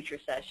extent in future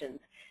sessions,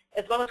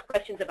 as well as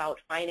questions about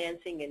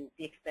financing and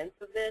the expense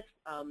of this.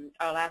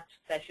 Our last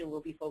session will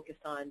be focused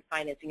on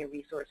financing and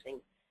resources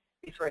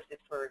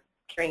for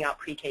carrying out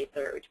pre-K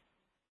third.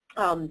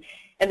 And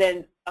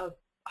then a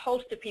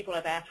host of people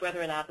have asked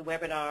whether or not the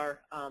webinar,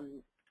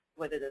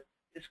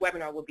 this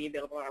webinar will be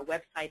available on our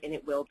website, and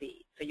it will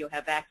be. So you'll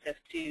have access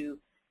to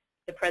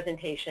the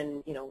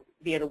presentation,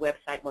 via the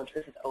website once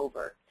this is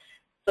over.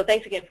 So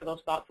thanks again for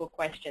those thoughtful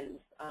questions.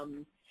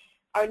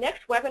 Our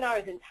next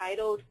webinar is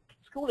entitled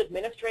School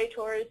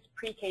Administrators,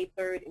 Pre-K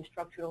Third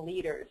Instructional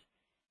Leaders.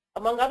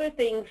 Among other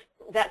things,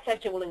 that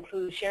session will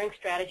include sharing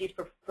strategies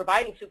for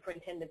providing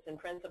superintendents and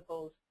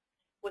principals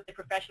with the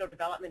professional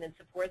development and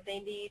support they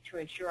need to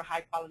ensure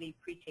high-quality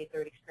pre-K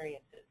third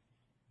experiences.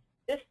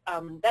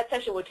 That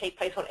session will take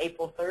place on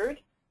April 3rd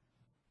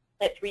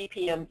at 3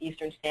 p.m.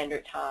 Eastern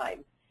Standard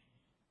Time.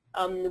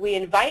 We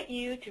invite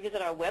you to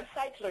visit our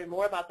website to learn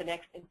more about the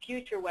next and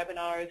future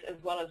webinars, as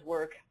well as the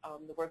work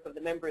of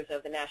the members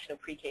of the National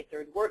Pre-K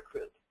Third Work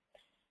Group.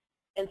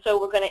 And so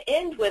we're going to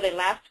end with a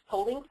last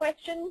polling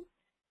question,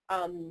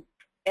 and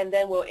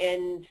then we'll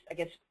end, I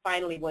guess,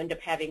 finally we'll end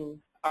up having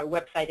our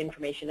website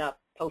information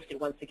posted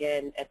once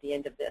again at the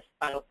end of this,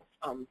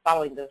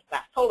 following the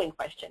last polling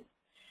question.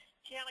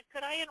 Jana,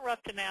 could I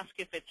interrupt and ask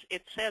if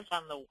it says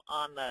on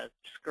the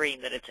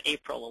screen that it's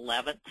April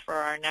 11th for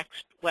our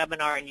next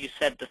webinar, and you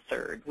said the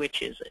 3rd.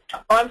 Which is it?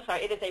 Oh, I'm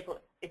sorry. It is April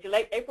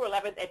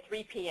 11th at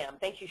 3 p.m.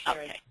 Thank you,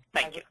 Sharon. Okay.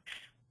 Thank you.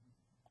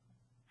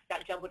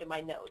 Got jumbled in my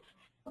notes.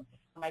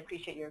 I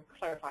appreciate your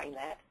clarifying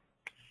that.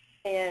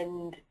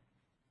 And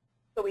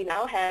so we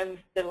now have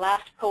the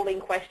last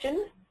polling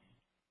question,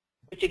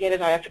 which again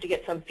is our effort to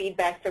get some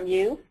feedback from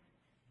you.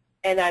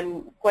 And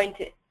I'm going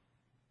to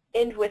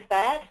end with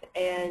that,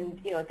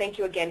 and thank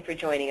you again for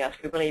joining us.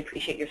 We really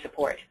appreciate your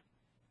support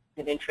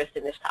and interest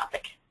in this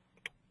topic.